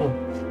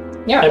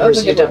 Yeah, that was Embers, a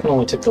you good one.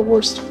 definitely took the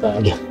worst of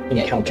that Yeah.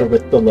 encounter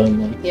with the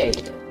lonely. Yeah, you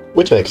did.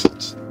 Which makes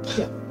sense.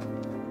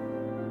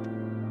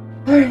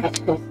 That's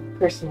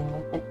personal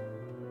with it.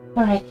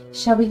 Alright,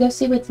 shall we go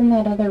see what's in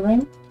that other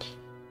room?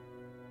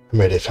 I'm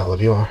ready if all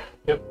of you are.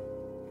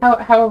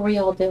 How are we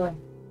all doing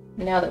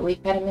now that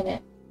we've had a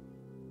minute?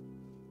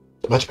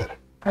 Much better.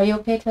 Are you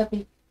okay,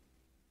 Tubby?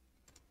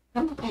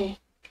 I'm okay.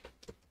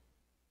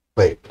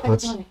 Wait,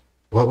 That's fine.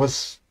 what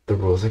was the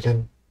rules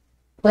again?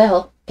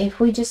 Well, if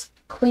we just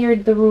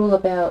cleared the rule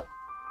about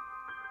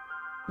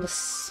the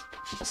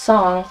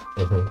song,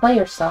 Mm-hmm.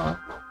 player song,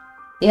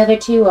 the other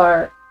two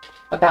are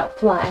about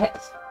flight,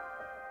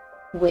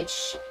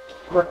 which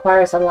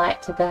requires a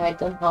light to guide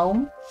them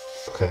home.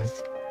 Okay.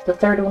 The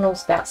third one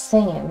was about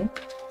singing,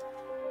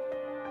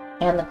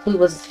 and the clue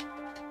was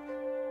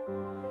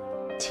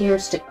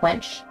tears to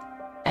quench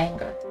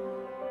anger.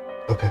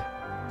 Okay.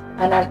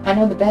 And I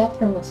know the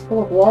bathroom was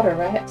full of water,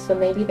 right? So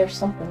maybe there's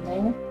something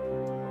there.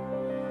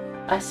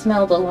 I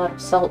smelled a lot of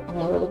salt when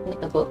we were looking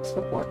at the books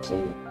before,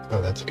 too.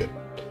 Oh, that's a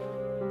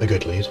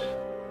good lead.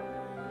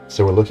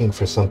 So we're looking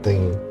for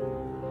something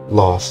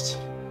lost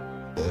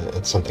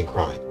and something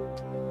crying.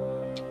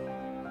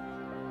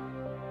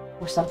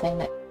 Or something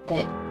that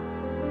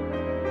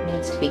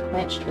needs to be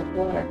quenched with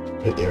water.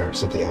 Yeah, or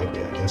something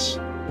angry, I guess.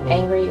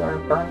 Angry or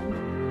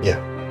burning. Yeah.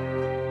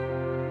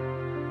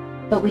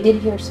 But we did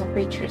hear some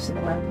creatures in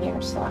the room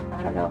here, so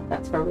I don't know if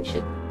that's where we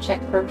should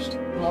check first.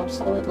 More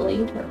solid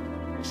lead, or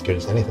As good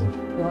as anything.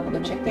 you want to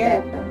go check the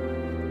Here. bathroom?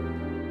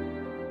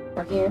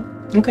 Or here?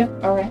 Okay.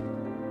 Alright.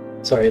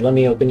 Sorry, let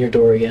me open your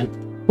door again.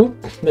 Oop,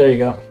 there you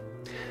go.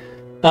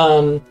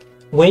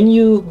 When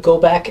you go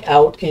back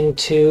out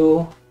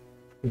into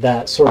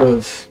that sort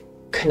of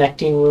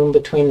connecting room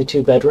between the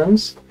two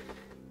bedrooms,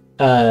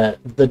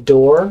 the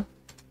door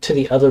to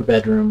the other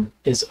bedroom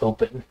is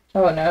open.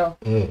 Oh no.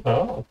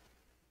 Oh.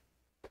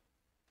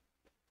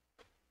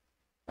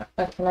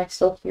 Can I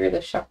still hear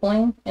the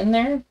shuffling in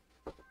there?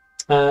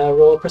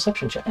 Roll a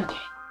perception check. Okay.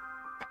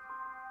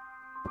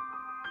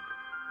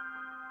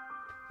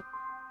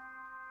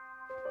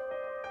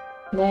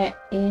 That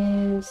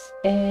is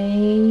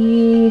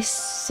a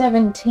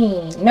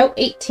 17. No,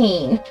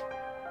 18.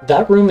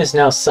 That room is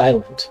now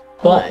silent,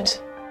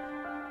 but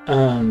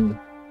kind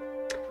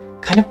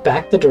of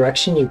back the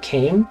direction you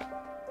came,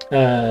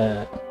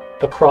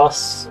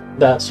 across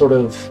that sort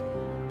of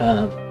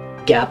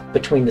gap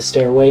between the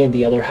stairway and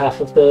the other half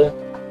of the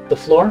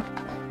floor,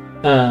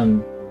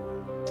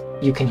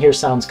 you can hear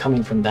sounds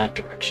coming from that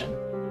direction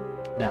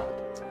now.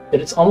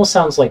 It almost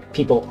sounds like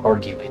people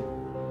arguing.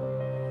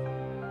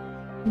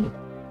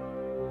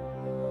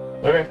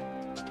 Okay.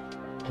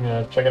 I'm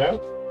gonna check it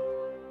out.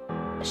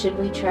 Should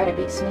we try to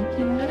be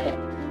sneaky about it?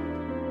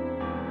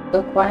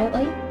 Go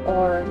quietly?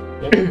 Or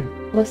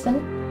listen?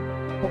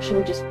 Or should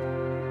we just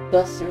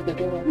bust through the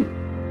door?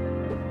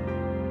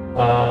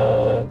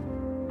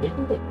 You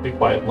can be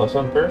quiet and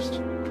listen first.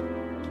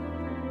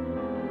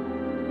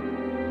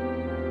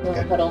 We'll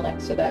Okay. huddle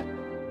next to that.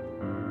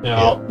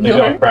 Yeah, maybe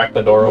I'll crack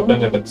the door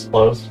open if it's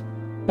closed.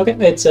 Okay,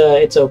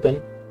 it's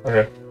open.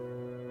 Okay.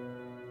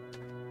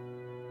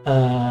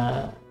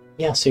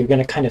 Yeah, so you're going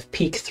to kind of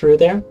peek through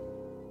there.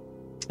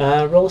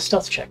 Roll a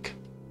stealth check.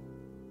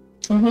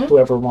 Mm-hmm.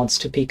 Whoever wants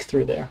to peek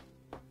through there.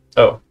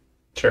 Oh,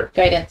 sure.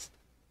 Guidance.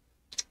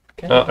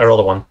 Okay. I rolled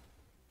a 1.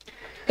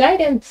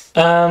 Guidance!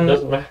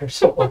 Doesn't matter.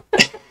 So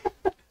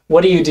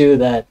What do you do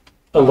that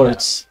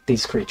alerts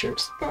these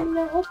creatures? Oh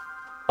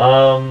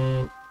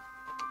no.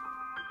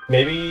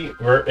 Maybe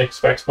Vert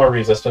expects more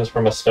resistance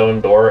from a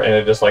stone door, and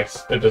it just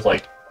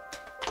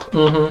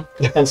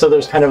Mm-hmm. And so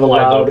there's kind of a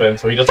slides loud... open.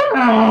 So he just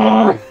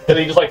and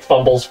he just like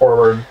fumbles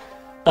forward.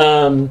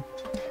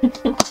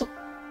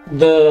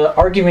 The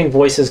arguing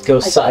voices go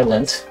got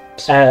silent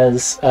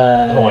as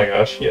Oh my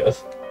gosh,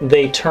 yes.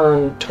 they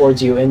turn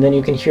towards you, and then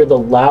you can hear the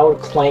loud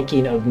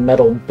clanking of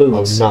metal Oh,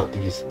 boots not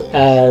these things.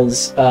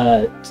 as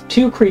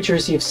two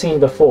creatures you've seen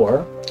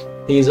before.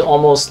 These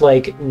almost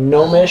like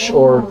gnomish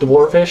or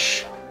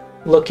dwarvish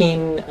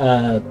looking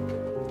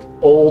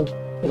old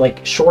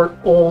like short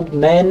old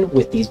men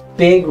with these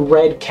big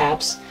red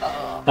caps.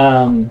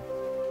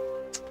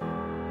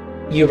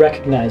 You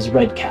recognize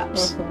red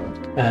caps.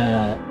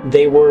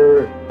 They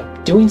were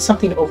doing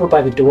something over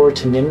by the door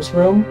to Nim's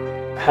room,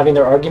 having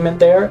their argument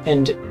there,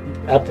 and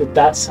at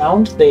that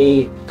sound,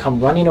 they come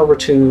running over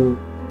to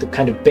the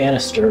kind of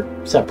banister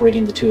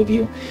separating the two of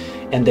you,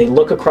 and they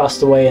look across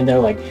the way and they're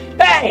like,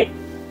 "Hey!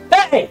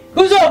 Hey!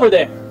 Who's over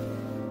there?"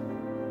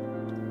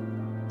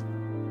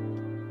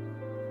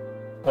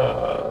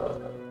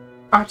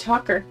 Our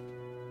talker.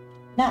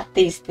 Not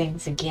these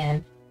things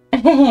again.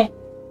 Didn't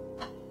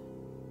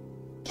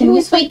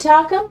we sweet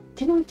talk him?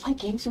 Didn't we play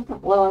games with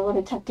them? Well, I would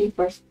have talked to you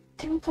first.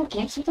 Didn't we play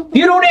games with them?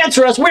 You don't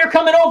answer us, we're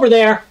coming over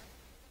there!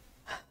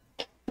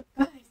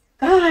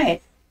 Guys.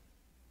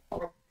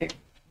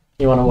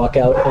 You want to walk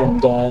out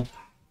and,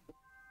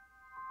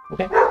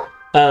 okay.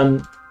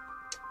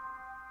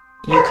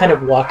 You kind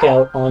of walk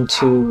out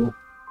onto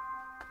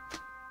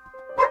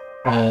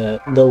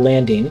the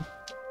landing,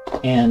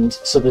 and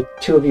so the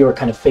two of you are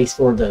kind of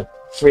or the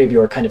three of you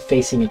are kind of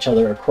facing each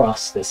other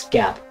across this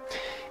gap.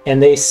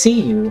 And they see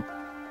you.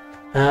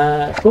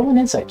 Roll an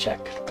insight check.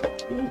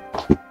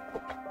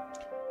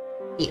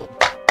 You.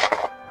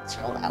 Let's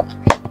roll that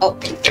one. Oh,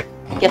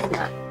 guess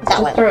not. That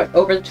Just one. throw it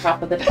over the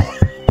top of the door.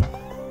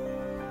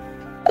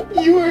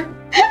 You were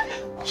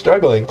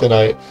struggling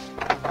tonight.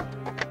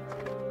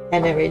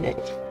 And every night.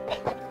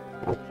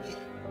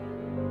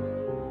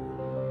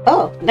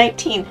 Oh,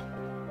 19.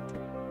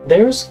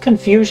 There's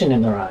confusion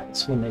in their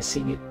eyes when they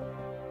see you.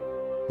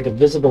 Like a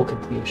visible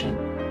confusion.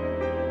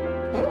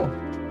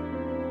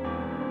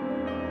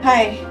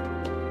 Hi.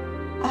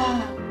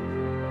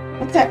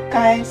 What's up,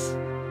 guys?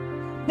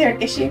 Is there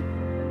an issue?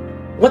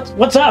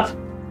 What's up?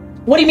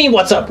 What do you mean,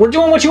 what's up? We're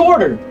doing what you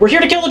ordered. We're here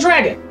to kill the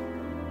dragon.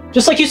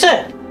 Just like you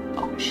said.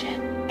 Oh, shit.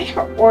 I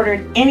never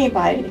ordered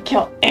anybody to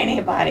kill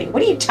anybody.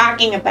 What are you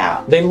talking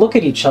about? They look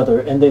at each other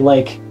and they,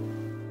 like,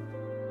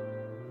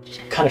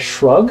 kind of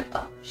shrug.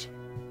 Oh, shit.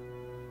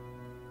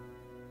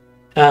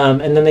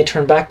 And then they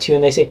turn back to you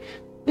and they say,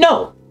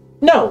 No.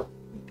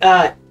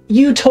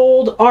 You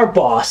told our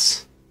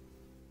boss,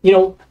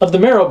 of the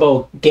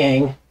Marrowbow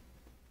gang,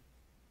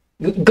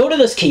 go to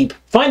this keep,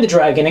 find the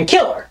dragon, and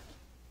kill her.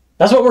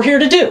 That's what we're here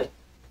to do.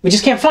 We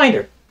just can't find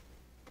her.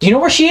 Do you know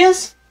where she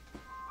is?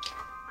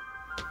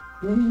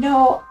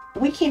 No,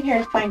 we came here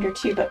to find her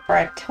too, but for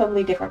a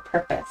totally different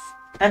purpose.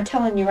 I'm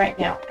telling you right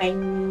now, I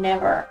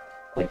never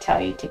would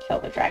tell you to kill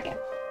the dragon.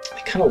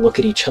 They kind of look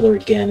at each other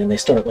again and they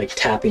start, like,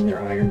 tapping their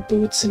iron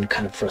boots in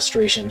kind of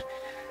frustration.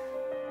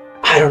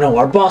 I don't know,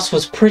 our boss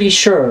was pretty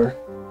sure.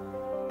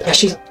 Yeah,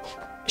 she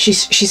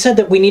said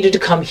that we needed to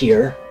come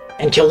here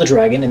and kill the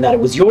dragon and that it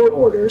was your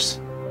orders.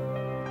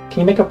 Can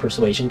you make a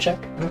persuasion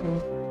check?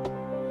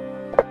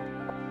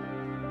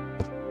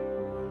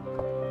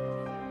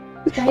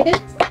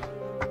 Guidance?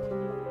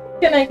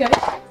 Can I go?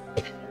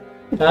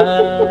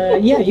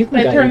 Yeah, you can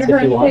I turn guidance to her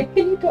if you and want. say,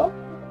 can you go?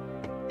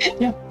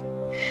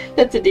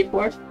 That's a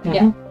D4.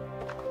 Yeah.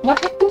 What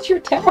happened to your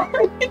tower?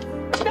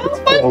 That's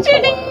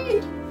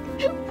functioning!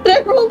 But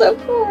I rolled a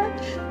 4.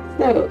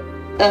 So,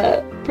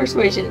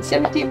 persuasion,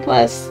 17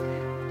 plus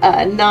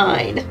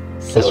 9.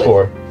 So Plus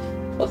 4.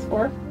 Plus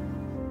 4?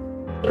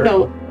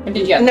 No, Or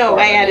did you have no, 4?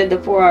 I added the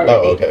 4 already.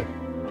 Oh, okay.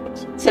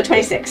 So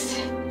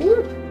 26.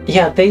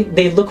 Yeah,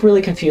 they look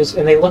really confused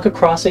and they look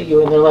across at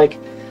you and they're like,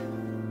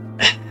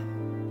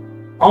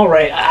 all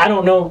right, I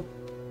don't know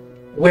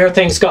where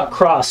things got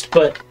crossed,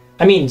 but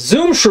I mean,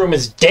 Zoom Shroom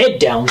is dead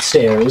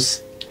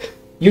downstairs.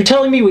 You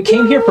telling me we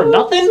came here for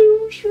nothing?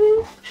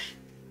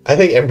 I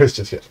think Empress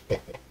just hit.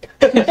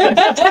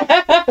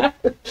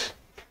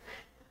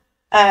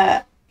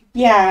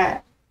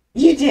 Yeah,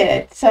 you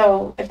did.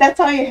 So, if that's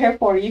all you're here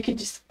for, you could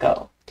just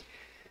go.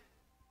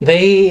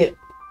 They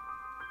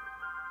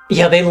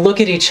look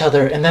at each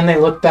other and then they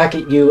look back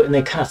at you and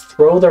they kind of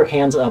throw their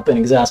hands up in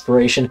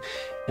exasperation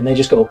and they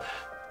just go,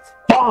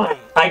 fine,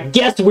 I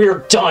guess we're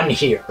done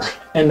here.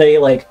 And they,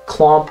 like,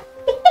 clomp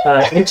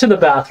into the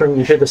bathroom.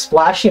 You hear the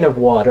splashing of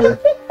water.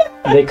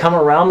 They come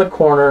around the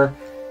corner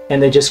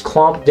and they just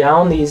clomp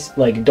down these,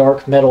 like,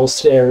 dark metal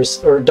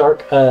stairs or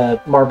dark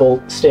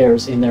marble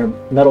stairs in their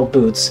metal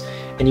boots,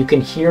 and you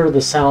can hear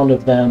the sound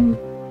of them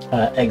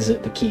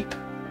exit the keep.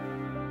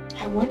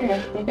 I wonder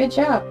if Good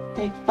job.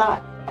 they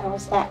thought I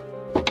was that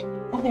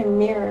other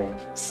mirror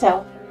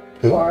self.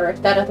 Who? Or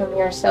if that other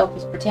mirror self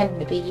was pretending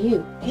to be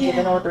you and Yeah.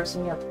 giving orders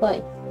in your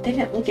place. They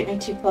didn't look at me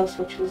too close,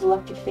 which was a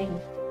lucky thing.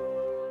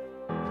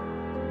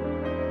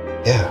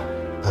 Yeah.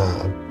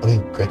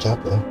 Great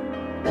job, though.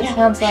 That Yeah.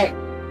 sounds like,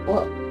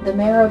 well, the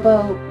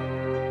Marrowbow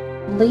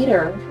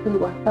leader,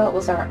 who I thought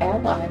was our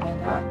ally,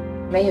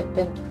 may have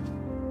been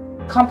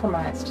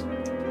compromised.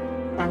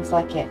 Sounds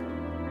like it.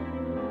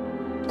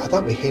 I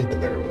thought we hated the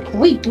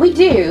Merrywood. We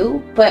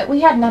do, but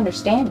we had an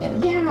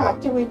understanding. Yeah,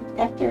 after we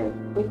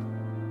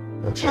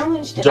Okay.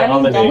 challenged it.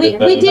 Dominated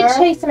We them. did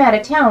chase him out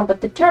of town,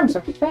 but the terms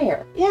are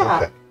fair. Yeah.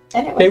 Okay.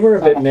 And it was They were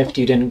a bit miffed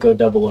you didn't go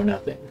double or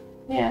nothing.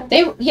 Yeah.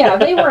 They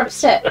were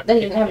upset. They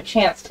didn't have a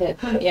chance to,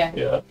 yeah.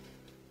 Yeah.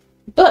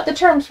 But the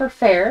terms were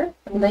fair,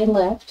 and they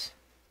left.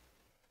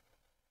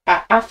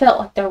 I felt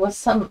like there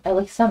was at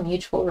least some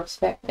mutual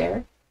respect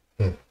there.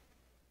 Hmm.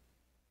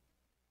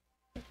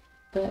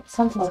 But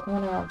something's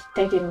going on.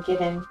 They didn't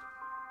get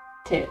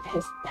into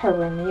her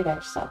room either,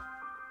 so.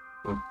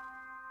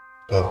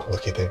 Oh,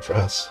 lucky thing for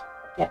us.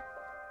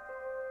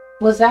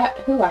 Was that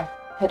who I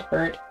had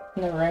heard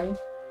in the room?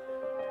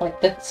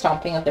 Like the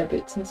stomping of their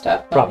boots and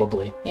stuff?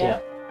 Probably. Yeah.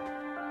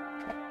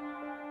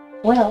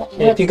 Well,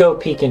 And if you go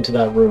peek into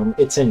that room,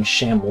 it's in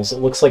shambles.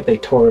 It looks like they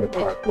tore it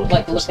apart.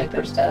 looking for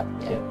something. stuff.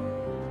 Yeah.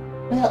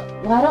 Well,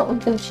 why don't we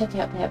go check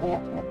out that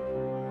bathroom?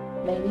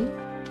 Maybe?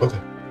 Okay.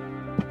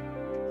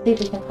 See if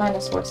we can find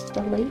a source of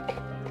the leak.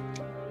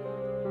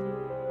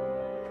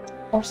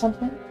 Or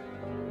something.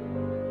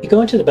 You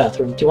go into the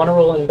bathroom. Do you want to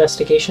roll an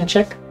investigation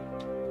check?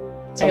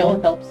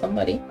 I'll help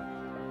somebody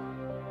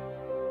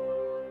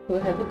who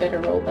has a better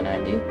roll than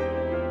I do.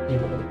 You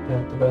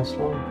have the best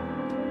one.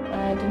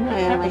 I do not I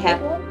have only a have-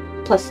 good one.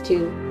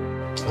 +2.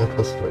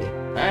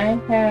 +3. I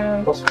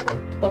have Plus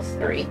 1.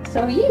 +3.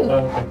 So you.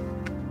 Okay.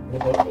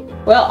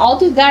 Well, I'll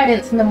do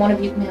guidance and then one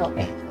of you can help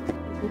me.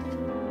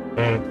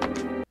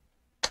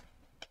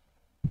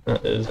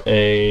 That is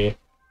a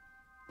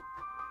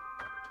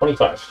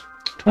 25.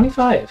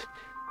 25.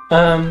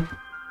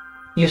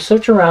 You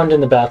search around in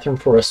the bathroom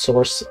for a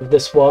source of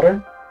this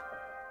water.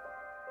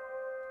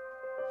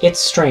 It's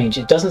strange.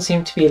 It doesn't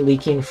seem to be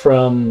leaking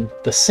from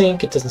the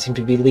sink. It doesn't seem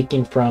to be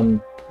leaking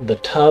from the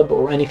tub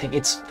or anything.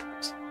 It's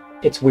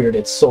weird.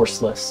 It's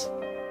sourceless.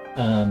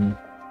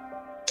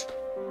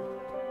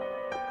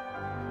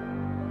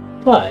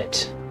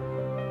 But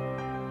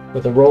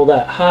with a roll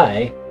that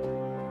high,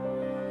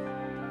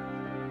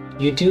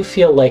 you do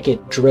feel like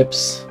it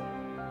drips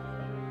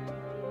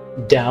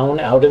down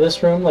out of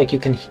this room. Like you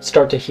can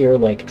start to hear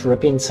like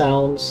dripping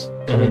sounds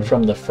coming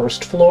from the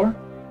first floor.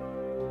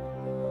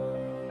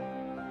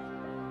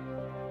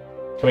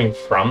 Coming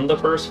from the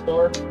first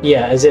floor?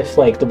 Yeah, as if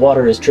like the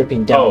water is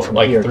dripping down from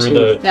like here through to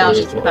the Down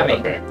through just the coming.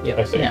 Okay. Yeah.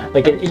 I see. Yeah.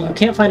 like you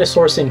can't find a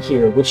source in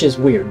here, which is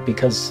weird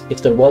because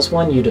if there was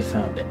one, you'd have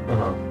found it.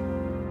 Uh-huh.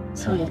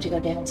 So we have to go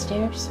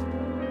downstairs.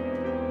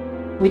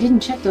 We didn't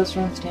check those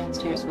rooms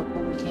downstairs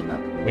before we came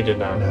up. We did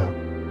not. No.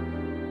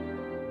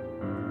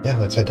 Yeah,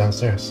 let's head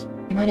downstairs.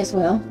 Might as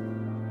well.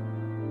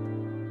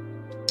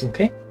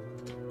 Okay.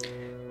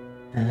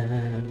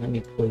 Let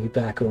me pull you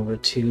back over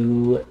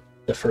to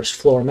the first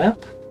floor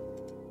map.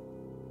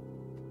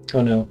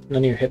 Oh no,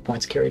 none of your hit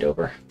points carried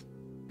over.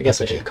 I guess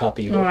I should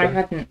copy you No, I over.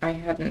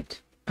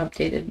 hadn't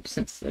updated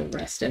since the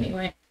rest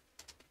anyway.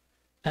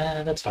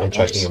 That's fine. I'm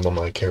checking them on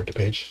my character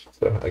page,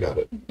 so I got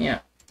it. Yeah.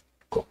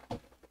 Cool. There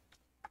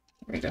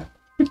we go.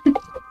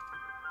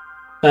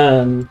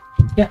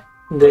 Yeah.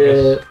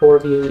 The four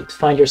of you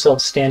find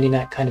yourselves standing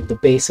at kind of the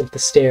base of the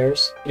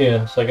stairs.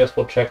 Yeah, so I guess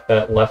we'll check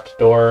that left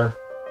door,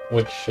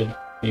 which should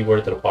be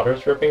where the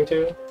water's dripping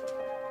to,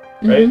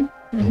 right?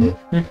 Mm-hmm.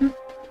 Mm-hmm.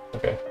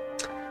 Okay.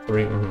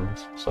 3,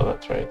 so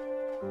that's right.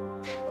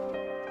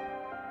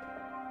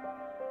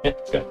 Yeah,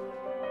 it's good.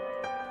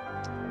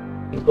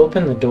 You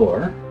open the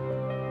door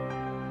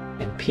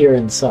and peer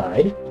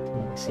inside.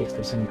 Let me see if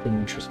there's anything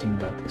interesting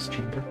about this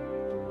chamber.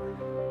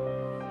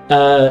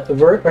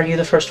 Vert, are you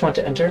the first one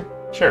to enter?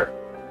 Sure.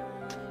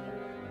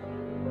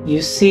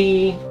 You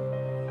see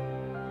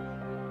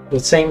the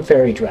same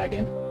fairy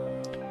dragon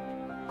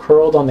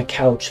curled on the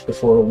couch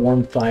before a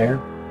warm fire.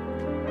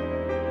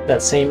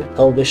 That same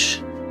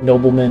elvish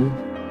nobleman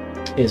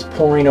is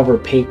poring over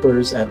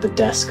papers at the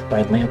desk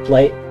by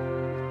lamplight.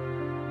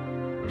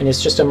 And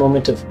it's just a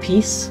moment of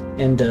peace,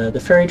 and the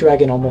fairy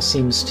dragon almost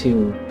seems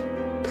to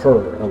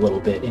purr a little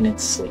bit in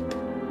its sleep.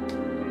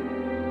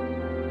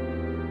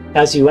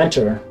 As you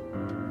enter,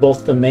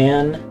 both the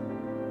man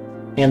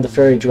and the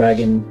fairy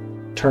dragon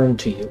turn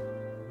to you,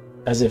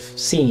 as if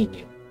seeing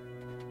you.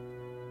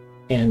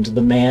 And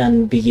the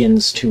man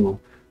begins to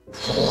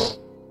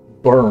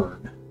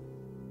burn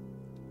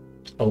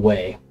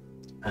away,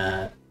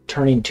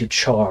 turning to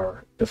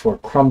char before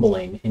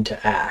crumbling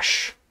into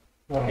ash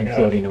and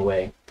floating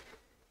away.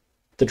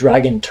 The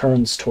dragon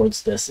turns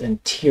towards this,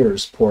 and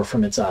tears pour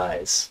from its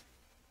eyes.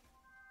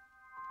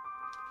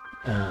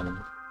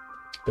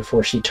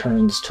 Before she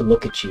turns to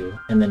look at you,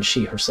 and then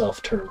she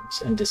herself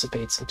turns and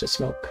dissipates into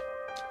smoke.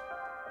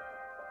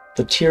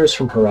 The tears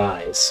from her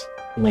eyes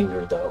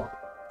linger, though,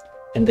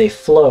 and they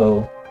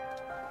flow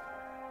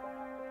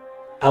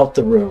out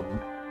the room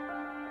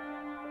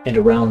and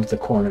around the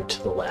corner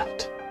to the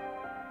left.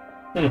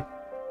 I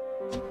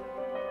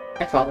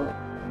follow it.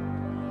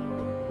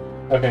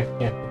 Okay,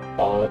 yeah,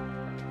 follow it.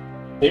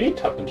 Maybe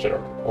Tuffin should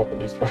open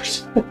these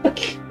doors.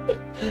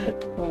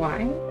 Why?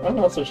 I don't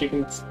know, so she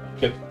can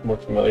get more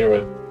familiar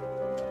with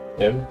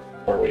him,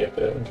 or we have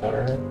to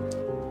encounter her.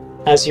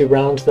 As you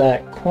round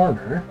that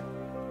corner,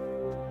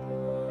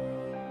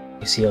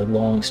 you see a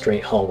long,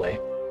 straight hallway.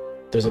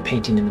 There's a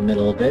painting in the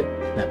middle of it.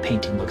 That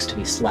painting looks to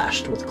be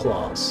slashed with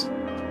claws.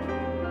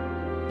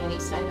 Any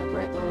sign of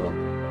where the little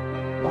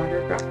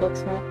water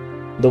droplets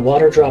went? The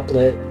water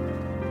droplet,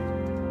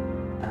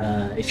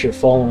 if you're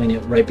following it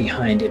right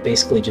behind, it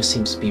basically just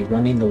seems to be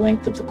running the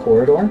length of the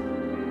corridor.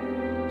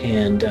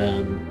 And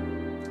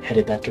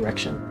headed that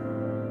direction.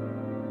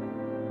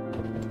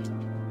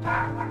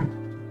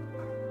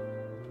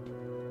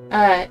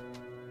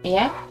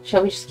 Yeah.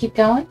 Shall we just keep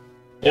going?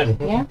 Yeah.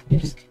 Yeah.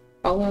 Just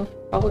follow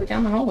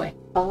down the hallway.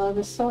 Follow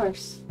the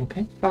source.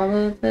 Okay.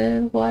 Follow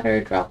the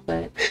water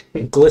droplet.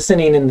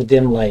 Glistening in the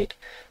dim light,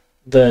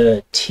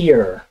 the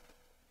tier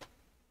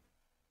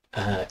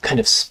kind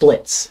of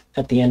splits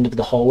at the end of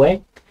the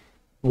hallway.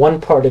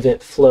 One part of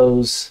it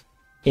flows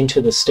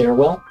into the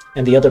stairwell,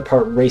 and the other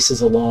part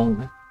races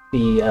along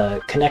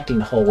the connecting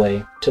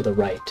hallway to the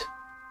right.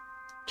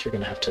 Which you're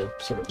going to have to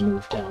sort of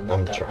move down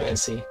I'm that way trying. and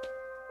see.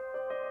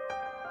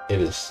 It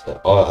is.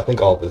 I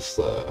think all this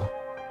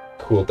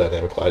cool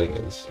dynamic lighting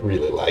is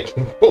really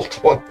lagging. Hold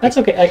on. That's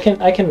okay.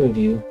 I can move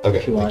you Okay,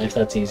 if you want, thank if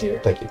that's easier.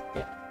 Thank you.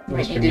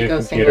 Might Mr. need New to go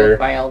Computer. single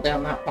file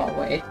down that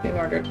hallway in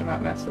order to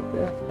not mess with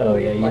the. Oh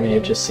yeah, you may lighting.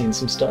 have just seen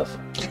some stuff.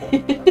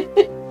 I'm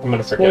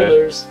gonna forget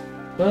it. Spoilers.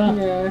 Ah,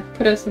 Yeah,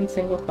 put us in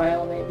single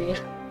file maybe.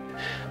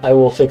 I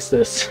will fix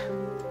this.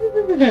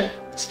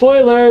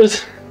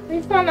 Spoilers.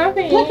 We saw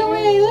nothing. Look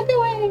away! Look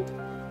away!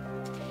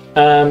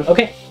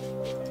 Okay.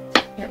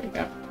 Here we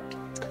go.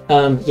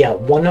 Yeah,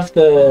 one of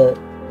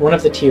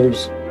the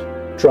tiers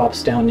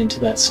drops down into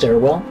that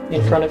stairwell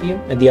in front of you,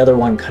 and the other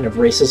one kind of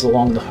races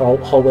along the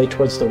hallway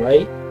towards the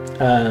right,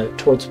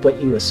 towards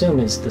what you assume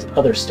is the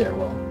other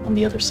stairwell on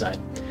the other side.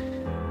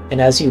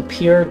 And as you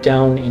peer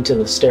down into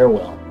the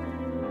stairwell,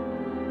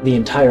 the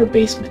entire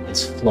basement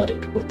is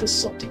flooded with this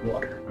salty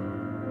water.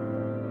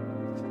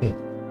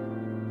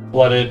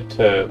 Flooded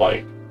to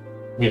like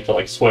we have to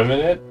like swim in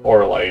it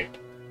or like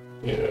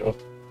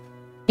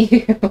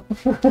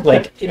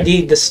Like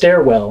the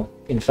stairwell,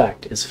 in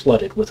fact, is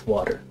flooded with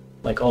water,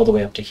 like all the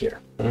way up to here.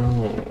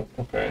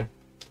 Okay.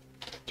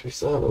 Do we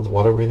still have those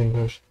water breathing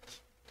potions?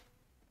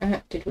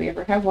 Did we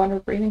ever have water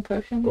breathing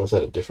potion? Or was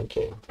that a different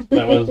game?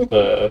 That was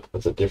the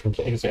That's a different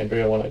game.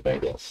 Alexandria one, I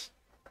think. Yes.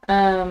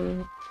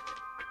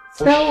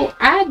 So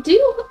I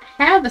do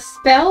have a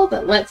spell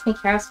that lets me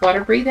cast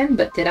water breathing,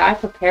 but did I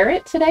prepare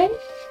it today?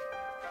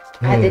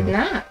 I did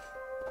not.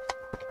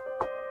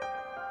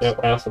 Yep,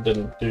 I also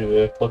didn't do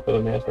the Flip of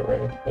the Manta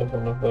Ray as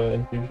one of the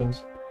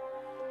infusions.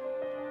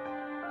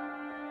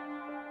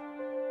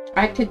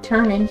 I could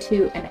turn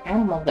into an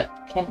animal that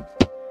can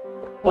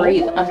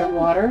breathe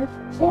underwater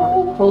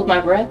or hold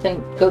my breath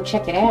and go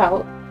check it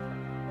out.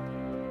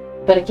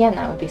 But again,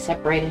 that would be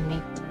separating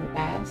me from the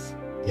bass.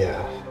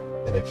 Yeah.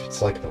 And if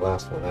it's like the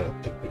last one, I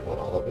don't think we want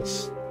all of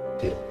us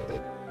dealing with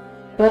it.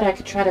 But I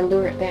could try to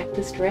lure it back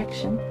this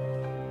direction.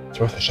 It's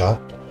worth a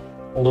shot.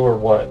 Lure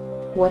what?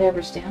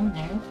 Whatever's down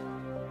there.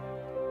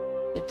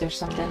 If there's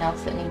something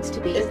else that needs to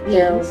be Is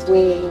there used. a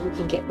way we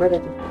can get rid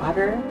of the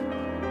water?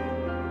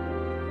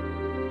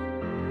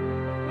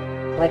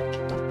 Like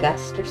a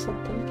gust or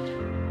something?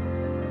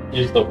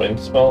 Use the wind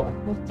spell?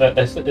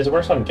 It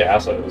works on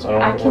gases. I don't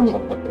know if it I works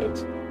on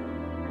liquids.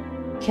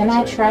 Can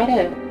I try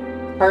to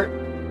hurt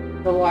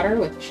the water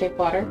with shape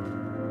water?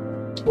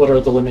 What are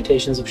the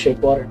limitations of shape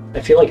water?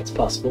 I feel like it's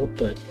possible,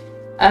 but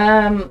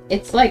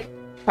It's like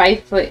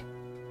 5 foot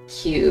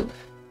cube,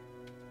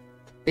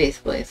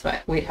 basically. So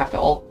we'd have to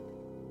all.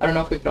 I don't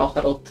know if we could all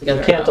huddle together.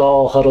 you can't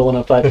all huddle in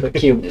a 5-foot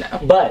cube. No.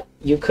 But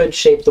you could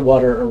shape the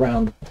water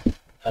around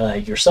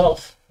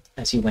yourself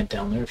as you went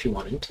down there if you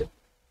wanted to.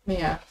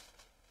 Yeah.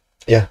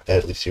 Yeah,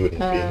 at least you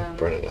wouldn't Um, be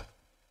burning a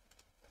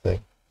thing.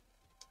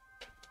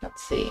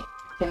 Let's see.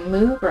 Can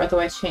move or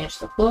otherwise change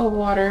the flow of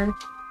water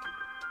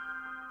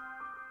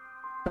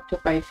up to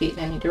 5 feet in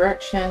any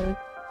direction.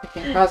 I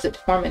can cause it to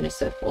form into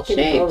several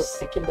shapes.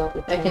 I can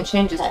build I can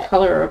change its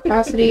color or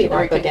opacity, or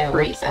I go can down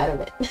freeze out it.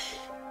 of it.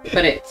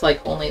 But it's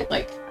like only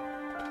like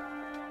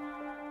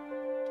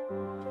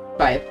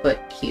 5 foot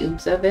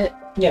cubes of it,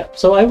 Yeah,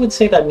 so I would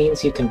say that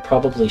means you can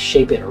probably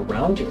shape it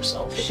around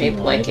yourself. if you shaped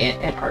like wanted.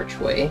 an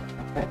archway,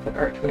 a 5 foot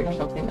archway or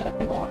something that I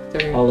can walk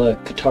through. A la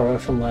Katara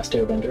from Last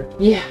Airbender.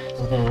 Yeah.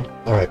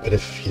 Alright, but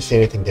if you see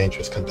anything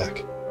dangerous, come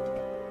back.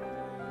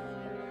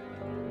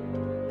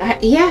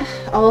 Yeah,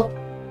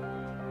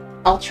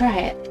 I'll try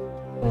it.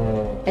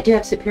 I do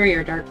have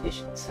superior dark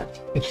vision, so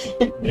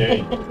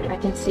Yeah. I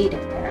can see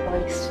down there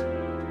at least.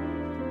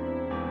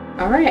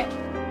 Alright.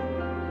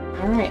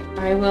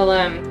 I will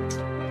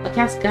I'll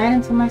cast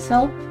guidance on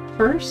myself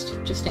first,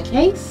 just in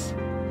case.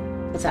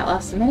 Was that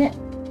last a minute?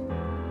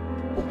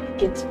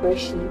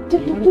 Inspiration. Why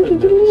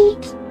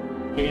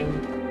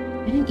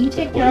didn't you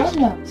take your own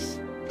notes?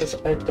 Because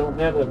I don't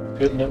have a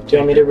good note. Do you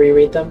want me to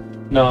reread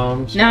them? No,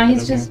 I'm just No,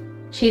 he's looking just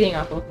cheating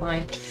off of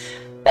mine.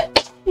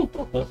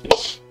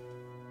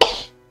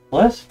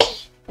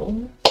 What?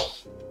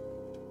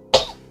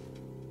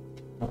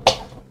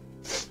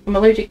 I'm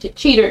allergic to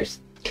cheaters.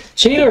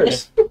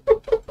 Cheers!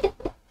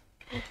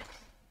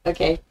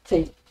 Okay,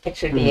 so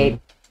extra D8.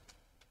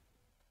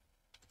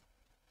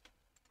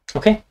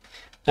 Okay.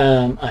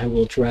 I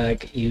will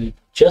drag you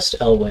just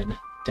Elwyn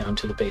down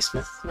to the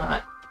basement. It's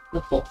not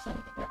the full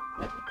thing either.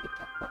 I can keep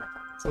that part.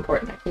 It's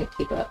important. I couldn't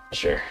keep up.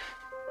 Sure.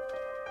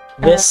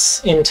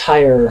 This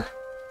entire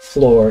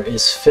floor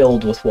is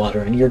filled with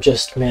water, and you're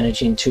just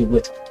managing to,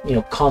 with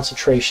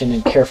concentration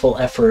and careful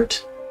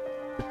effort,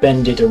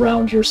 bend it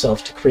around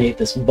yourself to create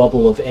this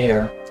bubble of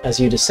air as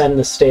you descend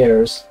the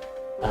stairs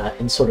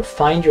and sort of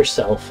find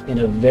yourself in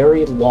a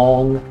very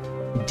long,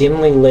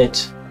 dimly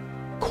lit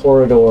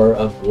corridor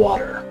of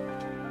water.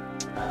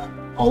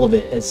 All of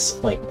it is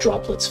like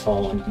droplets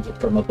fall on you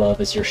from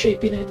above as you're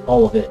shaping it.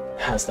 All of it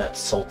has that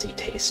salty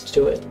taste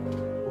to it.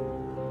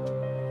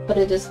 But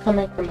it is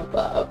coming from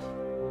above.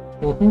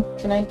 Mm-hmm.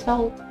 Can I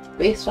tell,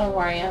 based on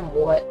where I am,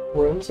 what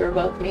rooms are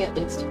above me, at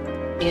least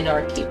in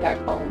our keep back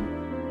home?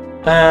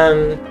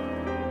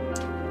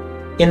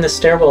 In the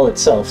stairwell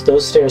itself,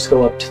 those stairs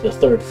go up to the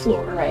 3rd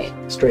floor. Right.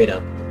 Straight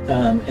up.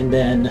 And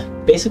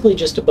then basically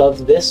just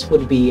above this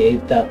would be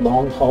that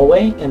long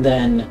hallway, and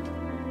then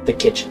the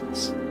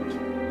kitchens.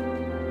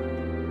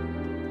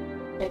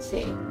 I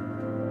see.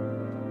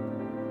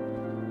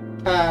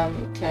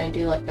 Can I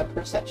do like a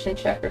perception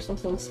check or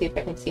something to see if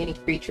I can see any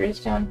creatures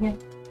down here?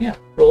 Yeah,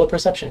 roll a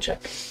perception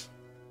check.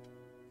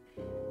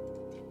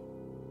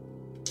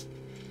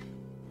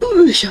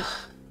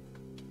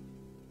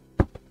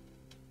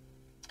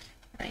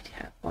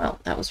 Well,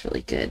 that was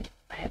really good.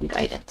 I have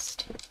guidance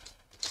too.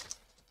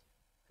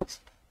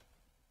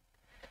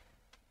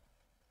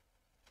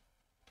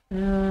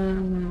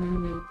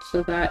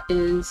 So that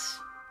is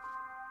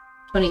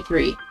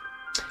 23.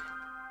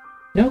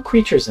 No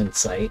creatures in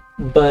sight,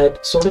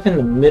 but sort of in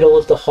the middle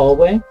of the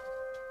hallway,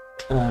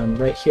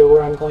 right here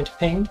where I'm going to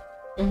ping,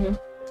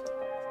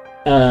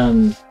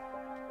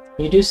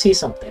 you do see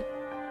something.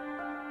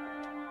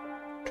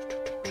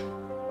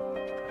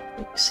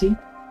 You see?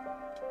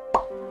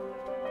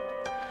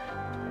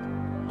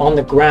 On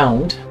the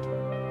ground,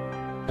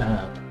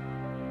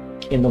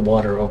 in the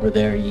water over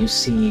there, you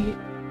see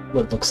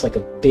what looks like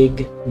a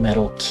big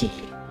metal key.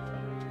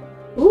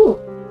 Ooh.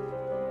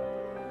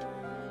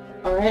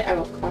 Alright, I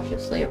will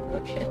cautiously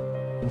approach it.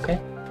 Okay.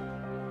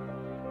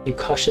 You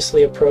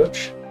cautiously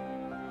approach,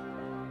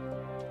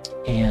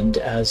 and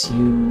as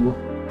you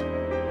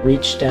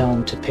reach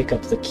down to pick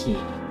up the key,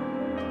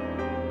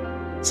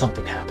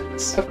 something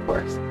happens. Of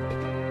course.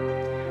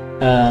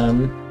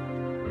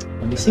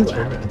 Let me see what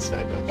That's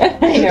happens.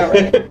 I know,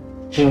 right?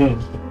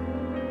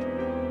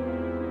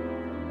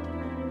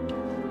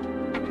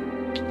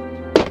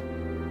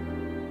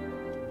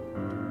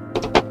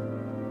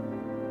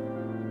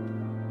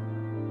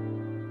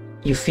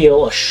 You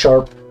feel a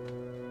sharp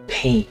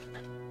pain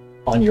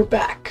on your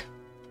back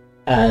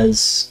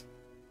as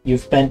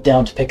you've bent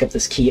down to pick up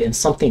this key and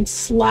something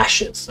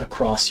slashes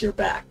across your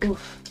back.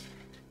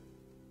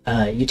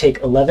 You take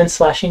 11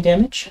 slashing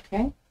damage.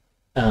 Okay.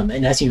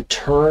 And as you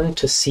turn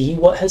to see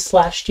what has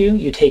slashed you,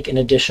 you take an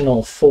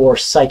additional 4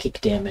 psychic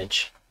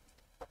damage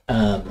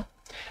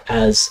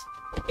as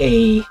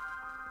a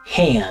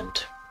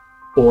hand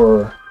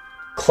or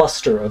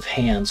cluster of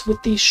hands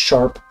with these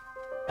sharp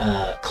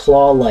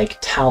claw-like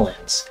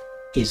talons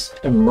is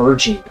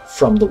emerging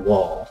from the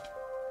wall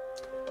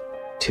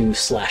to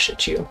slash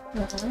at you,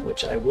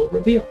 which I will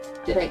reveal.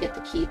 Did I get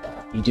the key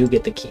though? You do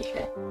get the key.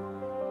 Okay.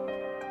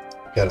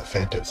 Got a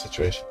Phantom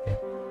situation here.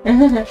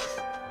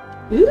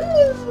 Ooh.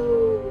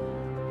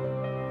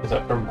 Is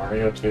that from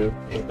Mario 2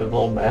 with the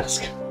little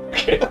mask?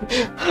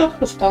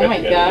 Oh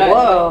my god.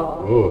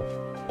 Whoa. Ooh.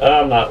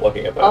 I'm not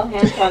looking at All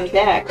that. hands on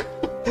deck.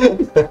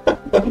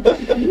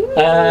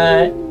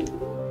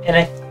 And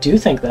I do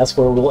think that's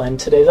where we'll end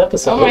today's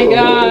episode. Oh my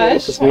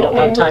gosh. Because we don't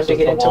have time to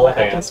get into what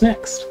happens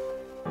next.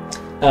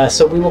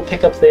 So we will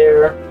pick up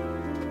there,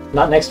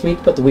 not next week,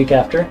 but the week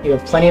after. You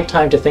have plenty of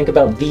time to think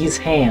about these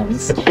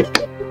hands.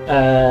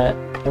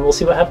 And we'll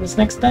see what happens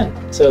next then.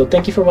 So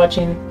thank you for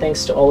watching.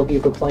 Thanks to all of you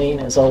for playing,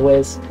 as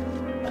always.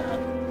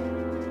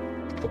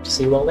 Hope to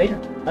see you all later.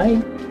 Bye.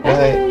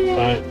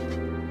 Bye. Bye.